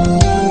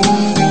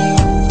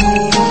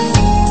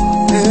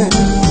 And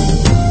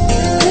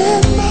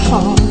in my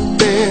heart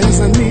there's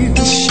a need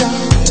to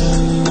shout,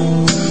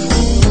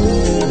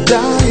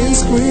 dying,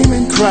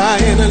 screaming,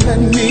 crying, and let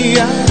me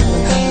out.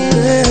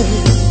 There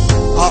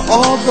are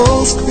all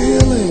those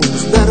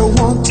feelings that I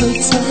want to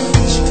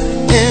touch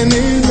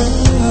any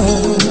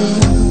love.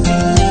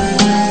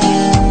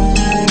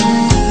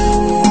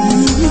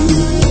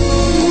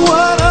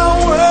 What a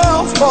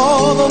world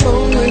for the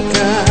lonely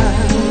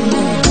kind.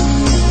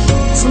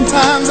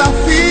 Sometimes I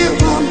feel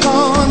I'm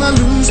gonna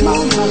lose my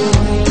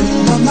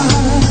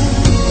mind.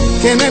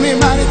 Can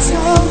anybody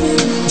tell me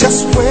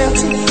just where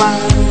to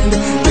find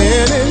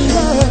any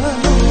love?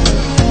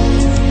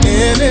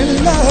 Any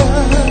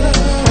love,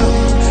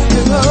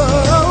 you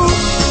know,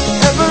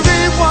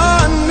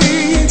 everyone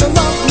needs a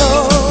love, no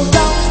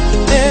doubt.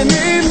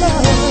 Any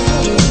love,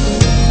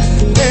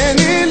 and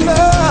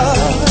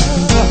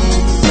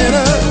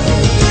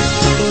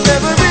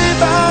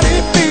everybody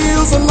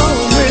feels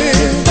alone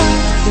without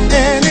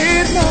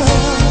any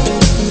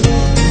love,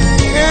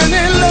 and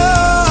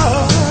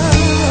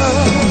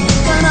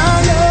I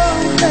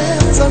know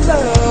there's a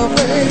love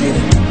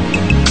waiting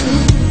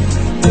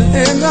to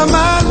enter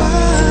my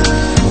life.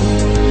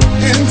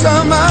 Into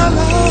my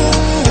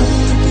life.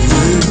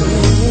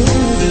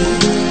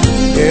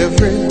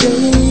 Every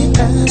day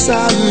as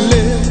I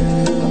live,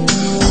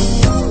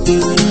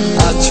 I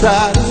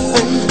try to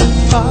think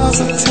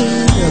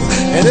positive,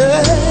 and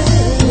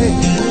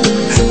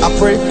I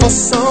pray for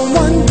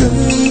someone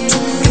good to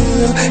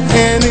feel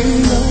any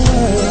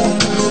love.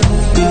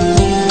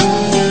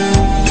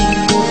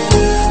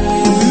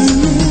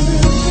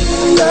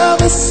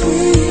 Love is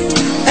sweet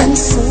and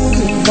so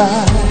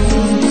divine,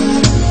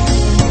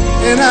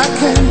 and I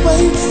can't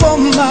wait for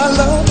my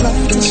love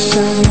light to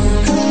shine,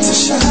 to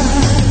shine.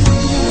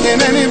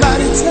 Can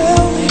anybody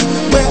tell me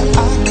where I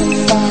can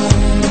find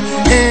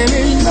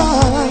any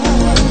love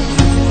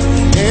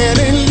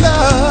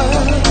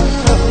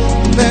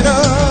that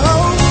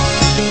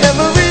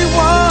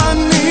everyone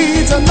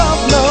needs a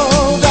love, no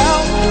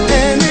doubt.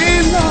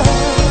 Any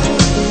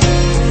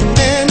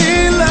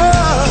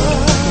love,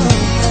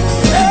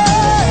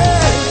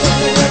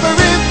 yeah.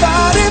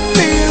 Everybody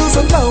feels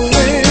alone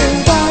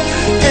without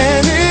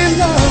any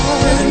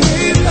love,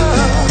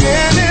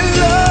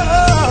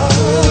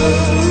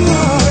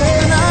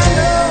 and I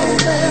know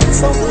there's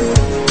someone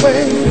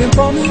waiting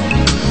for me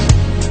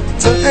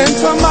to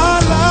enter my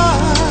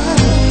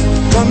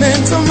life, come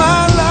into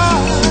my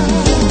life.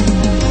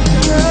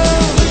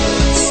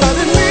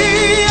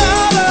 Suddenly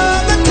out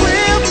of the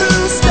clear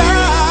blue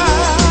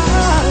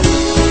sky,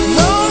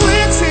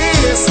 lonely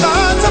tears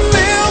start to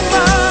fill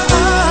my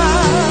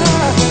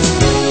eyes.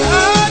 I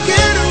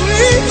get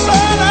weak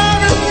but I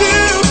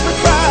refuse to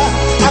cry.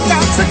 I've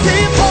got to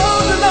keep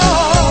holding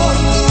on.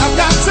 I've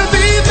got to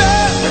be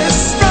very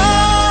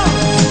strong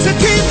to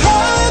keep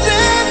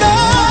holding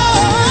on.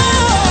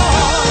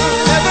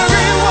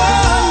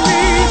 Everyone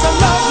needs a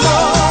love, no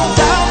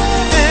doubt.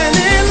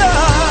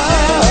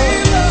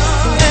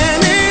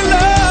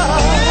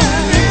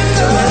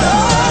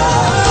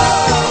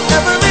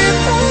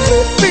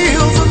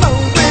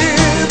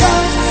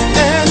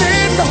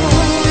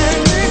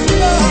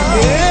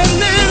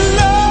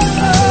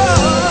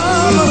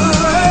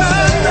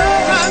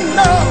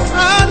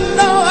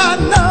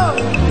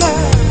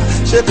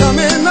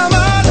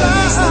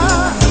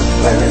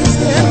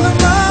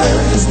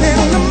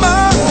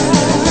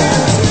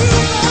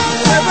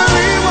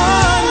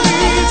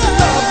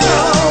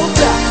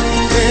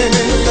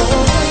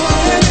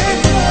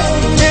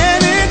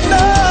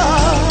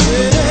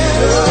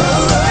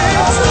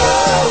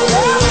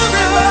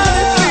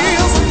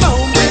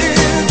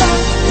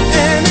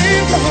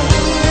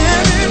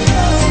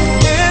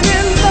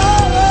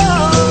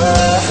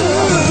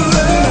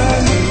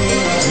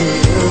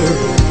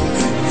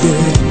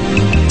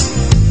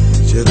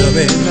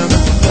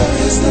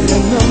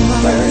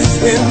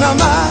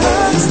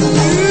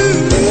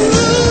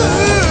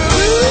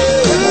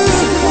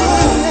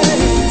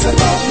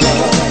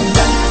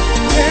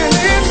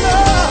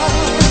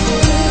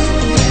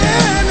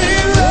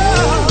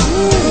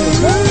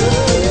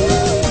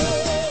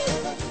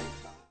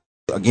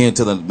 again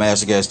to the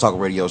Master Gas Talk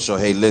Radio Show.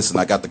 Hey, listen,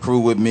 I got the crew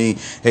with me.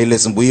 Hey,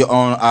 listen, we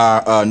on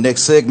our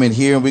next segment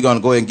here, and we're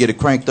gonna go ahead and get it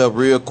cranked up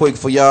real quick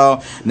for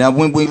y'all. Now,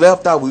 when we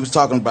left out, we was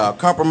talking about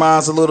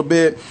compromise a little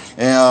bit,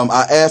 and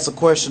I asked a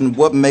question: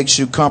 what makes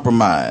you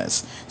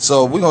compromise?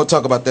 So we're gonna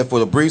talk about that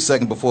for a brief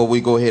second before we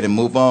go ahead and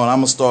move on. I'm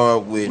gonna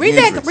start with read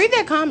Hendrix.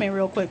 that comment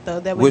real quick though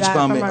that we Which got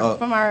comment?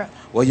 from our.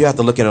 Well, you have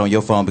to look at it on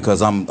your phone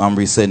because I'm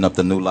resetting up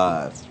the new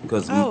live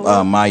because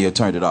Maya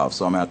turned it off,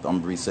 so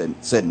I'm resetting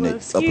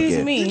it up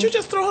again. Did you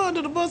just throw her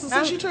under the bus and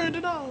say she turned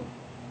it off?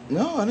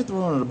 No, I didn't throw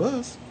her under the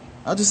bus.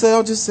 I just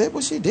said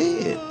what she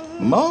did.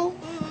 Mo,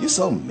 you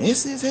so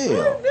messy as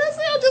hell.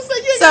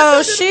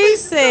 So she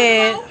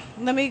said,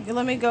 let me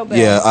go back.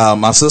 Yeah,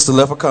 my sister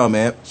left a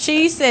comment.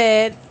 She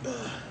said.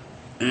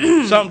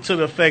 Something to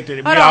the effect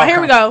that Hold on, here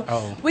we go.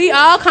 We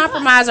all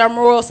compromise our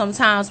morals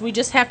sometimes. We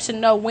just have to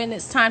know when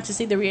it's time to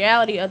see the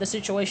reality of the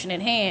situation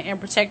at hand and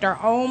protect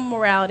our own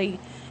morality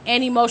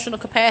and emotional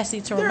capacity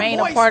to remain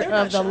a part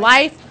of the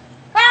life.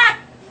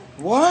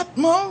 What,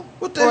 Mo?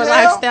 What the or hell?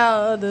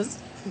 lifestyle of others.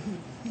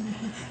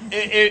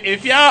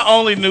 If y'all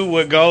only knew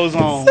what goes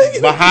on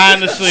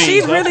behind the scenes,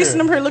 She's really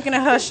sitting up here looking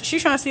at her.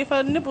 She's trying to see if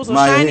her nipples are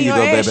Maya, shiny here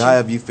you or go, ashy. baby.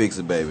 However you fix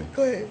it, baby.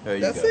 Go ahead. There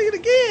you Now go. sing it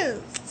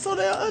again so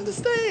they'll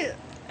understand.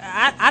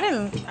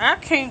 I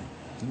can't.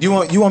 You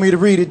want me to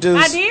read it, dude?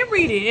 I did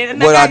read it. And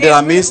What, did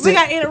I miss it?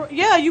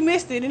 Yeah, you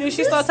missed it. And then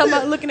she started talking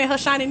about looking at her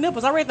shiny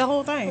nipples. I read the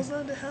whole thing.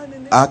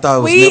 I thought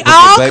it was We nipples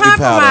all with baby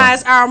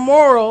compromise powder. our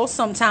morals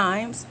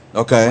sometimes.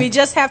 Okay. We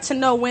just have to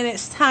know when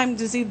it's time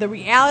to see the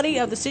reality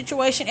of the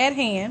situation at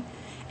hand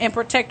and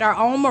protect our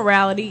own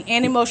morality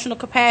and emotional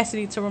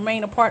capacity to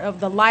remain a part of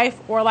the life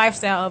or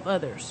lifestyle of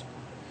others.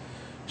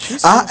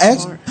 But I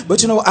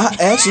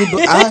actually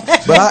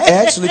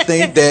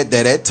think that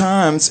at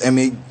times, I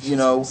mean,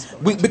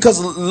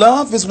 because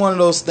love is one of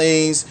those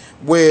things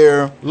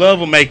where love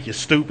will make you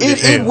stupid.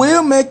 It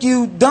will make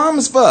you dumb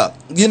as fuck.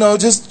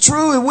 Just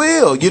true. It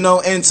will.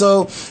 And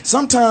so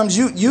sometimes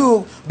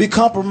you'll be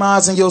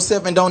compromising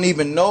yourself and don't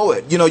even know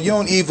it. You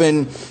don't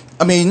even.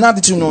 I mean, not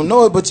that you don't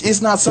know it, but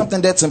it's not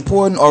something that's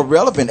important or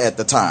relevant at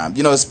the time.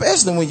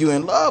 Especially when you're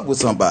in love with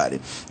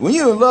somebody. When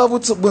you're in love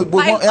with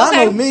one, and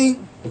I know me.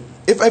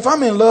 If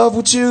I'm in love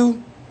with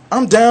you,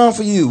 I'm down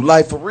for you,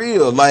 like for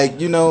real.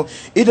 Like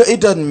it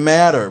doesn't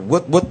matter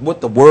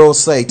what the world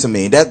say to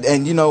me. I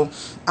know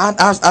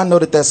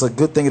that that's a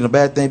good thing and a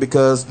bad thing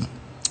because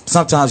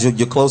sometimes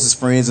your closest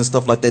friends and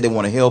stuff like that, they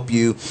want to help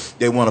you,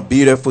 they want to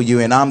be there for you,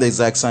 and I'm the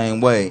exact same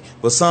way.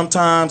 But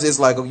sometimes it's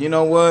like, you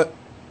know what?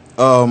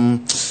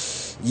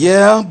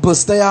 Yeah, but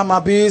stay out of my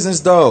business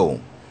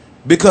though,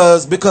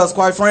 because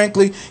quite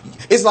frankly,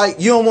 it's like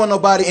you don't want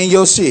nobody in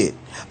your shit.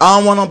 I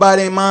don't want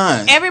nobody in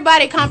mine.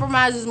 Everybody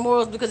compromises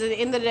morals because at the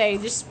end of the day,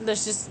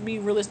 let's just be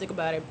realistic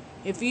about it.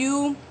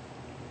 I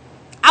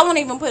won't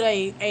even put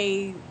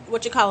a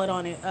what you call it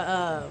on it.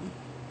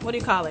 What do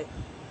you call it?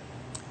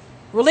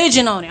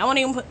 Religion on it. I won't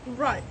even put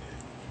right.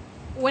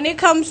 When it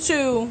comes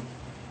to,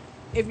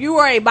 if you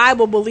are a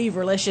Bible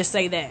believer, let's just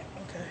say that,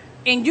 okay,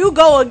 and you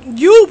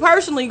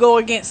personally go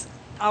against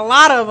a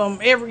lot of them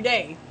every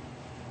day.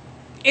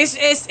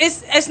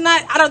 It's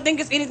not. I don't think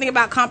it's anything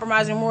about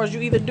compromising morals.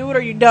 You either do it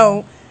or you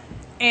don't,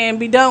 and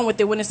be done with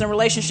it. When it's in a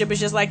relationship, it's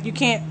just like you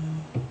can't.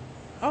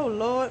 Oh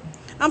Lord,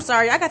 I'm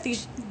sorry. I got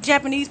these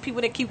Japanese people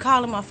that keep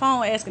calling my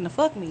phone asking to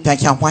fuck me.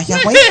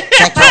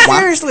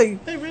 Seriously,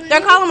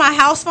 they're calling my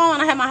house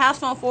phone. I have my house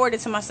phone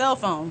forwarded to my cell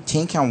phone.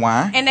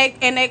 And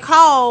they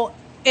call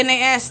and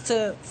they ask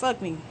to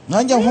fuck me.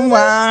 And 4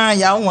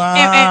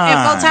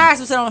 times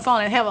to sit on the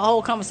phone and have a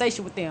whole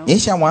conversation with them.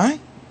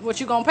 What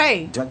you gonna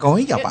pay?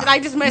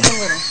 Like just messing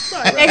with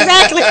them.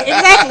 Exactly.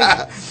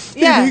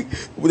 Yeah.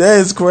 That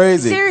is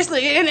crazy.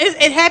 Seriously, and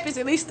it happens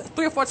at least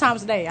 3 or 4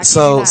 times a day.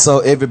 So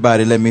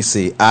everybody, let me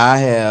see.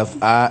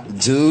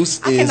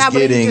 Juice is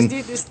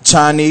getting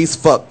Chinese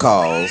fuck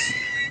calls.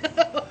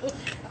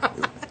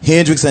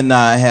 Hendrix and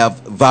I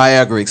have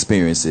Viagra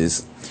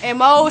experiences. And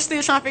Mo is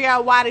still trying to figure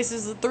out why this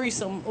is a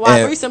threesome.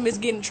 Why thresome is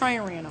getting train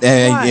ran on.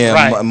 And yeah,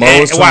 right. And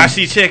why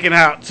she checking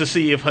out to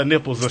see if her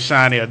nipples are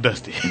shiny or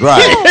dusty.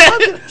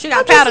 Right. She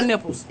got powder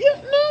nipples.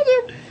 Yeah, no,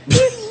 they're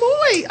moist.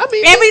 I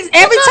mean,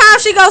 every time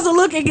she goes to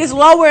look, it gets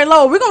lower and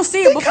lower. We're gonna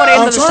see it before the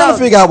end of the show. I'm trying to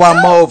figure out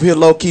why Mo over here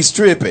low key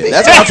stripping.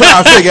 That's what I'm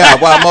trying to figure out.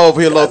 Why Mo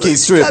over here low key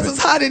stripping. Because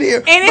it's hot in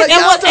here. And but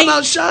y'all talking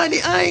about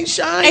shiny. I ain't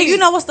shiny. And you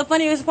know what's the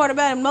funniest part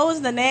about it? Mo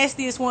is the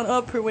nastiest one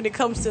up here when it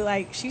comes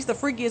to she's the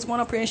freakiest one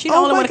up here, and she's the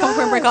only one to come up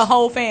here and break her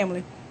whole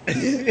family.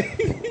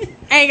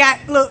 Ain't got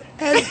look.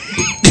 And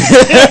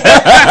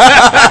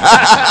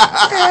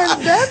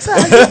that's how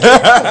you get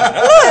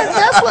and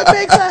that's what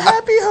makes a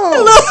happy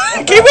home. Look,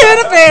 keep it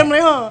in the family,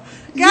 huh?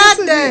 God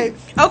dang.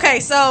 Okay,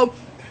 so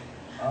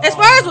as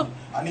far as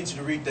I need you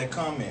to read that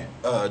comment,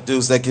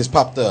 dudes that just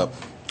popped up.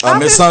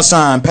 Miss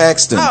Sunshine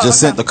Paxton just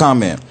sent the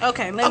comment.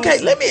 Okay,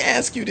 let me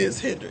ask you this,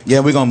 Hendrix.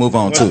 Yeah, we're gonna move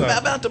on too.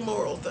 About the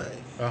moral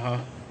thing. I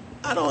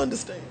don't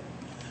understand.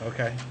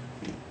 Okay.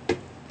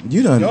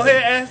 You done. Go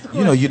ahead, ask the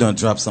question. You done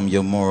dropped some of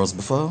your morals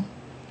before.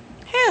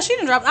 Hell Hell, she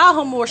done dropped all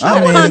her more. She I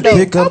got a wanted a condo.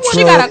 pickup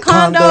She got a truck,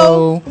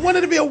 condo.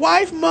 Wanted to be a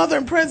wife, mother,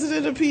 and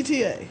president of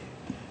PTA.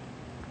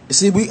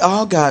 See, we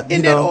all got,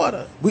 In that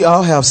order. we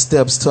all have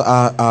steps to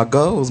our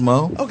goals,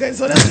 Mo. Okay,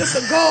 so that's just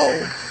a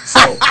goal.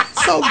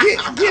 So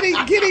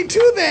getting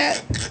to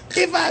that,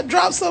 if I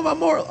drop some of my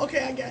moral,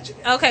 okay, I got you.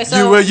 Okay,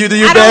 so You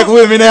back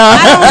with me now?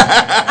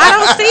 I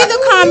don't see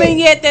the comment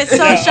yet that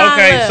Sunshine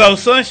Okay, left. so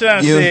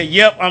Sunshine You- said,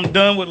 "Yep, I'm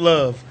done with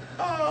love.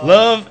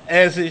 Love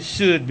as it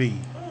should be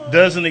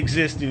doesn't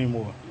exist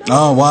anymore.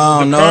 Oh, wow,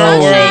 The no.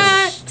 current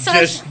world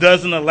Sunshine- just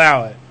doesn't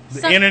allow it.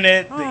 The Sun-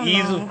 internet, oh, the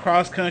ease no. of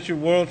cross-country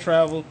world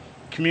travel,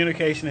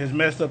 communication has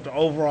messed up the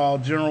overall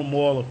general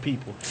moral of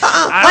people."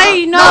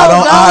 Wait, no,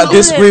 I don't do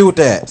disagree that. with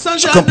that.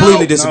 Sunshine, Completely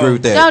no. disagree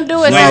with that. Don't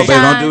do it, No, baby,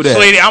 Sunshine. don't do that.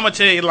 Sweetie, I'm gonna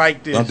tell you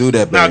like this. Don't do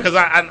that, No, baby. because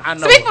I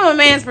know. Speak from a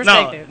man's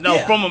perspective. No,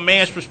 Yeah. from a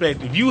man's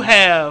perspective, you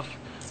have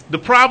the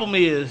problem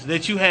is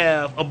that you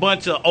have a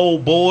bunch of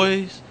old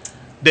boys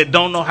that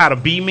don't know how to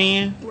be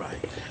men, Right.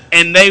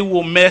 and they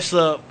will mess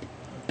up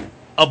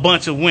a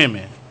bunch of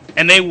women,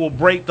 and they will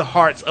break the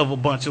hearts of a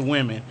bunch of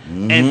women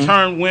and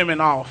turn women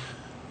off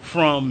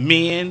from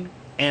men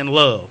and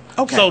love.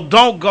 Okay. So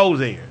don't go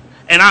there.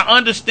 And I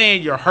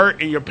understand your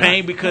hurt and your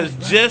pain because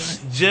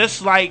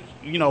just like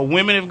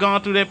women have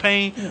gone through that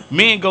pain,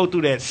 men go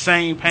through that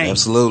same pain.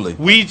 Absolutely.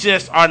 We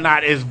just are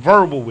not as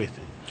verbal with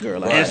it.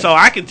 Girl, And so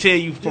I can tell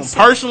you from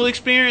personal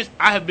experience,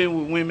 I have been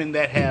with women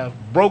that have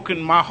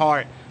broken my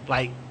heart,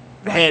 like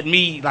had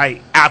me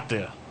like out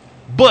there.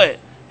 But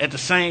at the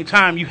same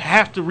time, you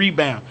have to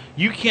rebound.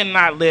 You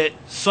cannot let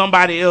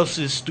somebody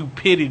else's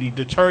stupidity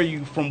deter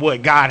you from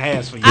what God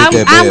has for you. I'm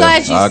that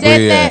glad bill. you I said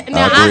agree. that. I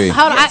Now, agree.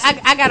 hold on.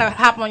 I gotta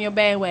hop on your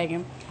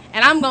bandwagon,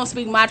 and I'm gonna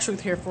speak my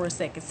truth here for a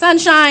second.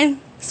 Sunshine,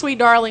 sweet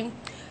darling,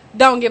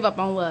 don't give up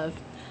on love.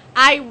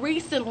 I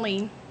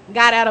recently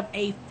got out of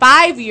a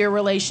 5-year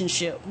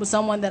relationship with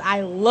someone that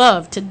I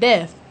love to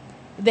death,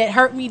 that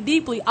hurt me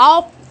deeply.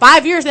 All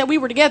 5 years that we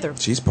were together.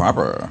 She's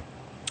proper.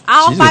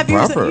 All She's 5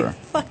 years. proper.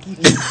 Fuck you.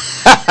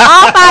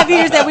 All 5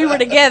 years that we were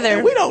together.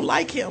 And we don't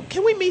like him.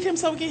 Can we meet him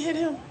so we can hit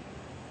him?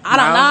 I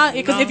don't know,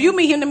 because no. if you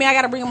meet him to me, I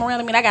gotta bring him around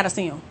to me, and I gotta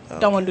see him.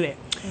 Don't want to do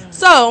that.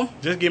 So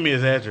Just give me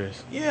his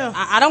address. Yeah.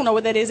 I don't know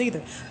what that is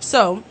either.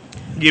 So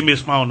Give me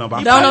his phone number.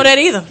 I'll don't find know it. that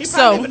either. He probably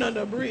So living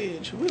under a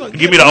bridge. We don't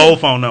Give me the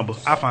old phone number.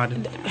 I'll find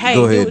it. hey,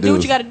 Go ahead, do what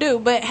dude. you got to do.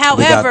 But We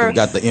however,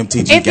 got the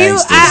MTG if you,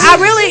 gangsters. I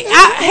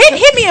really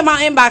hit me in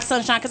my inbox,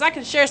 Sunshine, because I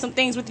can share some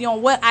things with you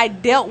on what I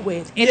dealt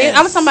with. And Yes.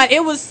 I'm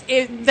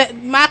talking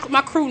about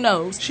my crew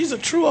knows. She's a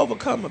true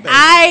overcomer, baby.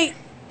 I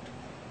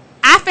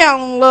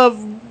found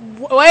love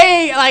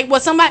way like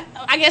what somebody,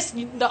 I guess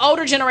the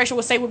older generation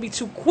would say would be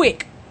too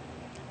quick.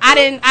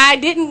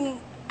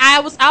 I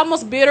was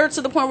almost bitter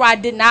to the point where I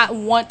did not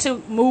want to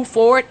move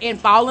forward and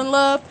fall in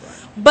love.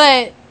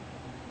 But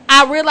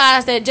I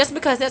realized that just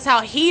because that's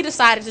how he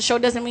decided to show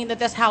doesn't mean that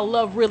that's how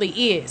love really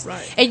is.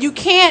 Right. And you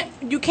can't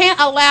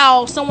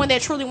allow someone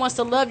that truly wants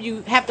to love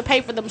you have to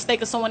pay for the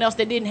mistake of someone else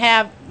that didn't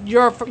have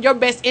your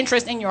best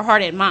interest in your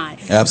heart and mind.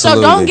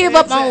 Absolutely. So don't give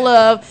up on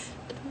love.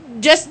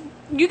 Just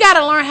you got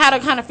to learn how to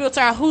kind of filter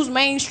out who's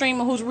mainstream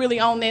and who's really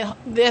on there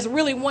that's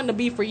really wanting to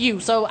be for you.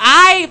 So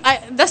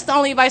I that's the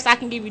only advice I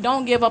can give you.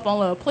 Don't give up on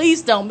love.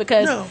 Please don't,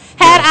 because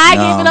had I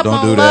given up don't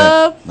on do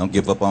love, that. Don't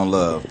give up on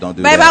love. Don't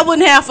do baby, that. I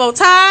wouldn't have 4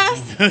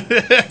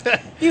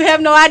 ties. You have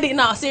no idea.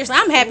 No, seriously,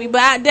 I'm happy, but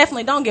I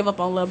definitely don't give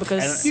up on love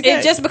because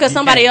it's just because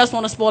somebody else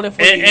want to spoil it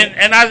for you.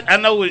 And I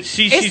know what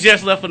she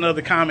just left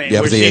another comment.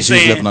 Yeah, where she's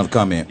saying, left another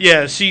comment.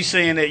 Yeah, she's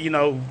saying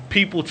that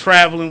people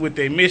traveling with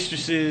their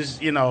mistresses,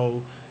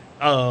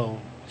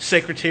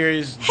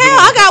 secretaries. Hell,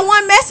 I got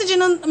one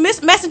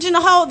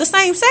messaging the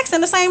same sex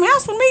in the same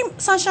house with me,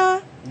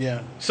 Sunshine.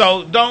 Yeah.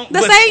 So don't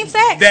the same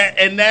sex.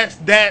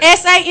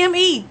 That's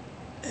SAME.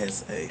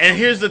 And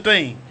here's the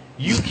thing.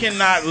 You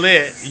cannot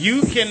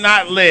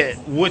let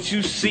what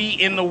you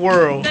see in the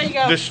world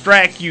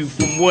distract you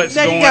from what's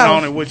going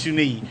on and what you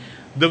need.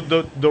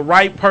 The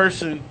right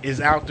person is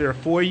out there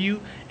for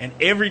you, and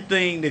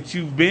everything that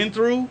you've been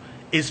through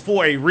is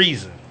for a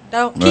reason.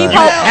 Don't keep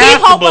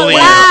hope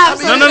alive.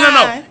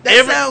 No.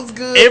 That sounds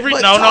good. But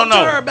talk to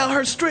her about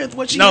her strength,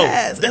 what she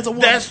has as a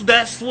woman.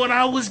 That's what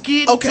I was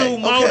getting to,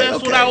 Mo.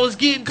 That's what I was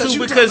getting to,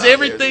 because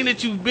everything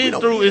that you've been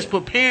through is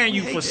preparing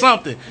you for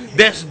something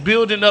that's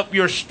building up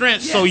your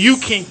strength so you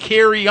can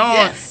carry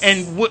on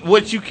and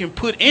what you can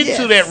put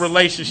into that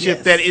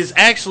relationship that is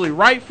actually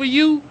right for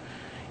you.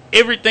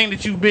 Everything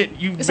that you've been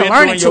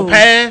through in your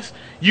past,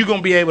 you're going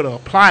to be able to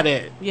apply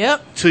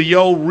that to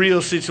your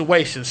real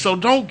situation. So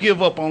don't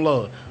give up on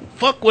love.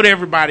 Fuck what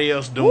everybody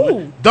else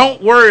doing. Ooh.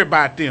 Don't worry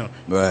about them.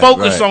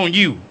 Focus on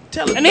you.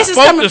 And this is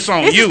coming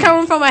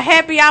from a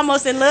happy,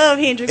 almost in love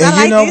Hendrix.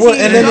 I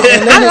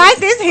like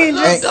this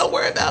Hendrix. Don't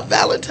worry about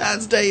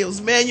Valentine's Day. It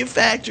was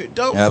manufactured.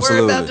 Don't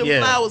worry about the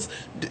flowers.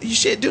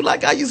 do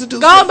like I used to do.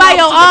 Go Send buy flowers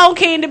your to the- own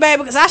candy,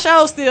 baby, because I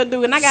sure still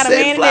do, and I got a man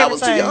Send and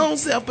flowers everything. to your own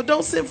self, but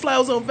don't send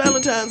flowers on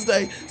Valentine's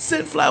Day.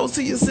 Send flowers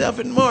to yourself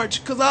in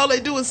March, because all they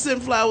do is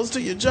send flowers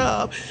to your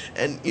job,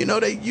 and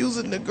they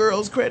using the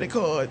girl's credit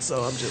card.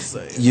 So I'm just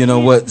saying. You know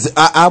what?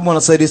 I want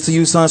to say this to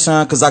you,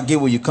 Sunshine, because I get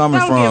where you're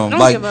coming from.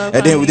 don't give up,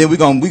 and then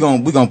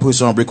we're gonna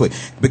push on real quick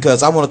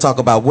because I want to talk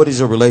about what is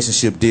your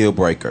relationship deal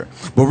breaker.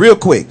 But real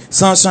quick,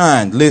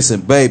 Sunshine,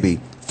 listen, baby.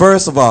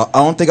 First of all, I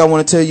don't think I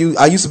want to tell you.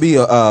 I used to be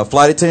a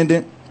flight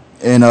attendant.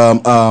 And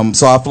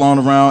so I've flown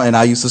around, and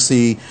I used to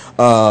see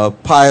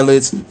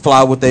pilots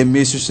fly with their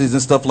mistresses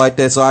and stuff like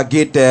that. So I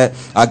get that.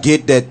 I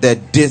get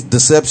that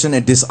deception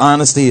and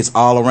dishonesty is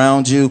all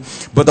around you.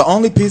 But the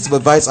only piece of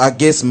advice I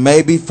guess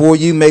maybe for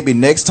you, maybe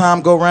next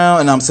time go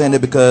round, and I'm saying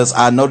it because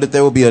I know that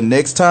there will be a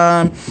next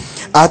time.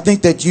 I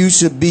think that you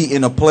should be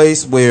in a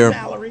place where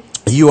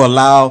you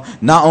allow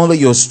not only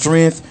your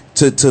strength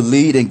to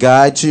lead and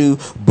guide you,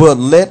 but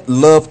let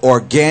love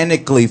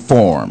organically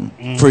form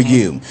for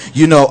you.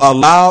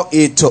 Allow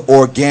it to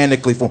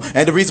organically form.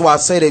 And the reason why I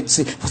say that,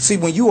 see,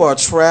 when you are a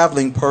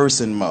traveling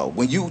person, Mo,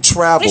 when you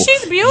travel, and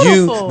she's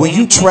beautiful. when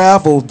you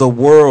travel the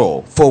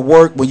world for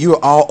work, when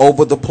you're all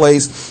over the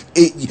place,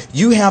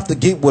 you have to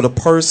get with a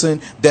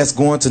person that's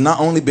going to not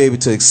only be able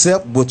to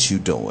accept what you're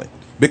doing.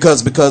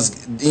 Because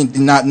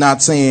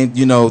not saying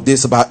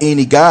this about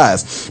any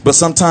guys, but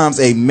sometimes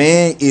a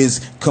man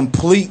is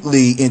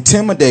completely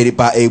intimidated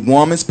by a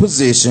woman's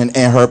position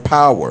and her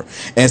power,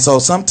 and so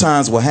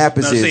sometimes what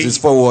happens is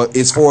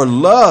for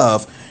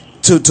love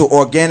to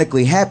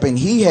organically happen,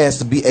 he has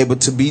to be able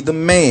to be the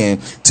man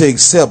to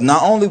accept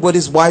not only what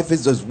his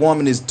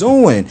woman is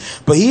doing,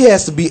 but he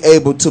has to be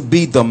able to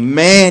be the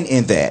man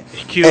in that.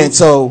 And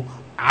so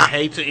I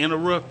hate to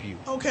interrupt you.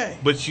 Okay.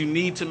 But you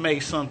need to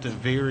make something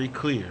very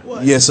clear.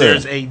 What? Yes, sir.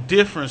 There's a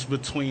difference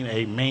between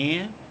a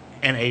man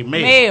and a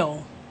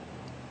male.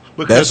 That's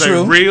Because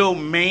true. a real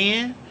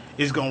man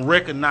is going to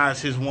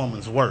recognize his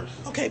woman's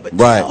worth. Okay, but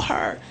tell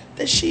her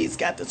that she's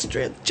got the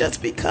strength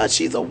just because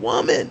she's a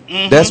woman.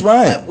 That's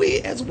right. But we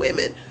as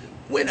women,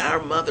 when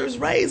our mothers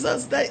raise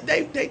us,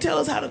 they tell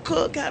us how to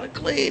cook, how to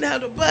clean, how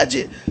to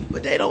budget,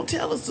 but they don't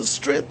tell us the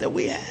strength that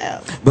we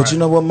have. But you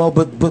know what, Mo?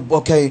 But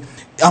okay,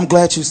 I'm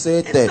glad you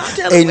said not that.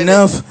 telling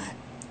Enough,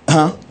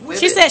 huh?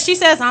 She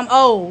says I'm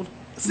old.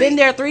 Been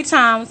there 3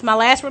 times. My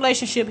last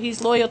relationship,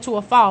 he's loyal to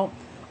a fault.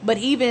 But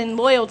even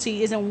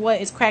loyalty isn't what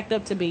it's cracked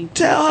up to be.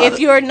 Tell her if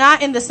you're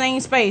not in the same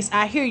space,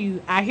 I hear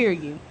you.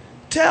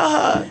 Tell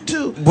her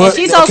to. And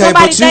she told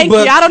somebody thank you.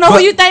 I don't know who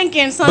you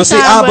thanking sometimes.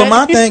 But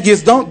my thing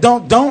is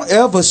don't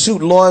ever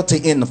shoot loyalty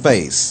in the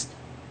face.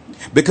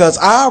 Because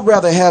I'd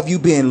rather have you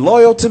being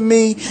loyal to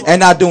me and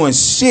not doing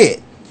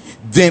shit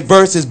than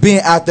versus being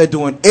out there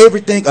doing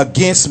everything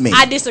against me.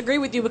 I disagree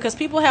with you because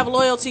people have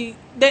loyalty.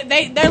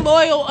 They're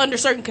loyal under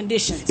certain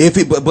conditions.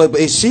 But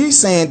if she's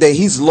saying that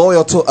he's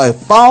loyal to a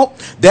fault,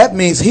 that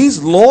means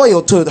he's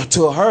loyal to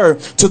her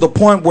to the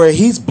point where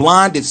he's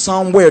blinded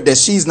somewhere that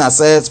she's not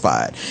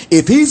satisfied.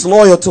 If he's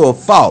loyal to a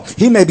fault,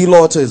 he may be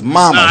loyal to his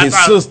mama, his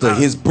sister,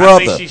 his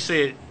brother. I think she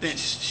said that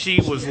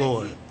she was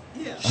loyal.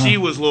 She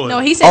was loyal. No,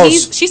 he said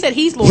she said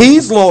he's loyal.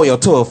 He's loyal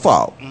to a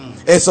fault.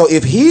 And so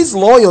if he's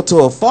loyal to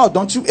a fault,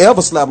 don't you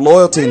ever slap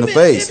loyalty in the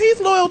face. If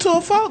he's loyal to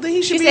a fault, then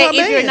he should she be said our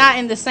man. if you're not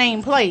in the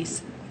same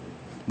place.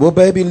 Well,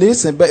 baby,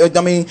 listen.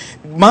 I mean,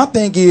 my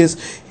thing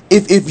is,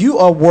 if you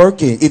are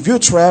working, if you're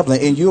traveling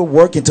and you're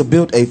working to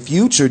build a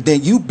future,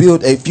 then you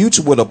build a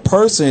future with a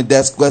person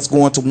that's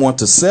going to want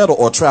to settle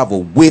or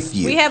travel with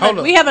you. We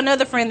have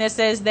another friend that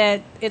says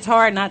that it's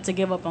hard not to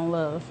give up on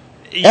love.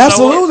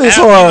 Absolutely, it's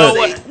hard.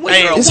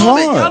 It's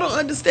hard. Y'all don't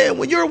understand.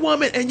 When you're a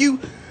woman and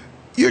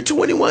you're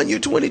 21, you're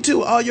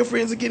 22, all your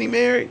friends are getting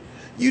married.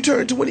 You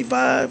turn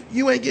 25,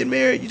 you ain't getting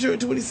married. You turn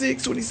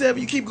 26, 27,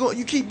 you keep going.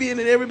 You keep being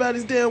in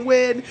everybody's damn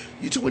wedding.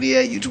 You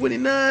 28, you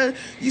 29.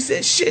 You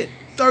said, shit,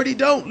 30,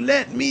 don't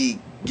let me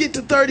get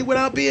to 30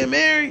 without being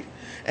married.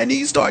 And then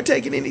you start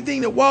taking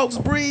anything that walks,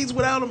 breathes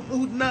without him,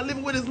 who's not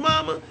living with his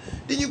mama.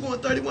 Then you going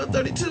 31,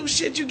 32.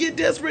 Shit, you get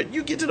desperate.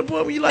 You get to the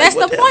point where you like. That's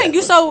what the point.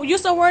 You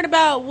so worried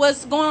about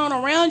what's going on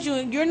around you,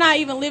 and you're not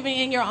even living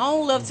in your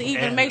own love to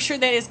even make sure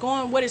that it's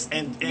going what it's.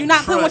 You're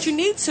not putting what you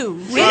need to.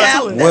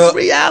 That's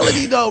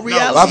reality, though.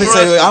 Reality.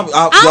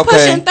 I'm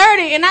pushing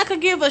 30, and I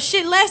could give a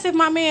shit less if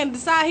my man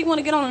decide he want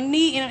to get on a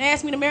knee and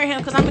ask me to marry him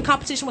because I'm in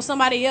competition with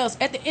somebody else.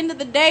 At the end of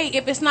the day,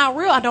 if it's not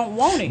real, I don't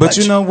want it. But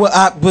you know what?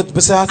 I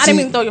didn't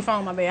mean to throw your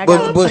phone, my bad.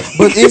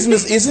 But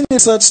isn't there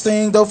such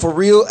thing though for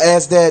real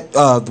as that?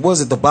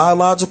 Was it the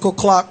biological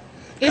clock?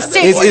 Is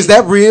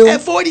that real?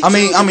 At 42, I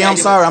mean, I'm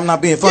sorry, I'm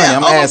not being funny.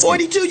 I'm over asking.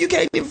 42, you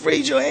can't even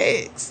freeze your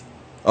eggs.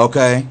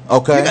 Okay. You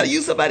gotta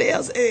use somebody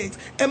else's eggs.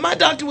 And my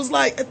doctor was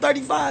like, at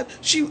 35, at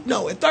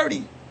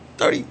 30,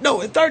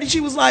 she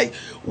was like,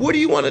 what do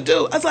you want to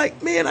do? I was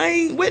like, man, I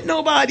ain't with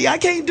nobody. I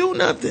can't do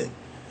nothing.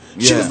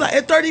 She was like,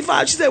 at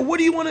 35, she said, what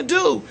do you want to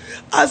do?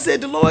 I said,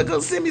 the Lord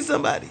gonna send me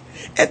somebody.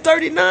 At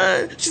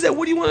 39, she said,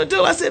 what do you want to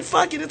do? I said,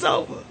 fuck it, it's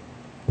over.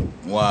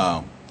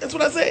 Wow. That's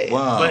what I said.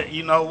 Wow. But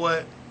you know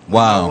what?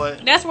 Wow.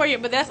 That's where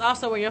but that's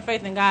also where your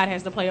faith in God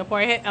has to play a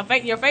part.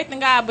 Your faith in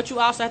God, but you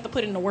also have to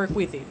put in the work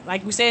with it.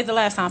 Like we said the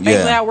last time, faith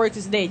without works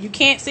is dead. You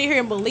can't sit here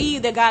and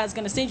believe that God is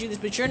going to send you this,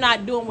 but you're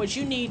not doing what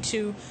you need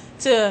to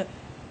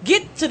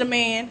get to the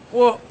man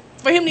or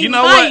for him to even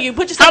find you.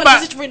 Put yourself in a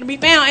position for him to be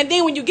found, and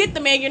then when you get the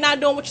man, you're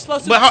not doing what you're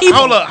supposed to. But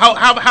hold up,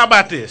 how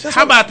about this? That's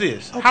How about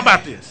this? Okay. How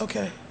about this?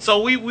 Okay.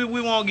 So we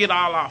won't get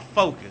all our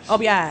focus.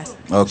 Open your eyes.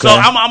 Okay. So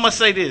I'm gonna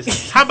say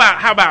this. How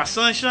about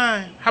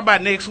Sunshine? How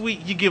about next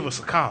week you give us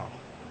a call?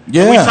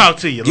 Yeah. We talk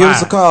to you Give live.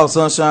 us a call,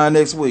 Sunshine,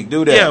 next week.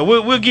 Do that. Yeah,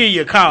 we'll give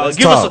you a call. Let's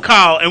Give us a talk.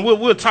 call, and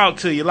we'll talk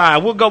to you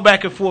live. We'll go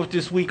back and forth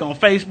this week on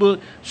Facebook,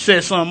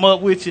 set something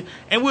up with you,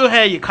 and we'll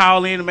have you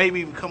call in and maybe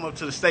even come up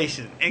to the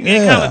station and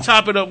kind of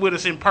chop it up with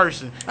us in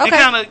person. Okay.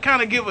 And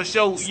kind of give us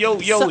your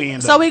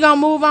end. So we're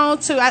gonna move on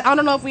to. I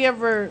don't know if we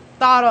ever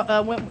thought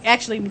of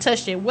actually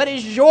touched it. What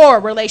is your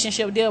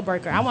relationship deal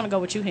breaker? I want to go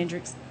with you,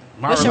 Hendrix.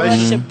 What's your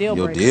relationship deal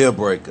breaker? Your deal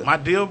breaker. My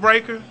deal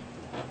breaker,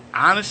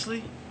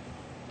 honestly,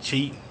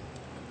 cheating.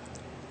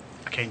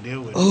 I can't deal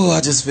with it. Oh, I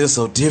just feel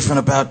so different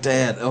about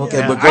that. Okay,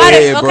 Yeah. but go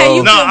ahead,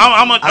 bro.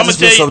 I'm just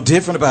feel so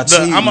different about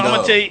cheating. I'm though.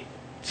 gonna tell you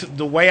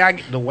the way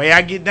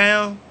I get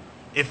down.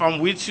 If I'm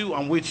with you,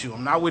 I'm with you.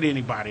 I'm not with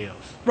anybody else.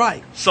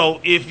 Right. So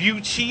if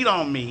you cheat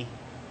on me,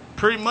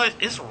 pretty much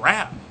it's a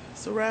wrap.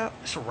 It's a wrap.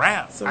 It's a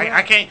wrap. It's a I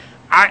wrap. can't.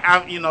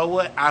 I you know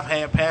what? I've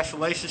had past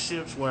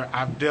relationships where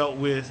I've dealt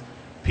with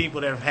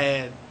people that have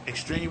had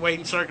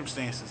extenuating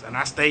circumstances, and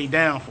I stayed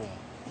down for them.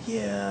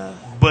 Yeah.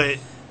 But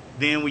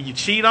then when you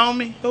cheat on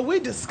me, But we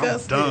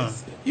discussed I'm done.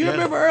 this. You Yeah.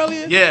 remember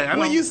earlier? Yeah, I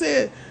When know. you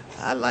said,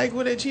 I like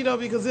when they cheat on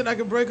me because then I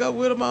can break up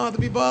with them. I don't have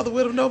to be bothered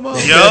with them no more.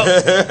 Yup.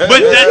 But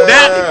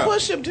that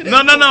push him to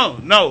that.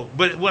 No.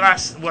 But what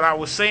I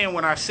was saying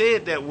when I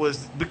said that was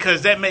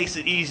because that makes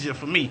it easier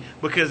for me.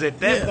 Because at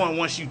that point,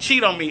 once you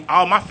cheat on me,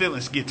 all my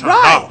feelings get turned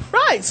off.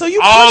 Right. So you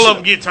all push of him.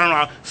 them get turned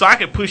off. So I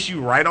can push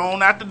you right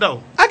on out the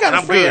door. I got And a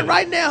I'm friend good.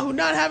 right now who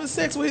not having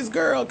sex with his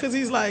girl because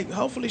he's like,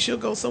 hopefully she'll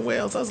go somewhere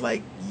else. I was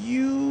like,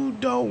 you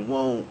don't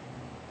want.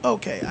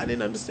 Okay, I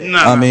didn't understand.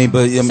 I mean,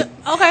 but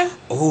Okay.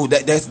 ooh,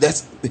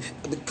 that's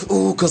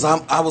ooh, cause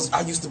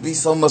I used to be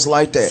so much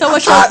like that. So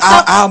what's your-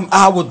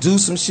 I would do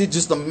some shit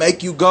just to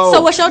make you go.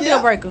 So what's your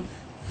deal breaker?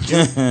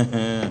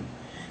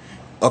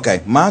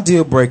 Okay, my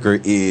deal breaker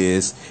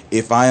is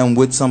if I am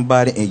with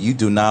somebody and you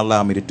do not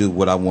allow me to do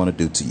what I want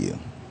to do to you.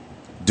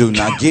 Do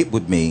not get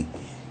with me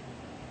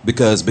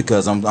because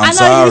I'm I know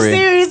sorry. you're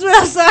serious, but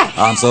I'm sorry.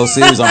 I'm so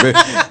serious. I'm very,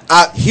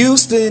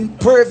 Houston,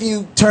 Prairie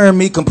View turned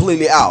me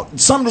completely out.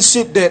 Some of the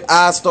shit that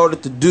I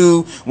started to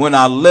do when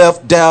I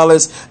left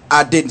Dallas,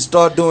 I didn't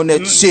start doing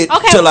that shit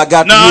till I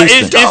got to Houston.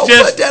 It's just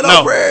put that no,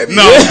 on Prairie View.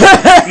 no.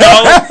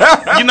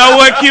 You know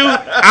what, Q?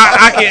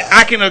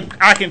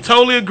 I can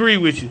totally agree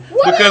with you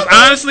because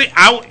honestly,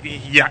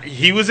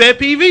 he was at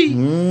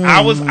PV.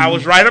 I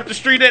was right up the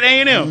street at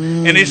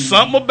A&M, and it's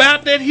something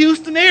about that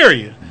Houston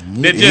area.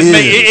 That just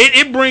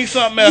it brings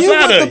something else You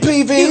out went of to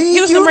it. PV.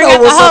 Houston You bring know out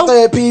the what's up hoe.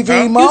 there at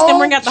PV, Mo. Houston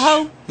bring out the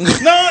hoe.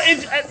 No,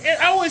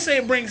 I wouldn't say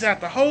it brings out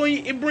the whole.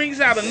 It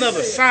brings out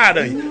another side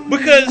of you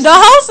because The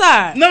whole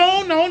side.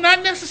 No,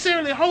 not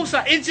necessarily the whole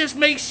side. It just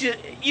makes you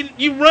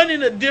run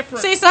into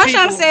different. See,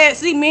 Sunshine people. said,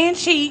 men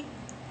cheat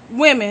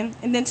women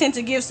and then tend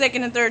to give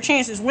second and third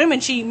chances. Women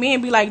cheat,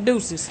 men be like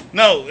deuces.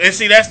 No, and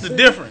see that's the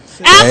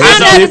difference. I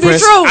found that to be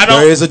true.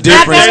 There is a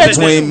difference There's a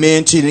between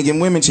men cheating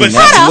and women cheating. How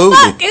the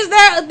Absolutely. fuck is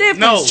there a difference?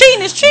 No.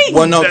 Cheating is cheating.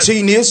 Well, no,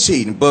 cheating is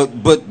cheating, but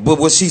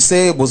what she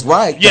said was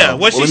right. Yeah, though.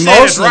 what she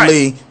said is right.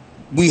 Emotionally,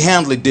 we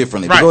handle it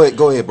differently. Right. But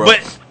go ahead, bro.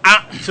 But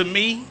to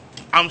me,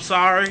 I'm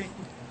sorry.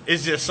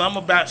 It's just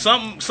something about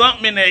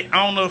something in that.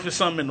 I don't know if it's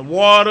something in the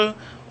water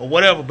or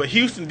whatever. But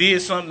Houston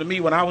did something to me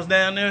when I was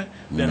down there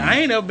that I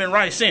ain't ever been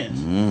right since.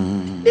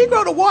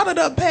 Negro, the water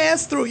done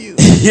passed through you.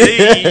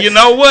 You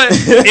know what?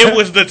 It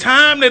was the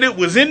time that it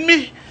was in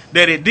me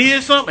that it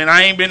did something, and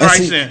I ain't been right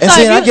since. And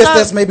see, I guess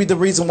that's maybe the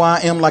reason why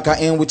I am like I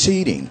am with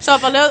cheating. So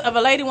if a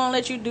lady won't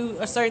let you do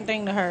a certain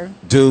thing to her,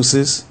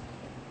 Deuces.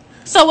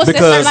 so what's that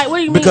Because- certain, like? What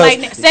do you mean, because-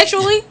 like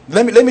sexually?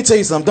 Let me tell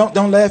you something.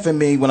 Don't laugh at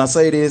me when I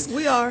say this.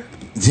 We are.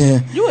 Yeah.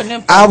 You a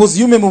nympho.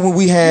 You remember when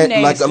we had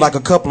You nasty. like a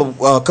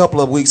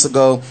couple of weeks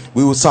ago,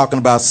 we was talking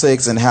about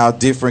sex and how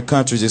different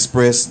countries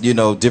express,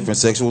 different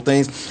sexual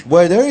things.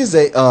 Well, there is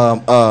a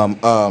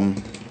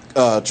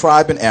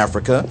tribe in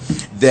Africa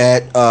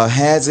that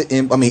has it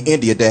in,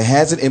 India, that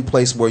has it in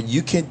place where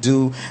you can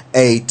do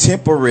a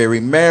temporary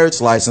marriage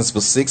license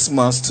for 6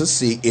 months to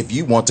see if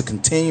you want to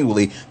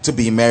continually to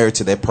be married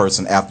to that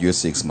person after your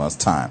 6 months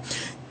time.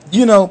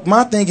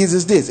 My thing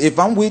is this: if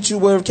I'm with you,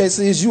 whatever the case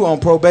is, you on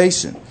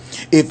probation.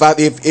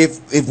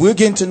 If we're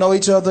getting to know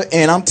each other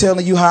and I'm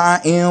telling you how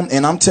I am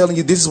and I'm telling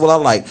you this is what I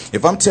like,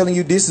 if I'm telling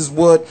you this is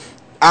what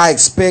I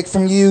expect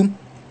from you,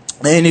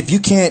 and if you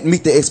can't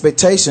meet the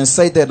expectations,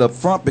 say that up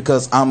front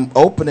because I'm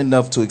open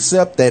enough to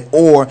accept that,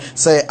 or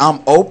say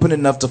I'm open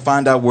enough to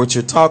find out what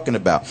you're talking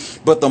about.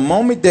 But the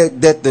moment that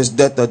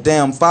the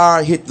damn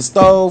fire hit the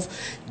stove,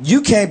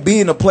 you can't be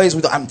in a place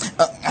where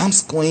I'm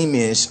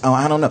squeamish. Oh,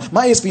 I don't know.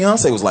 My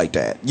ex-fiance was like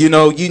that.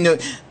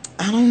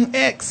 don't.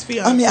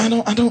 Ex-fiance. I mean, I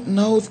don't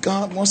know if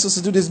God wants us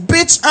to do this.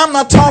 Bitch, I'm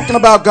not talking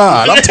about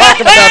God. I'm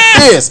talking about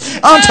this.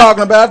 I'm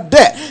talking about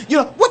that. You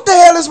know, what the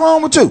hell is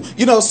wrong with you?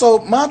 You know, so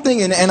my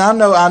thing, and I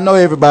know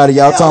everybody,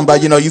 y'all talking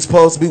about, you know, you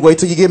supposed to be wait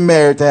till you get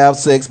married to have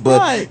sex,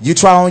 but you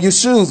try on your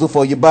shoes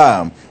before you buy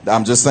them.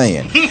 I'm just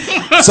saying.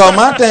 So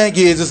my thing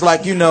is, it's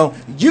like, you know,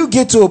 you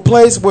get to a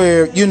place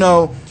where, you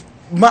know,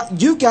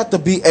 you got to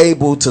be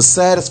able to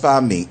satisfy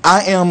me.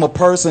 I am a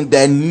person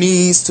that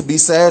needs to be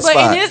satisfied.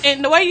 But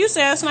in the way you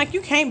say it's like you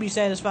can't be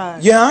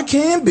satisfied. Yeah, I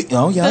can be.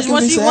 Oh, yeah, I can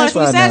be satisfied. Because once you want to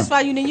be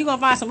satisfied, then you're gonna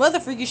find some other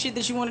freaky shit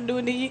that you want to do,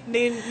 and then you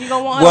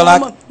gonna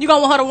want her. You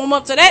gonna want her to warm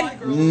up to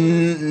that.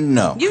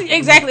 No.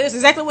 That's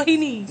exactly what he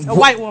needs. A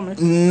white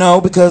woman. No,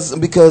 because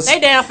they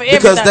down for everything.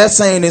 Because that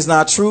saying is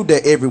not true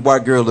that every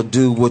white girl will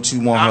do what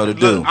you want her to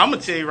do. I'm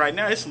gonna tell you right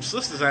now, there's some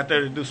sisters out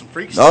there that do some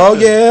freaky shit. Oh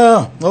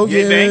yeah.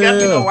 They ain't got to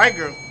be no white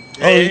girl.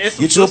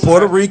 Get you a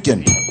Puerto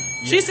Rican.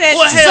 She said,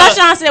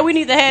 Sunshine said we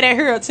need to have that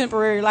here a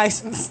temporary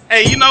license.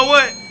 Hey, you know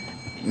what?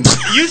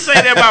 You say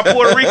that about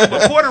Puerto Rican,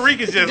 but Puerto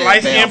Ricans just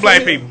light-skinned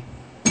black people.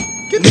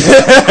 Puerto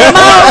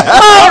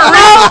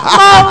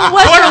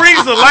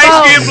Ricans are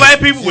light-skinned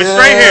black people with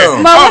straight hair.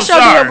 Mo, what's your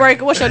deal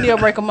breaker? What's your deal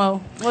breaker, Mo?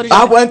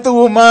 I went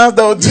through with mine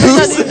though, too. You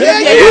was done. Yeah,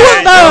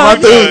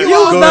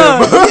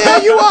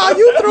 you are.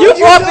 You threw. You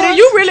forfeited.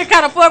 You really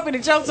kind of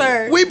forfeited your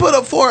turn. We put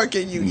a fork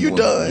in you. You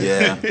done.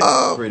 Yeah,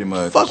 pretty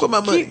much. Fuck with my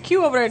money.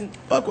 Q over there.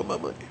 Fuck with my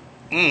money.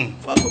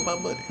 Fuck with my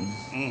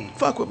money.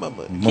 Fuck with my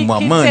money.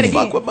 My money.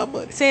 Fuck with my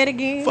money. Say it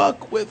again.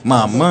 Fuck with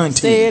my money.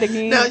 Say it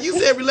again. Now you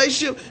said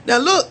relationship. Now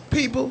look,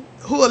 people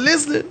who are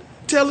listening,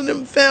 telling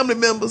them family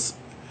members,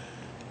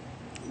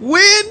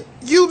 when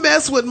you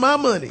mess with my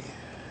money,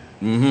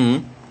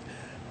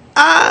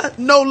 I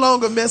no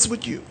longer mess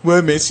with you. Wait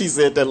a minute, she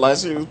said that like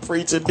she was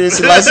preaching this,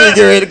 like she was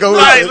getting ready to go.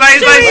 She reading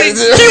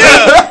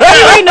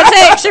the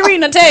text. She reading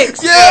the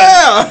text.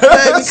 Yeah,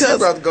 because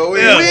about to go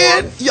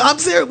in. I'm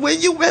serious.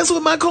 When you mess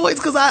with my coins,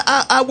 because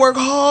I work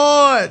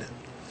hard.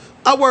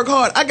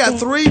 I got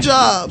 3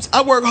 jobs.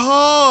 I work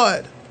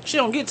hard. She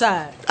don't get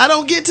tired. I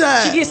don't get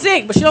tired. She get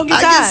sick, but she don't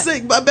get tired. I get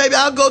sick, but baby,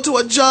 I'll go to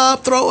a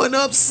job throwing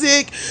up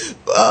sick,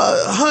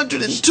 102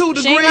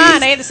 degrees. She ain't lying.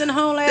 They had to send her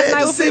home last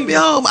night. Send me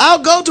home. I'll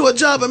go to a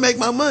job and make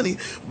my money.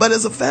 But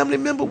as a family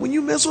member, when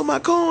you mess with my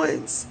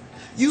coins,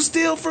 you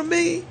steal from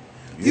me,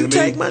 you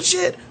take my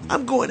shit,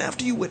 I'm going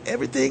after you with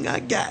everything I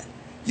got.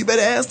 You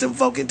better ask them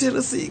folk in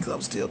Tennessee, because I'm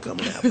still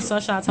coming after them.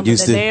 Sunshine talking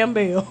about that damn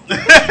bill.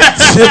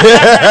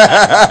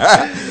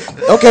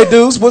 Okay,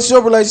 dudes, what's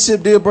your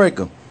relationship deal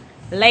breaker?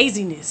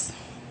 Laziness.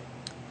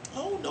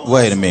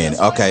 Wait a minute.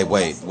 Okay,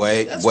 wait.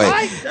 Wait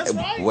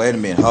a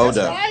minute. Hold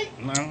up.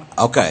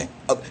 Okay.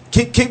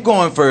 Keep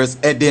going first,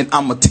 and then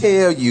I'm gonna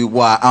tell you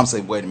why I'm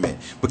saying wait a minute.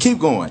 But keep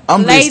going.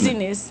 I'm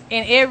laziness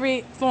in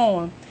every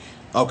form.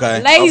 Okay.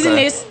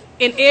 Laziness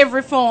in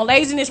every form.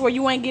 Laziness where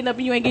you ain't getting up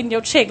and you ain't getting your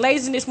check.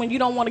 Laziness when you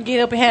don't want to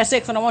get up and have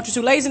sex when I want you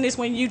to. Laziness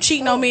when you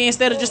cheating on me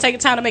instead of just taking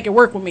time to make it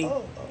work with me.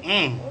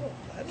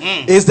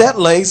 Is that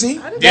lazy?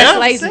 That's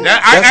lazy.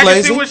 I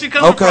can see where she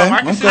coming from.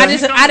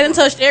 I didn't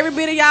touch every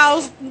bit of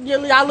y'all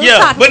little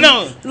topic. But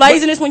no.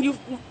 Laziness when you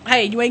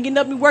ain't getting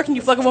up and working,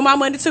 you fucking with my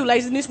money too.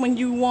 Laziness when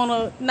you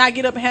wanna not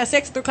get up and have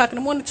sex at 3 o'clock in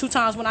the morning 2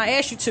 times when I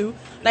asked you to.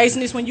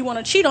 Laziness when you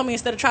wanna cheat on me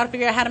instead of trying to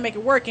figure out how to make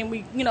it work and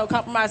we,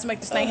 compromise to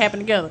make this thing happen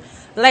together.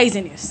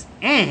 Laziness.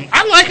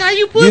 I like how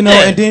you put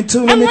that. And then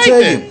too, let me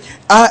tell you,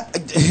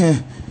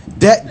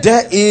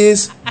 that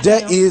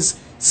is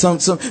some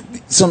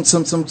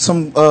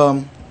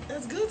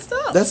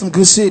that's some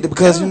good shit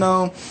because I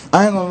ain't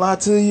gonna lie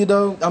to you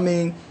though. I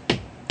mean,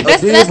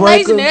 that's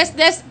laziness.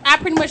 That's I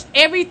pretty much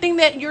everything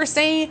that you're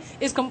saying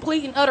is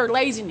complete and utter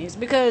laziness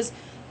because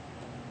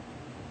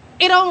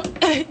it don't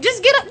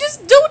just get up,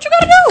 just do what you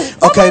gotta do.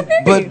 Okay,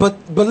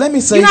 but let me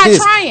say you're not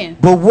this. Trying.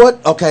 But what?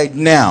 Okay,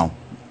 now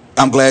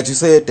I'm glad you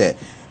said that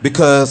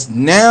because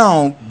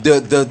now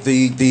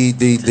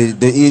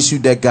the issue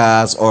that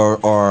guys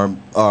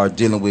are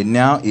dealing with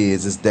now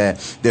is that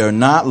they're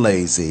not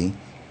lazy.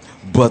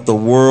 But the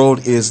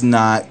world is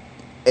not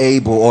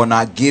able or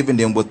not giving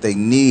them what they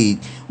need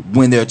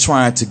when they're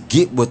trying to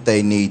get what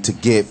they need to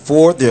get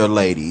for their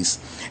ladies.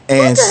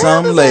 And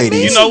some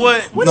ladies, you know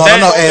what?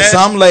 And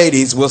some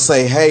ladies will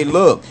say, "Hey,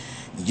 look,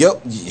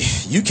 you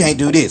can't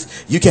do this.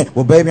 You can't.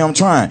 Well, baby, I'm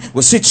trying.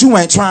 Well, shit, you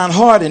ain't trying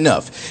hard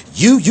enough.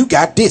 You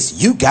got this.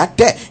 You got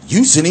that.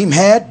 You shouldn't even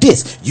have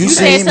this. You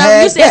shouldn't even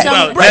have that."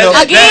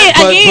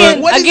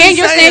 Again,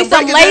 you're saying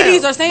some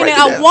ladies are saying that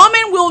a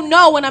woman will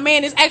know when a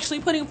man is actually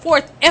putting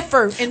forth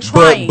effort and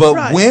trying.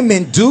 But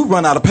women do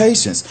run out of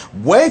patience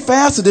way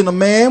faster than a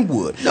man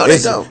would. No, they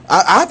don't.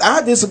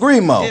 I disagree,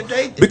 Mo. If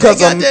they because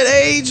got that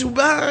age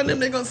behind them,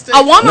 they're gonna stay.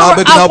 A woman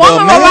will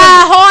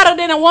ride harder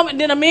than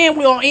a man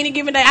will on any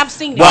given day. I've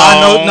seen it.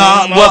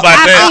 Well,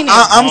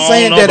 I'm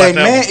saying that a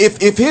man,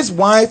 if his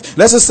wife,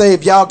 let's just say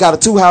if y'all got a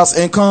 2-house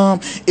income,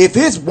 if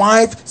his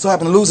wife so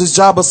happen to lose his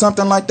job or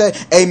something like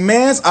that, a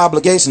man's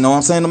obligation, know what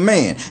I'm saying,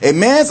 a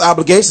man's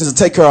obligation is to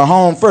take care of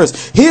home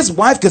first. His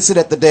wife could sit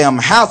at the damn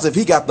house if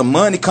he got the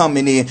money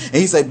coming in, and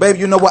he say, baby,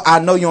 you know what, I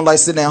know you don't like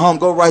sitting at home,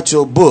 go write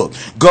your book,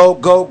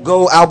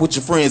 go out with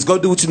your friends, go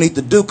do what you need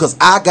to do, because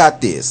I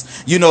got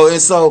this, you know.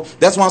 And so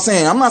that's what I'm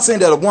saying. I'm not saying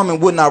that a woman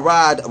would not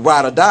ride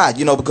or die,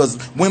 you know, because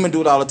women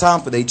do it all the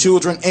time for their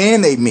children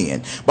and their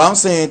men. But I'm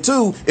saying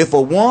too, if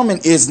a woman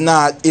is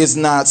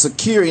not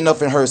secure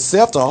enough in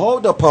herself to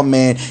hold up her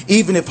man,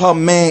 even if her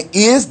man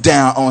is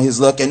down on his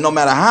luck, and no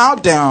matter how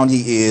down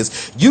he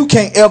is, you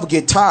can't ever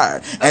get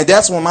tired. And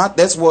that's what I'm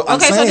saying.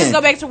 Okay, so let's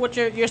go back to what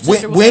your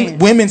sister was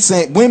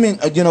saying. Women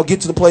you know,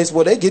 get to the place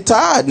where they get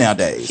tired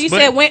nowadays. She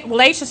said when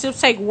relationships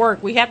take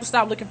work, we have to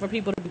stop looking for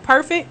people to be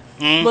perfect,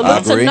 but look I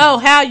agree. to know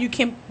how you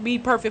can be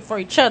perfect for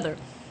each other.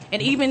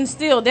 And even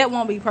still, that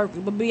won't be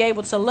perfect, but be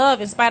able to love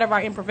in spite of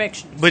our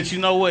imperfections. But you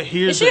know what?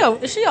 Is she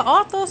an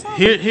author or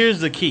something? Here's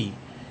the key.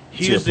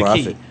 Here's the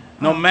prophet. key.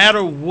 No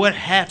matter what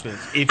happens,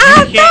 if you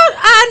I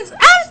can't,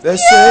 that's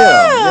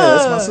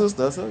that's my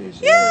sister. That's her.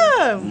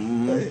 Yeah.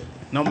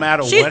 No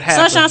matter what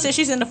happens. Sunshine said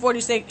she's in the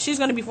 46. She's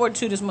going to be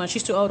 42 this month.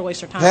 She's too old to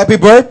waste her time. Happy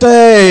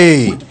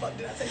birthday!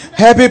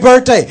 Happy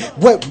birthday!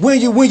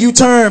 When you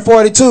turn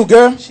 42,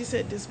 girl? She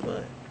said this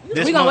month.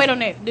 We're going to wait on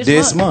that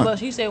this month. But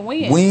he said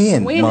when.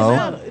 When,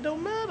 Mo? It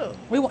don't matter.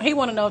 He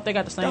want to know if they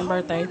got the same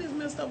birthday. The whole is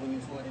messed up when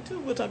you're 42.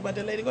 We'll talk about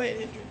that later. Go ahead,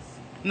 Hendrix.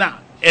 Nah,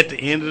 at the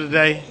end of the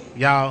day,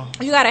 y'all.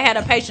 You got to have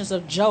the patience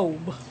of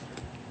Job.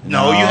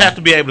 No, you have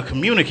to be able to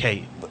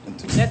communicate.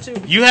 That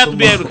too. You have to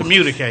be able to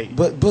communicate.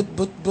 But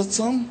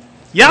some.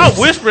 Y'all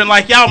whispering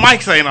like y'all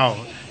mics ain't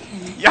on.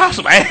 Y'all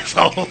some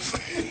assholes.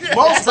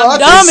 Most start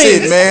this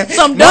shit, man.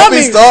 Some Don't be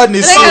dummies. starting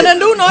this They shit. ain't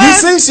do no You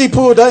ass. see, she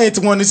pulled her into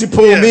one, and she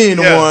pulled me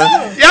into one.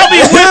 Y'all be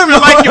whispering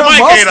like your mic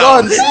Most ain't on.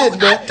 starting shit,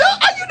 man.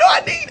 You know,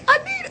 I need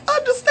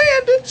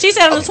understanding. She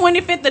said on the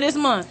 25th of this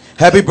month.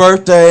 Happy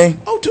birthday.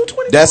 Oh,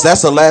 225.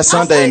 That's the last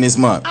Sunday in this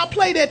month. I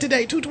played that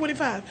today,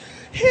 225.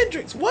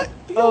 Hendrix, what?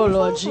 Oh,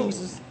 Lord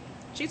Jesus.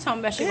 She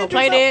talking about she gonna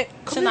play that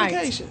tonight.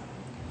 Communication.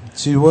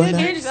 She what?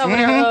 Hendrix over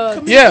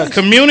there. Yeah,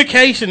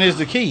 communication is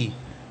the key.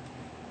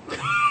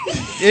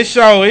 It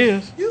sure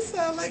is. You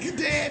sound like a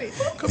daddy.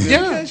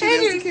 Communication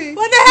is the key.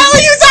 What the hell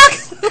are you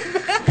talking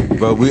about?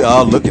 Bro, we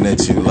all looking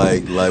at you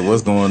like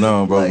what's going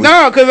on, bro?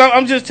 No, because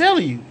I'm just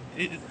telling you.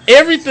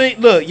 Everything,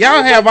 look,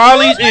 y'all have all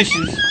these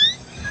issues.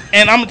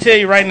 And I'm going to tell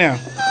you right now.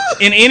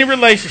 In any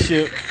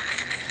relationship,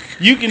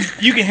 you can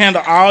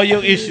handle all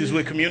your issues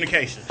with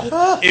communication.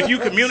 If you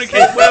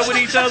communicate well with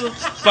each other,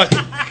 fuck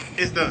it.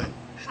 It's done.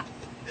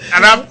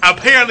 And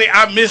apparently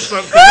I missed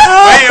something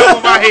way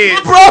over my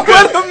head. Bro,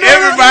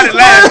 everybody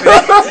laughing. You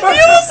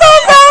were so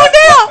zoned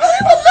out.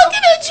 I'm looking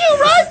at you,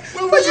 right?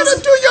 But you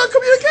just do your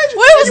communication.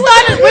 We was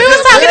talking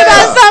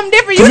about something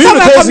different. You were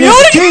talking about Communication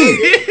is the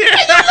community. key.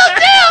 And you look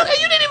down and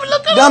you didn't even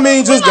look up. That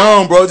means just go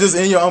on, bro. Just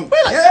in your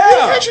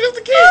Communication is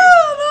the key.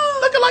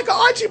 Looking like an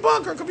Archie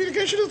Bunker.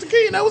 Communication is the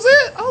key, and that was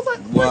it. I was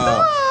like,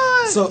 wow.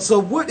 So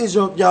what is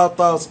y'all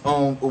thoughts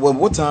on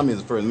what time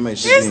is it first? Let me make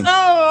sure.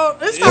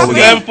 It's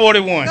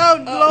 11:41.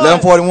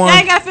 11:41. Y'all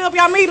ain't gotta fill up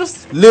y'all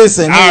meters.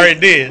 Listen, I already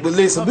did. But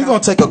listen, we're gonna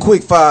take a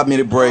quick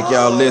 5-minute break,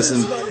 y'all.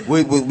 Listen,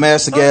 with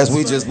Master Gas,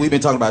 we've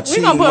been talking about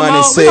cheating,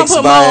 money, sex,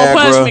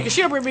 Viagra. Because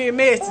she'll be being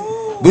messy.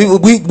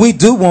 We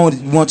do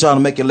want y'all to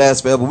make it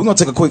last forever. We're gonna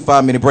take a quick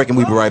 5-minute break and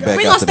we'll be right back.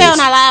 We're gonna after stay this.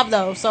 on our live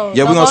though, so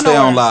yeah, we're gonna stay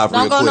on live.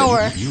 Don't go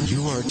nowhere.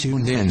 You are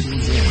tuned in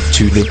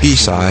to the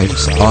B-side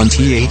on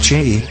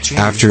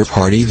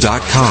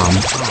THAAfterparty.com.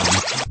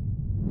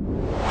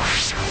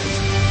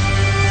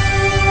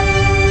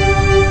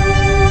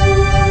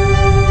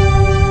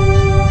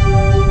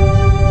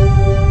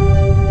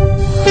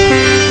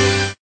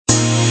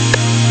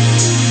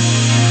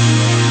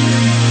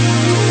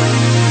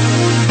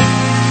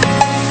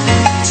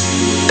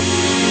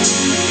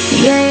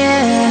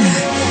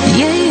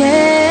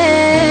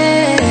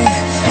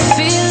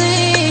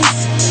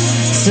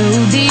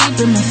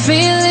 In my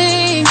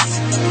feelings,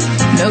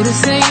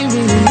 notice they ain't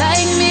really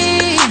like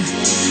me.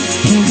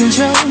 Can't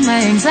control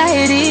my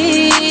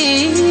anxiety.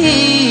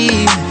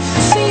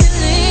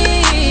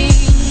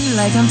 Feeling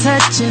like I'm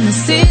touching the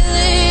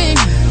ceiling.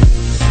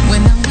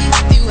 When I'm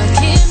with you, I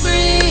can't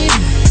breathe.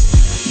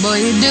 Boy,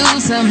 you do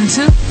something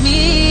to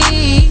me.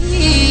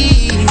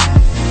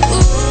 Ooh,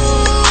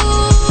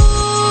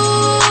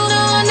 no,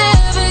 I'll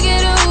never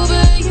get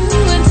over you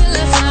until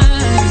I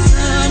find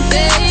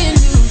something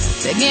new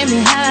that get me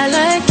high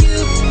like you.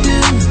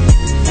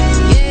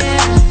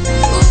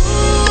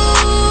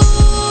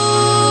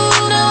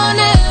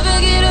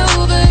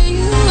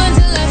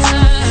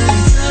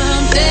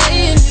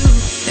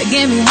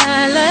 Get me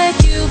high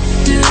like you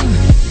do.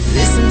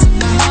 Listen to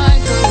my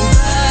heart go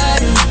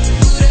bada,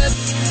 boot up,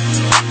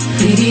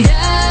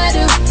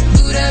 dee-dee-da-do,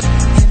 boot up,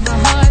 and my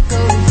heart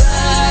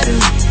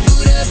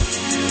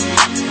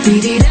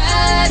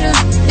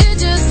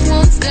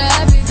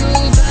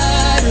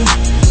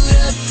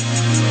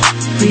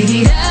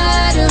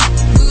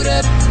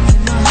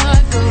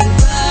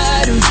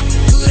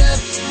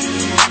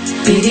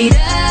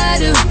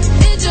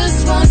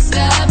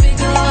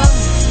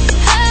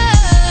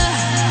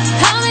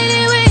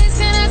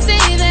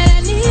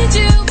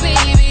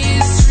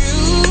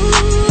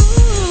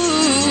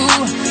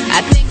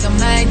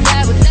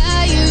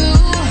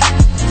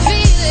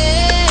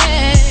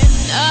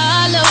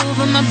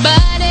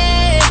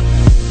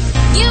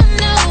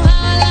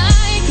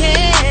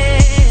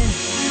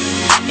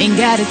ain't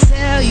gotta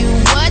tell you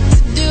what to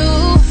do.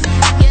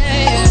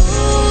 Yeah.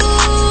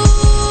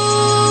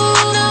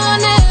 Ooh, no, I'll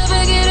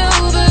never get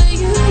over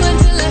you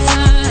until I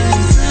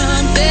find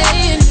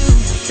something new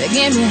that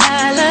get me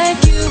high like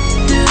you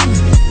do.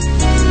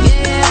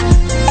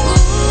 Yeah. Ooh,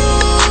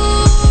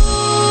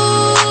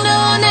 no,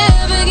 I'll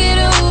never get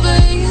over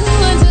you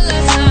until I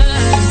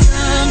find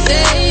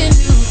something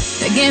new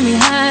that get me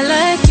high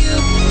like you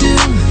do.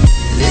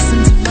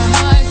 Listen to my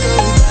heart go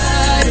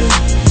bada,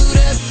 boot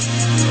up,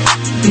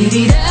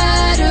 beady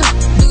da,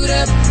 boot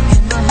up,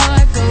 and my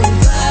heart go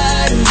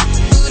bada,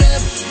 boot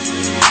up,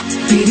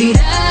 beady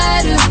da.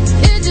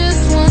 It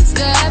just won't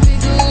stop,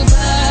 it go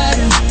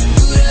bada,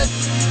 boot up,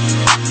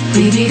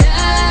 beady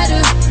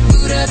da,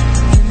 boot up,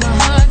 and my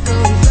heart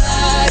go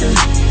bada,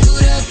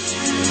 boot up,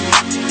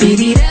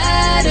 beady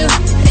da.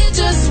 It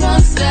just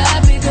won't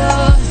stop, it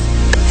go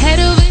head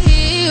over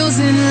heels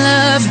in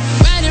love,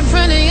 right in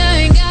front of you. I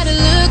ain't gotta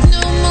look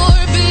no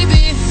more,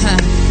 baby.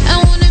 I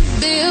wanna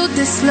build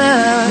this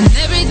love, and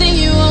everything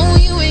you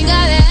own, you ain't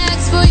gotta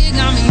ask for. You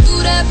got me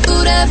boot up,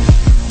 boot up,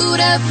 boot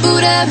up,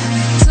 boot up.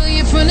 So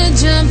you from the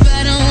jump,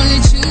 I don't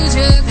wanna choose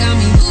you. Got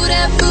me boot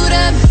up, boot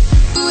up,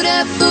 boot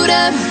up, boot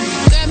up.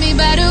 Grab me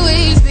by the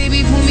waist,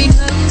 baby, pull me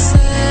closer.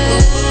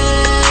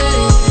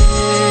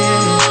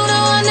 No,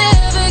 I'll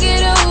never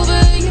get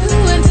over you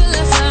until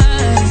I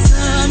find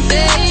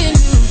something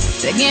new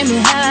that get me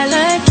high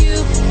like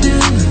you do.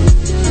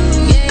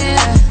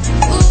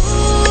 Yeah. Ooh,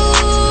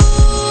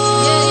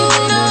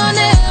 no, I'll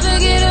never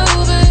get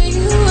over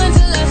you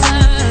until I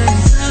find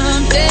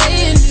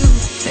something new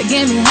that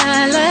get me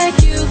high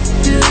like you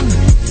do.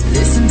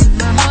 Listen to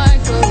my heart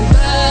go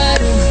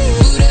bada,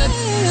 boot up,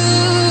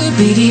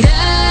 beady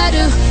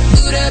da,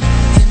 boot up,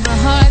 and my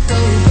heart go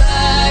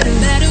bada,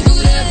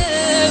 boot up,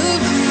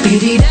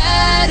 beady da.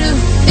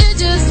 It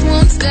just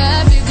won't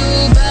stop, it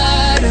go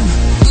bada,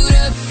 boot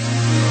up,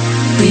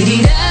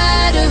 beady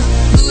da,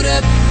 boot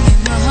up,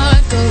 and my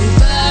heart go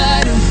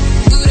bada,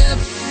 boot up,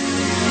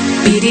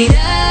 beady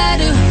da.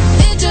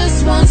 It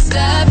just won't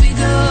stop, it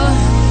go.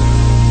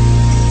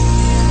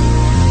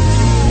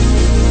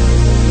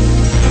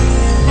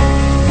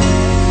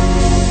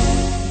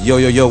 Yo,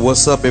 yo, yo,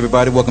 what's up,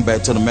 everybody? Welcome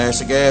back to the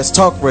Master Gas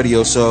Talk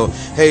Radio Show.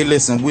 Hey,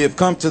 listen, we have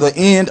come to the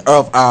end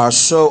of our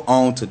show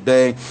on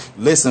today.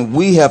 Listen,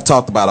 we have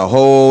talked about a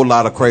whole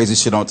lot of crazy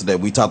shit on today.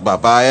 We talked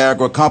about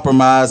Viagra,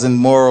 compromising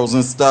morals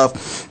and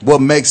stuff, what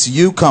makes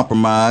you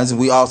compromise. And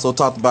we also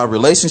talked about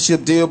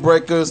relationship deal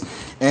breakers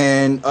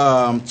and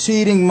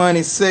cheating,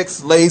 money,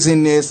 sex,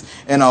 laziness,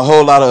 and a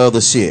whole lot of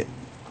other shit.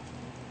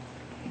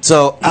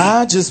 So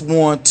I just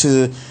want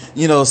to,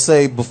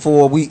 say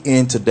before we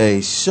end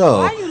today's show.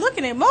 Why are you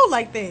looking at Mo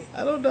like that?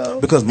 I don't know.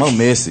 Because Mo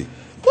messy.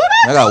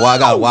 I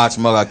gotta watch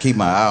Mo. I gotta keep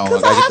my eye on. I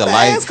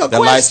gotta get the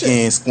light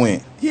skin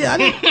squint. Yeah,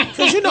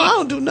 because I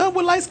don't do nothing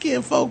with light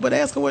skinned folk, but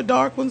ask them what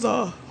dark ones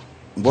are.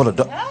 What a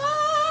dark.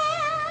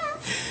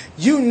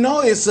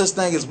 It's such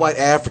thing as white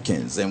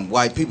Africans and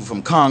white people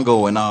from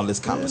Congo and all this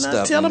kind of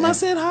stuff. Tell them I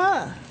said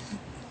hi.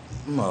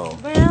 Mo,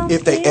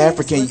 if they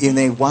African and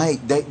they white,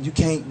 you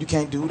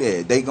can't do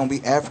that. They gonna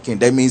be African.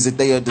 That means that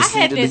they are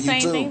descended of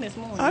you too. Thing this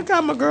morning. I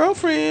got my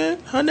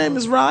girlfriend. Her name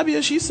is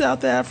Rabia. She's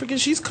South African.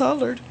 She's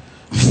colored.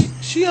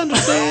 She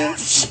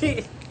understands.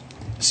 Shit.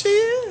 She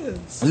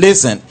is.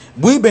 Listen,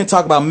 we've been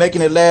talking about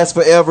making it last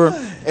forever,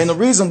 and the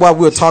reason why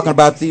we're talking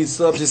about these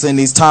subjects and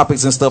these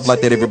topics and stuff like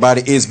that,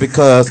 everybody, is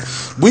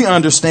because we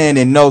understand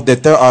and know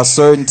that there are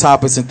certain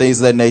topics and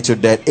things of that nature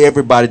that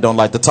everybody don't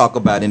like to talk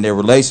about in their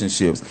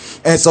relationships.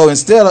 And so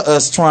instead of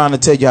us trying to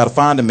tell you how to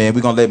find a man,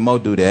 we're gonna let Mo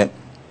do that.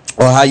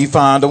 Or how you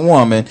find a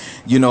woman,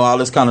 all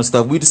this kind of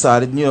stuff. We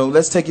decided,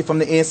 let's take it from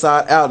the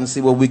inside out and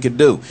see what we could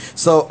do.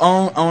 So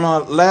on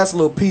our last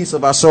little piece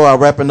of our show, our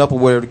wrapping up or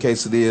whatever the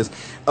case it is,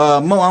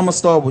 Mo, I'm going to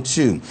start with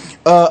you.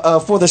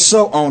 For the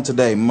show on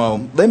today,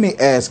 Mo, let me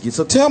ask you.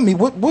 So tell me,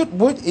 what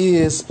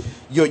is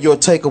your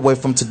takeaway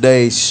from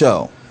today's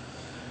show?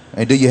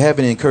 And do you have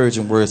any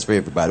encouraging words for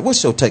everybody?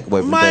 What's your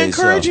takeaway from today's show? My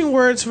encouraging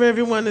words for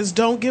everyone is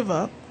don't give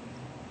up.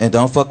 And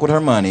don't fuck with her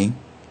money.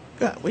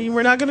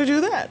 We're not going to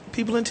do that.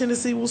 People in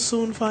Tennessee will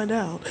soon find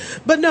out.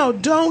 But no,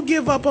 don't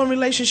give up on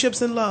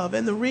relationships and love.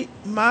 And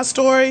my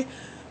story,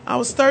 I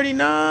was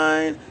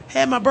 39,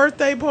 had my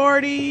birthday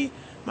party,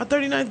 my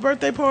 39th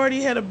birthday party,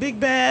 had a big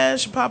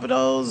bash, Papa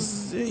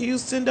Do's,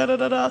 Houston,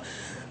 said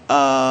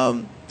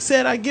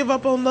I give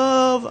up on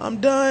love,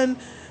 I'm done.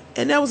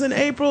 And that was in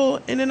April,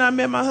 and then I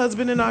met my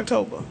husband in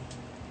October.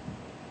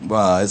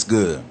 Wow, that's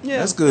good. Yeah,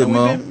 that's good,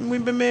 Mo.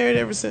 We've been married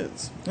ever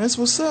since. That's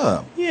what's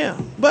up. Yeah,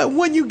 but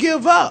when you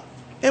give up,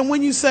 and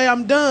when you say,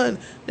 I'm done,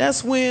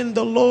 that's when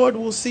the Lord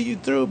will see you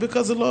through,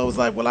 because the Lord was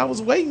like, well, I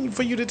was waiting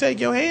for you to take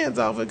your hands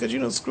off it because you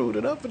done screwed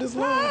it up for this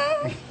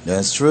long.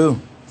 That's true.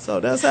 So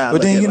that's how I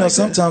But then, look at it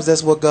sometimes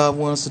that's what God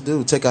wants to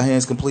do, take our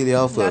hands completely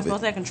off of it. God's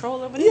supposed to have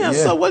control over it. Yeah,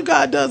 so what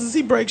God does is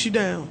he breaks you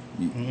down.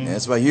 Mm-hmm.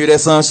 That's right. You hear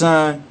that,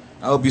 sunshine?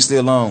 I hope you're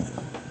still on.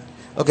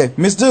 Okay,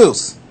 Miss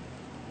Deuce.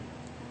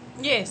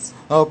 Yes.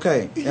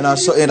 Okay, and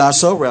our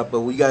show wrap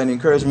up, we got any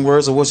encouraging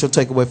words, or what's your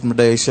takeaway from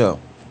today's show?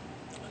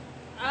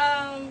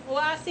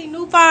 Well, I see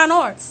New Fine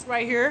Arts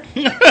right here.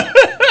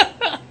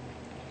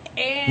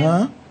 And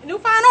Huh? New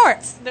Fine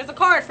Arts. There's a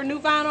card for New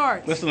Fine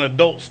Arts. That's an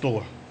adult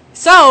store.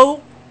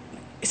 So,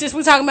 since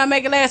we're talking about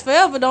make it last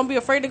forever, don't be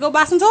afraid to go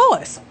buy some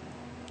toys.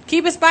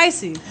 Keep it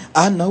spicy.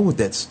 I know what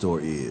that store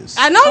is.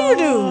 I know you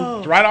do.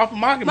 It's right off of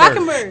Mockingbird.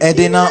 Mockingbird. And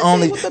then not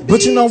only,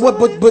 but you know what?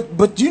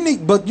 But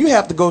you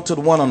have to go to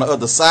the one on the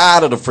other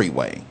side of the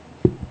freeway.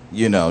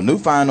 You know, New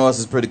Fine Arts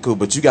is pretty cool,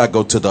 but you gotta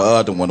go to the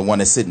other one, the one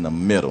that's sitting in the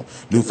middle.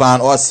 New Fine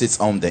Arts sits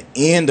on the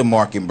end of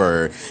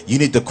Mockingbird. You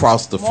need to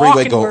cross the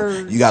freeway.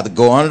 You got to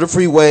go under the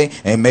freeway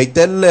and make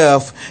that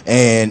left,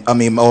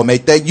 or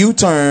make that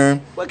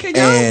U-turn Well, can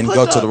y'all and put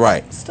go the to the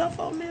right. Stuff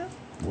on there.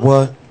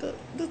 What?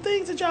 The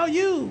things that y'all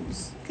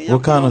use. Can y'all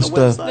What put kind on of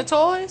the stuff? website? The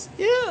toys?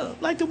 Yeah,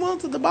 like the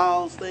ones with the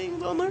balls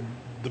things on there.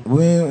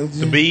 Well,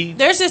 The bead.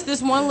 There's just this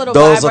one little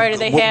Those are- vibrator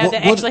they have what-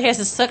 that what- actually has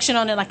a suction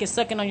on it, like it's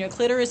sucking on your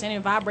clitoris, and it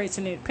vibrates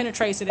and it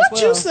penetrates it as What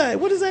well. you say?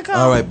 What is that called?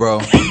 All right, bro.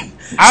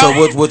 So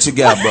what you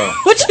got, bro?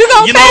 What you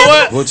gonna You know pass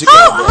what? me? What you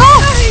got, bro?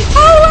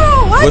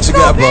 Hold on. What you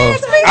got, bro?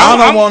 pass me? I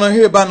don't want to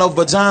hear about no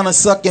vagina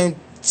sucking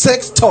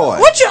sex toy.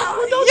 What you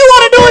want to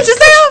do it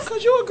yourself?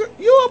 Cause you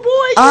a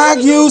boy. I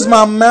use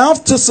my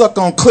mouth to suck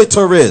on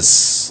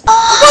clitoris. What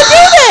do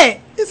that?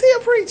 Is he a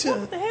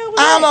preacher? I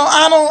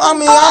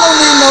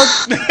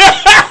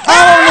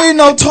don't need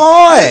no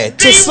toy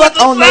to suck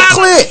on the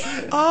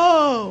clit.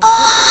 Oh.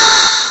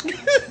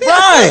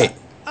 Right.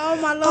 Oh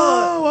my lord.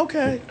 Oh,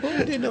 okay. Well,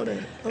 we didn't know that.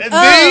 Okay. And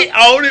they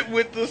own it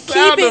with the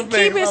sound Keep effects.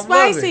 it I love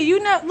spicy. it. You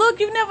know, look,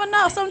 you never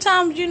know.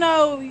 Sometimes you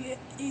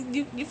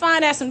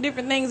find out some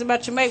different things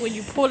about your mate when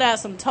you pull out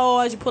some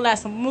toys, you pull out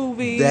some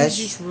movies.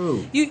 That's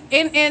true.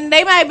 And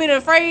they might have been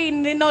afraid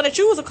and didn't know that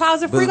you was a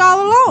closet freak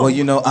all along.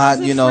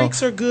 Well,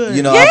 freaks are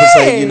good. I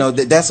would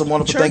say, that's a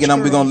wonderful thing,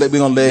 and we're gonna let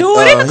Do it in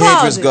the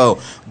Hendrix closet. go.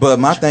 But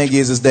my thing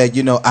is that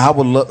I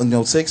would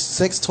love,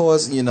 sex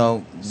toys.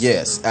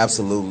 Yes,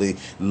 absolutely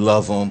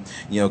love them.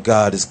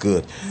 God is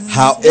good.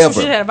 You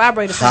should have a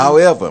vibrator sound.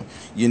 However,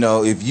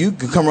 if you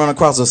could come run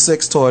across a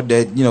sex toy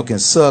that can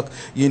suck,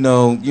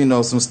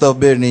 some stuff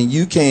better than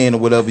you can or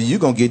whatever, you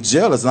gonna get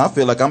jealous, and I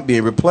feel like I'm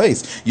being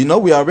replaced. We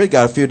already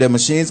got a fear that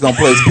machines gonna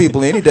place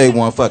people any day,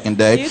 one fucking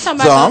day. You So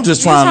talking about I'm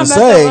just trying to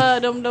say.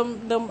 them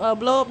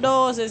blow up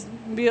doors is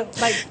built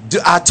like.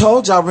 I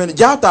told y'all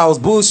thought I was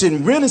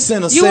bullshitting. Renner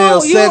Center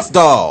sells you sex want-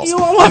 dolls. you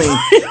want one for your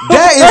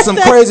that is some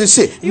birthday? crazy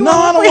shit. You No, I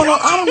want don't one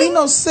want. I don't need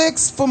no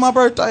sex for my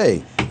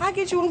birthday. I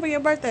get you one for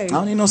your birthday. I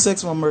don't need no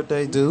sex for my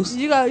birthday, dudes.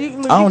 You got. I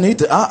don't need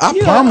to. I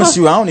promise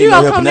you, I don't need you no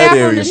gonna help come in that down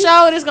from area. the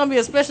show, and it's gonna be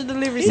a special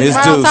delivery Miss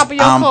right on Deuce, top of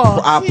your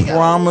car. I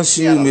promise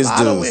you, Miss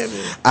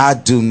Deuce, I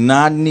do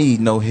not need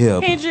no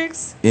help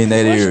Hendrix in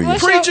that area.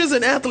 what's Preachers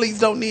and athletes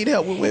don't need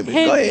help with women.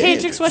 Go ahead.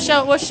 Hendrix, what's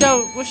your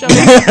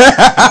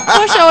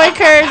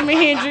encouragement,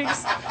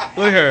 Hendrix?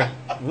 Look here.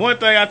 One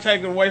thing I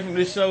take away from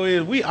this show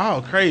is we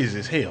all crazy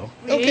as hell.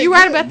 Okay, you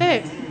right about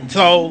that.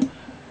 So,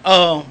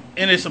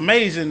 and it's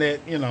amazing that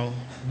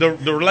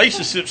the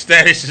relationship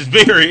status is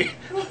varied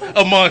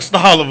amongst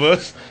all of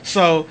us.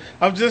 So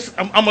I'm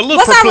a little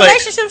What's our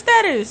perplexed. relationship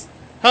status?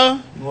 Huh?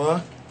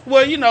 What?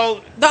 Well,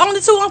 the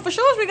only two on for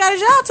sure we got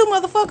is y'all two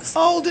motherfuckers.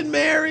 Old and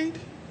married.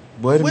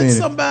 Wait a with minute.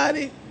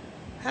 somebody,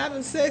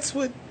 having sex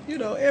with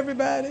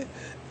everybody.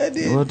 And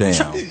then, Well,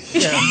 damn.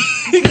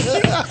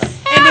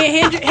 And then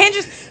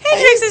Hendrix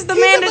is the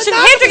man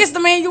that Hendrix is the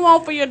man you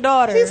want for your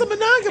daughter. He's a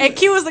monogamous. And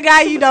Q is the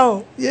guy you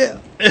don't. Yeah.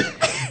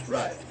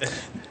 Right.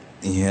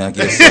 Yeah, I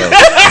guess so.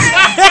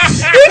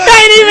 You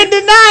can't even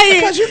deny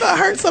it. Because you're going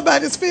to hurt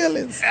somebody's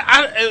feelings.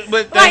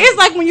 It's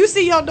like when you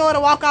see your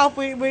daughter walk off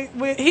with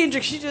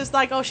Hendrix, she just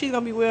like, oh, she's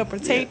gonna be well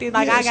protected.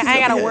 Like I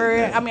ain't gotta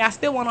worry. I mean, I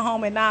still want her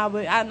home at 9,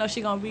 but I know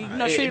she gonna be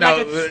treated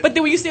like a. But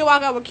then when you still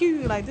walk out with Q,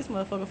 you're like, this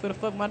motherfucker finna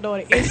fuck my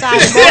daughter inside,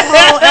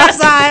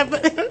 outside,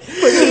 put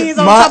keys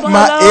on top of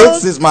her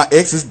nose. My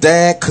ex's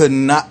dad could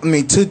not.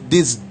 To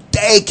this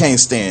day can't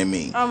stand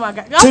me. Oh my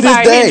god! To I'm this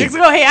sorry, day, Hendrix.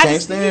 Go ahead.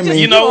 can't stand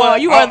me. You know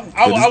what?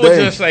 I would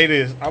day. just say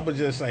this. I would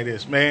just say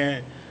this,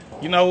 man.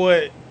 You know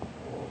what?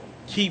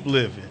 Keep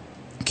living.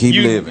 Keep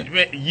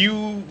living.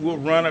 You will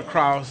run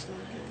across,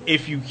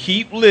 if you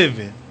keep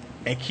living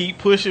and keep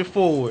pushing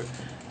forward,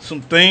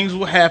 some things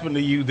will happen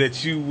to you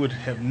that you would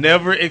have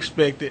never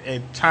expected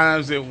at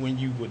times that when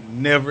you would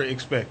never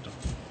expect them.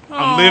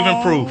 I'm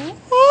living proof.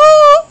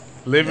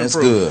 Living That's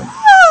proof. good.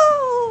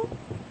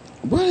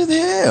 What the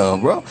hell,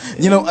 bro?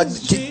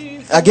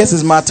 I guess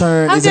it's my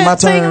turn. I'm Is it my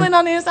just tingling turn?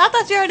 on this. I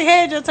thought you already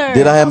had your turn.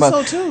 Did I have my?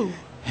 So too.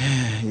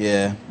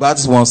 Yeah, but I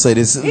just want to say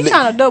this. He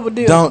trying to double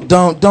deal.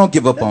 Don't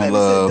give up on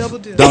love.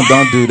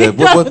 Don't do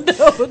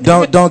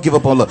that. Don't give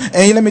up on love.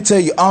 And let me tell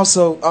you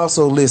also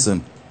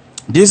listen.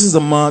 This is a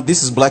month.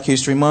 This is Black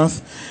History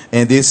Month,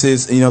 and this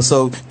is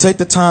so take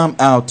the time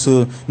out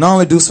to not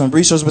only do some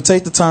research, but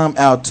take the time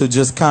out to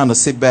just kind of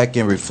sit back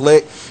and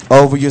reflect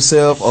over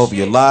yourself, over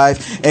your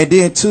life, and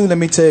then too. Let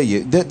me tell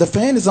you, the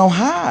fan is on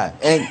high,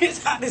 and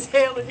It's hot as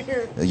hell in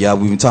here. yeah,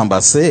 we've been talking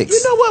about sex.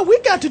 You know what? We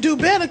got to do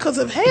better because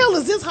if hell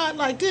is this hot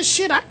like this,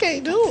 shit, I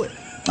can't do it.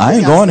 I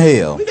ain't going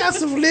hell. We got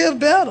to live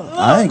better.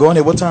 I ain't going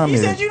there. What time You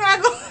is said it? you're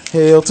not going.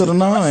 Hell to the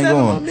no, I ain't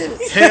 7 more going.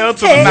 minutes. Hell to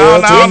the Hell, no,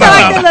 you no, sound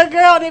like no. the little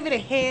girl in there.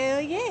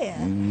 Hell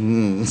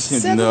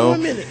yeah. No.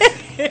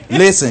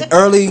 Listen,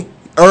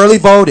 early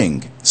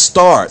voting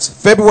starts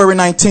February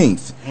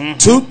 19th,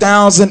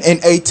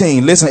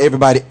 2018. Listen,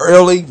 everybody,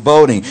 early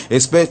voting,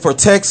 especially for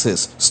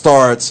Texas,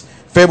 starts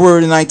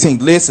February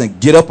 19th. Listen,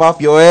 get up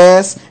off your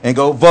ass and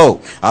go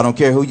vote. I don't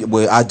care who you,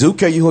 well, I do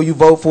care who you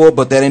vote for,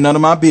 but that ain't none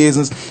of my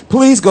business.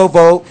 Please go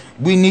vote.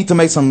 We need to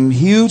make some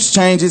huge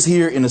changes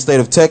here in the state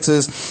of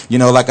Texas. You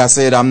know, like I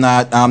said, I'm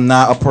not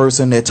a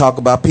person that talk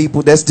about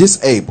people that's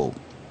disabled.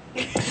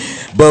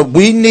 But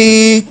we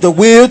need the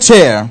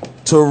wheelchair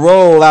to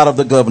roll out of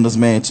the governor's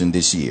mansion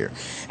this year.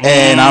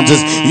 And I'm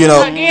just, you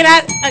know,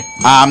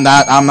 I'm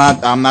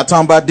not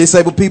talking about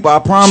disabled people. I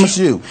promise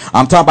you,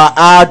 I'm talking about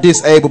our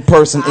disabled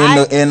person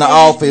in the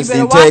office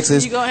in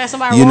Texas. You gonna have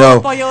somebody you know, roll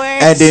up on your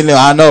ass? and then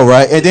I know,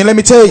 right? And then let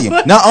me tell you,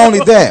 not only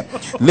that,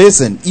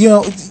 listen, you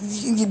know,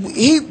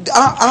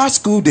 our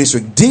school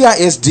district,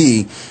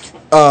 DISD,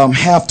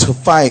 have to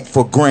fight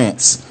for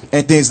grants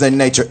and things of that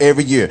nature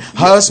every year.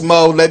 Hush,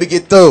 Mo, let me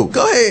get through.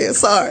 Go ahead,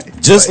 sorry.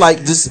 Just like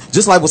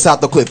with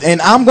South Oak Cliff.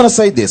 And I'm gonna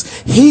say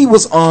this. He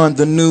was on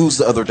the news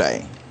the other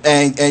day.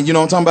 And you know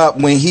what I'm talking about?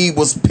 When he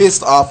was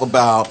pissed off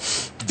about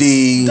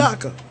the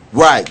DACA.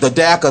 Right, the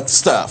DACA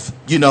stuff,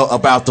 you know,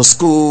 about the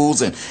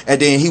schools and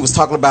then he was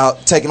talking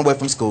about taking away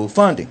from school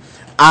funding.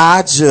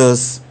 I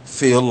just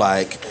feel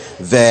like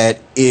that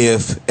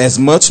if as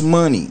much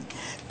money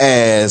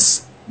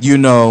as, you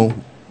know,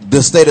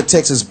 the state of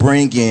Texas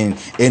bring in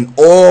an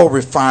oil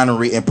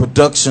refinery and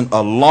production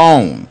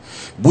alone,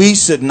 we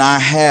should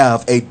not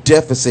have a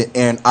deficit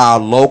in our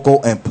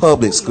local and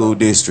public school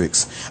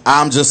districts.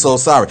 I'm just so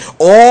sorry.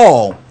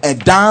 Oil and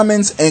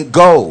diamonds and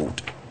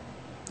gold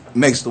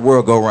makes the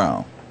world go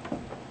round.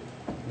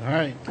 All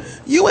right.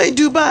 You ain't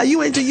Dubai.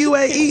 You ain't the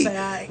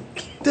UAE.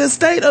 The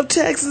state of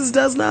Texas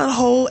does not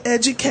hold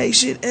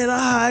education in a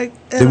high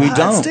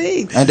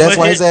esteem. And that's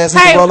why his ass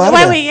needs to roll out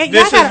of there.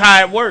 This is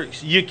how it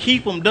works. You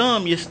keep them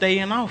dumb, you stay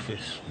in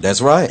office.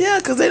 That's right. Yeah,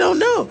 because they don't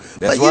know. That's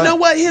but you right. know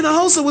what?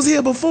 Hinojosa was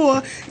here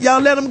before.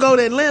 Y'all let him go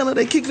to Atlanta.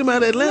 They kicked him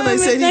out of Atlanta. They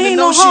said he didn't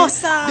know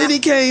shit. Then he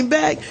came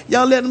back.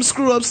 Y'all let him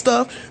screw up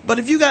stuff. But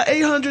if you got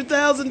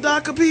 800,000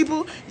 DACA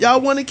people,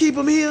 y'all want to keep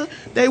them here.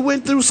 They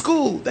went through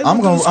school.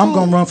 I'm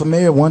gonna run for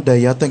mayor one day.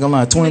 Y'all think I'm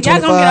like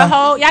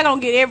 2025? Y'all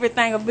gonna get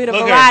everything, a bit of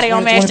variety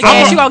on Master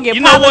Gas. You're gonna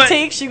get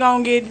politics, you're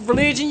gonna get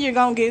religion, you're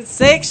gonna get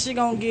sex, you're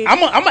gonna get I'm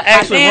gonna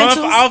actually run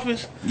for financials.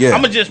 office. Yeah.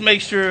 I'm gonna just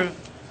make sure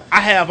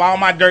I have all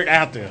my dirt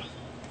out there.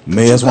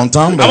 Man, that's what I'm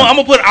talking about. I'm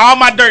gonna put all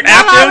my dirt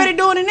out I'm there. already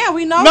doing it now.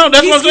 We know. No,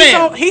 that's what I'm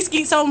saying. He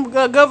skeets on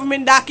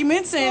government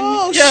documents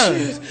and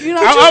shit. You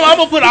know, I'm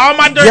gonna put all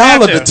my dirt Y'all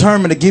out are there.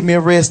 determined to get me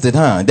arrested,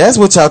 huh? That's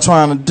what y'all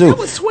trying to do. That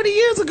was 20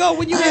 years ago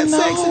when you had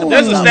sex.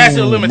 There's a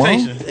statute of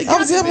limitations.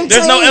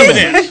 There's no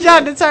evidence.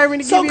 Y'all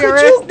determined to So give me could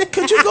arrested.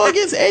 could you go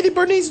against Eddie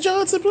Bernice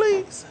Johnson,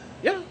 please?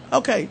 Yeah.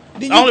 Okay.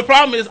 The only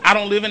problem is I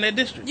don't live in that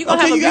district. You gonna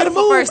have a you gotta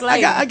beautiful move. first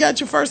lady. I got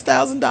your first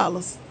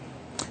 $1,000.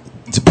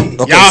 Okay,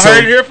 Y'all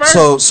heard it here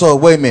first? So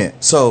wait a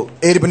minute. So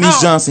Eddie Bernice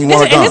Johnson, you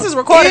want to and this is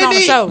recorded on the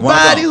show.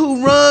 Anybody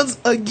who runs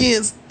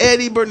against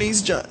Eddie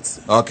Bernice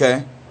Johnson.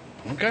 Okay.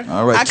 Okay.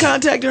 All right. I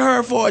contacted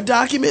her for a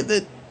document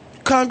that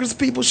Congress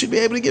people should be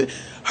able to get.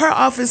 Her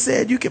office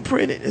said you can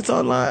print it. It's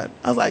online.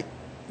 I was like,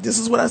 this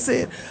is what I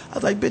said. I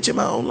was like, bitch, am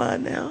I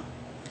online now?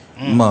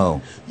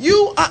 Mo.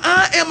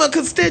 I am a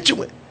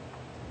constituent.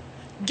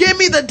 Give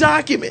me the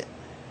document.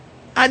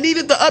 I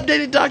needed the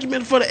updated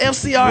document for the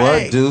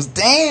FCRA. What, dudes?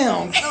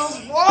 Damn.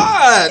 Dudes,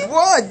 what?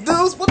 What,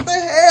 dudes? What the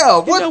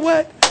hell? You know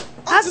what?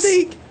 I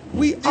think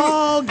we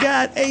all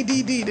got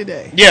ADD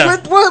today. Yeah.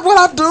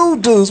 What I do,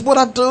 dudes? What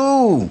I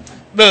do?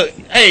 Look,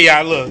 hey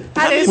y'all, look.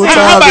 What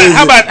How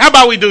time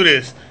about we do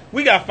this?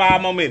 We got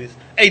 5 more minutes.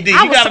 Hey D,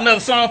 you got another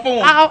song for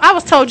him? I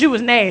was told you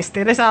was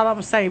nasty. That's all I'm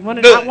gonna say. One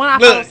of Look, I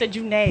look. said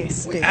you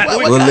nasty.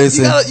 Well,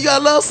 listen. You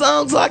got a love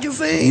song so I can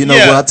sing? You know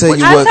what? I tell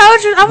you what. I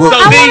told you. I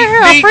want to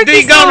hear a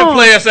freaky D gonna song.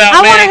 play us out,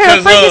 I man. want to hear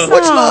a freaky song.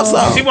 Which love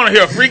song? She want to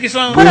hear a freaky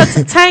song? Put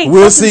a tank.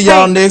 We'll Some see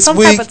y'all tank, next some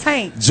week. type of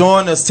tank.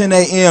 Join us 10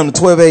 a.m. to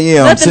 12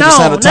 a.m. Nothing Central on,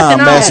 Standard Time. nothing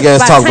on Master Gas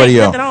about Talk tank,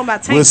 Radio. nothing on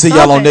about tank, We'll see y'all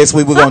on something. next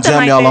week. We're gonna Something jam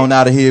like y'all that. on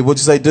out of here. What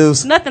you say,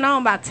 Deuce? Nothing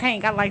on by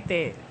Tank. I like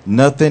that.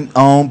 Nothing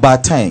on by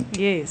Tank.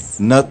 Yes.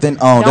 Nothing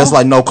on. That's Don't-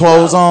 like no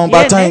clothes on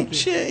by Yeah, Tank.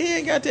 Shit, he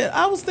ain't got that.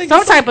 I was thinking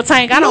Some type of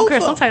tank. I don't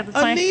care. Some type of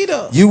tank.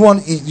 Anita. You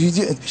want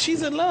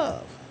She's in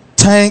love.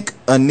 Tank,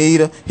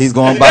 Anita. He's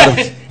going by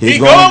the. He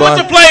going by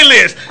with the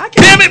playlist.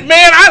 Damn it,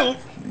 man! I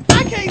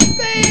can't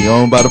stand. He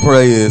going by the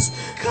praise.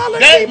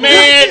 That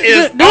man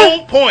is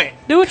on point.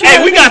 Do what you Hey,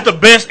 gotta we do. got the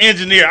best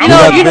engineer. You know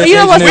what's We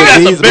got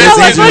the funny? best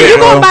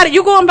engineer.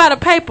 You going by the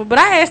paper, but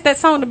I asked that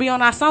song to be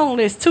on our song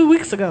list 2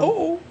 weeks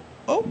ago.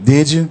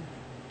 Did you?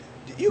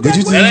 Did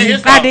you?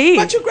 I did.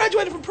 But you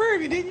graduated from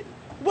Prairie, didn't you?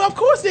 Well, of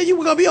course, then you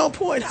were gonna be on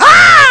point.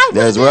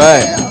 That's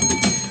right.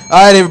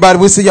 All right, everybody.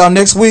 We'll see y'all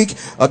next week.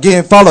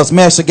 Again, follow us,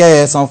 Master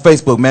Gas on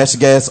Facebook, Master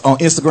Gas on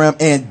Instagram,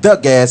 and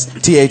Duck Gas,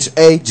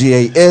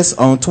 THAGAS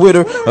on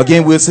Twitter.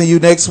 Again, we'll see you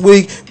next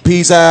week.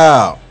 Peace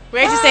out.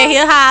 Reggie said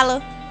he'll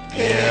holler.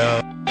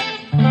 Yeah.